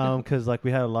one. Because like we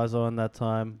had Eliza on that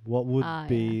time. What would Ah,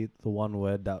 be the one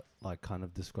word that like kind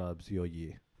of describes your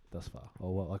year thus far?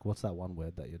 Or what, like what's that one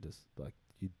word that you're just like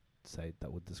you'd say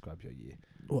that would describe your year?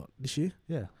 What? This year?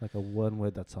 Yeah, like a one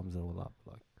word that sums it all up.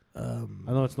 Like I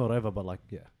I know it's not over, but like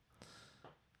yeah.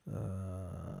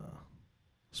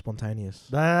 Spontaneous.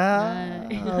 I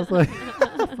was like,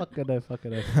 fucking no.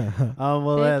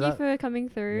 Well, Thank you that, for coming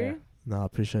through. yeah. No, I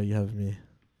appreciate you having me.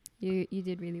 You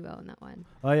did really well on that one.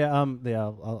 Oh yeah, yeah.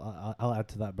 I'll add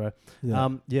to that, bro. Yeah.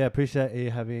 Yeah, appreciate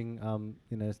you having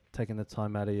taking the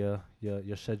time out of your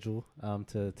schedule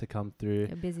to come through.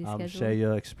 A busy schedule. Share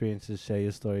your experiences, share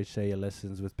your stories, share your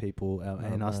lessons with people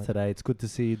and us man. today. It's good to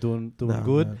see you doing Nah,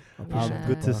 good. man, I appreciate Yeah. it,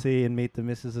 Good to bro. see and meet the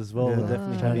missus as well. Yeah. We'll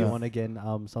definitely Straight have you up. on again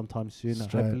sometime soon,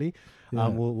 Straight. hopefully. Yeah.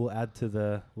 We'll add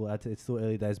to it's still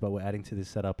early days, but we're adding to this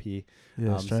setup here.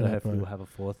 Yeah, So straight up, hopefully bro. we'll have a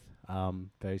fourth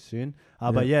very soon.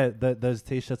 But yeah, those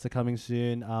t-shirts are coming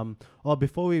soon.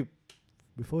 Before we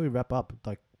wrap up,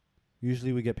 like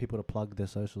usually we get people to plug their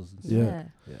socials and stuff. Yeah.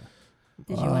 Yeah.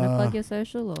 Did you want to plug your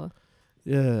social or?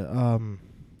 Yeah.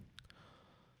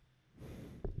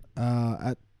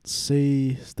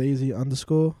 C Steezy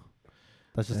 _.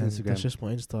 That's just And Instagram. That's just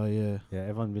my Insta. Yeah. Yeah,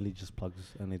 everyone really just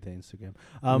plugs only their Instagram.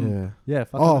 Yeah. Yeah.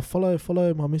 Oh,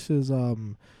 follow my missus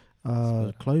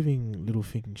Spell. clothing little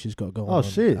thing she's got going Oh, on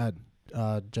shit. at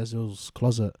Jazil's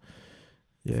Closet.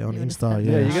 Yeah, on You wanna Insta. spell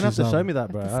Yeah, Yeah, you're gonna have she's, to show me that,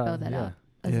 Have bro. to spell that yeah. out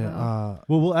as Yeah, well.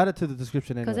 Well, we'll add it to the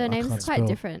description Because anyway. her name's can't quite spell.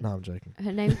 different. No, I'm joking.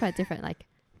 Her name's quite different, like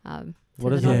to What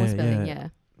the is it? normal Yeah, spelling. yeah.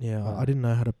 Yeah. Yeah, Oh. I didn't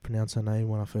know how to pronounce her name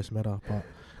when I first met her, but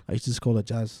I used to just call her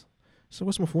Jazz. So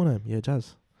what's my full name? Yeah,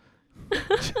 Jazz.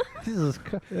 Jesus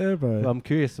Christ. Yeah, bro. Well, I'm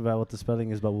curious about what the spelling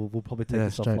is, but we'll probably take Yeah,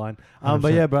 this straight. offline. 100%.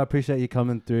 But yeah, bro, I appreciate you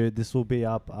coming through. This will be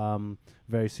up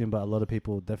very soon, but a lot of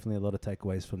people, definitely a lot of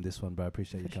takeaways from this one, bro. I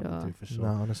appreciate you For coming sure. through for sure. No,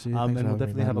 honestly. And thanks for we'll having me,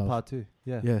 definitely man. have a Love. part 2.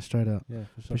 Yeah. Yeah, straight out. Yeah,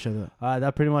 for sure. Appreciate that. All right,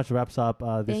 that pretty much wraps up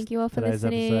this Thank you all for today's episode.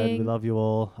 We listening. love you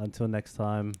all. Until next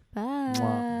time.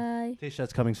 Bye.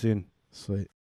 T-shirts coming soon. Sweet.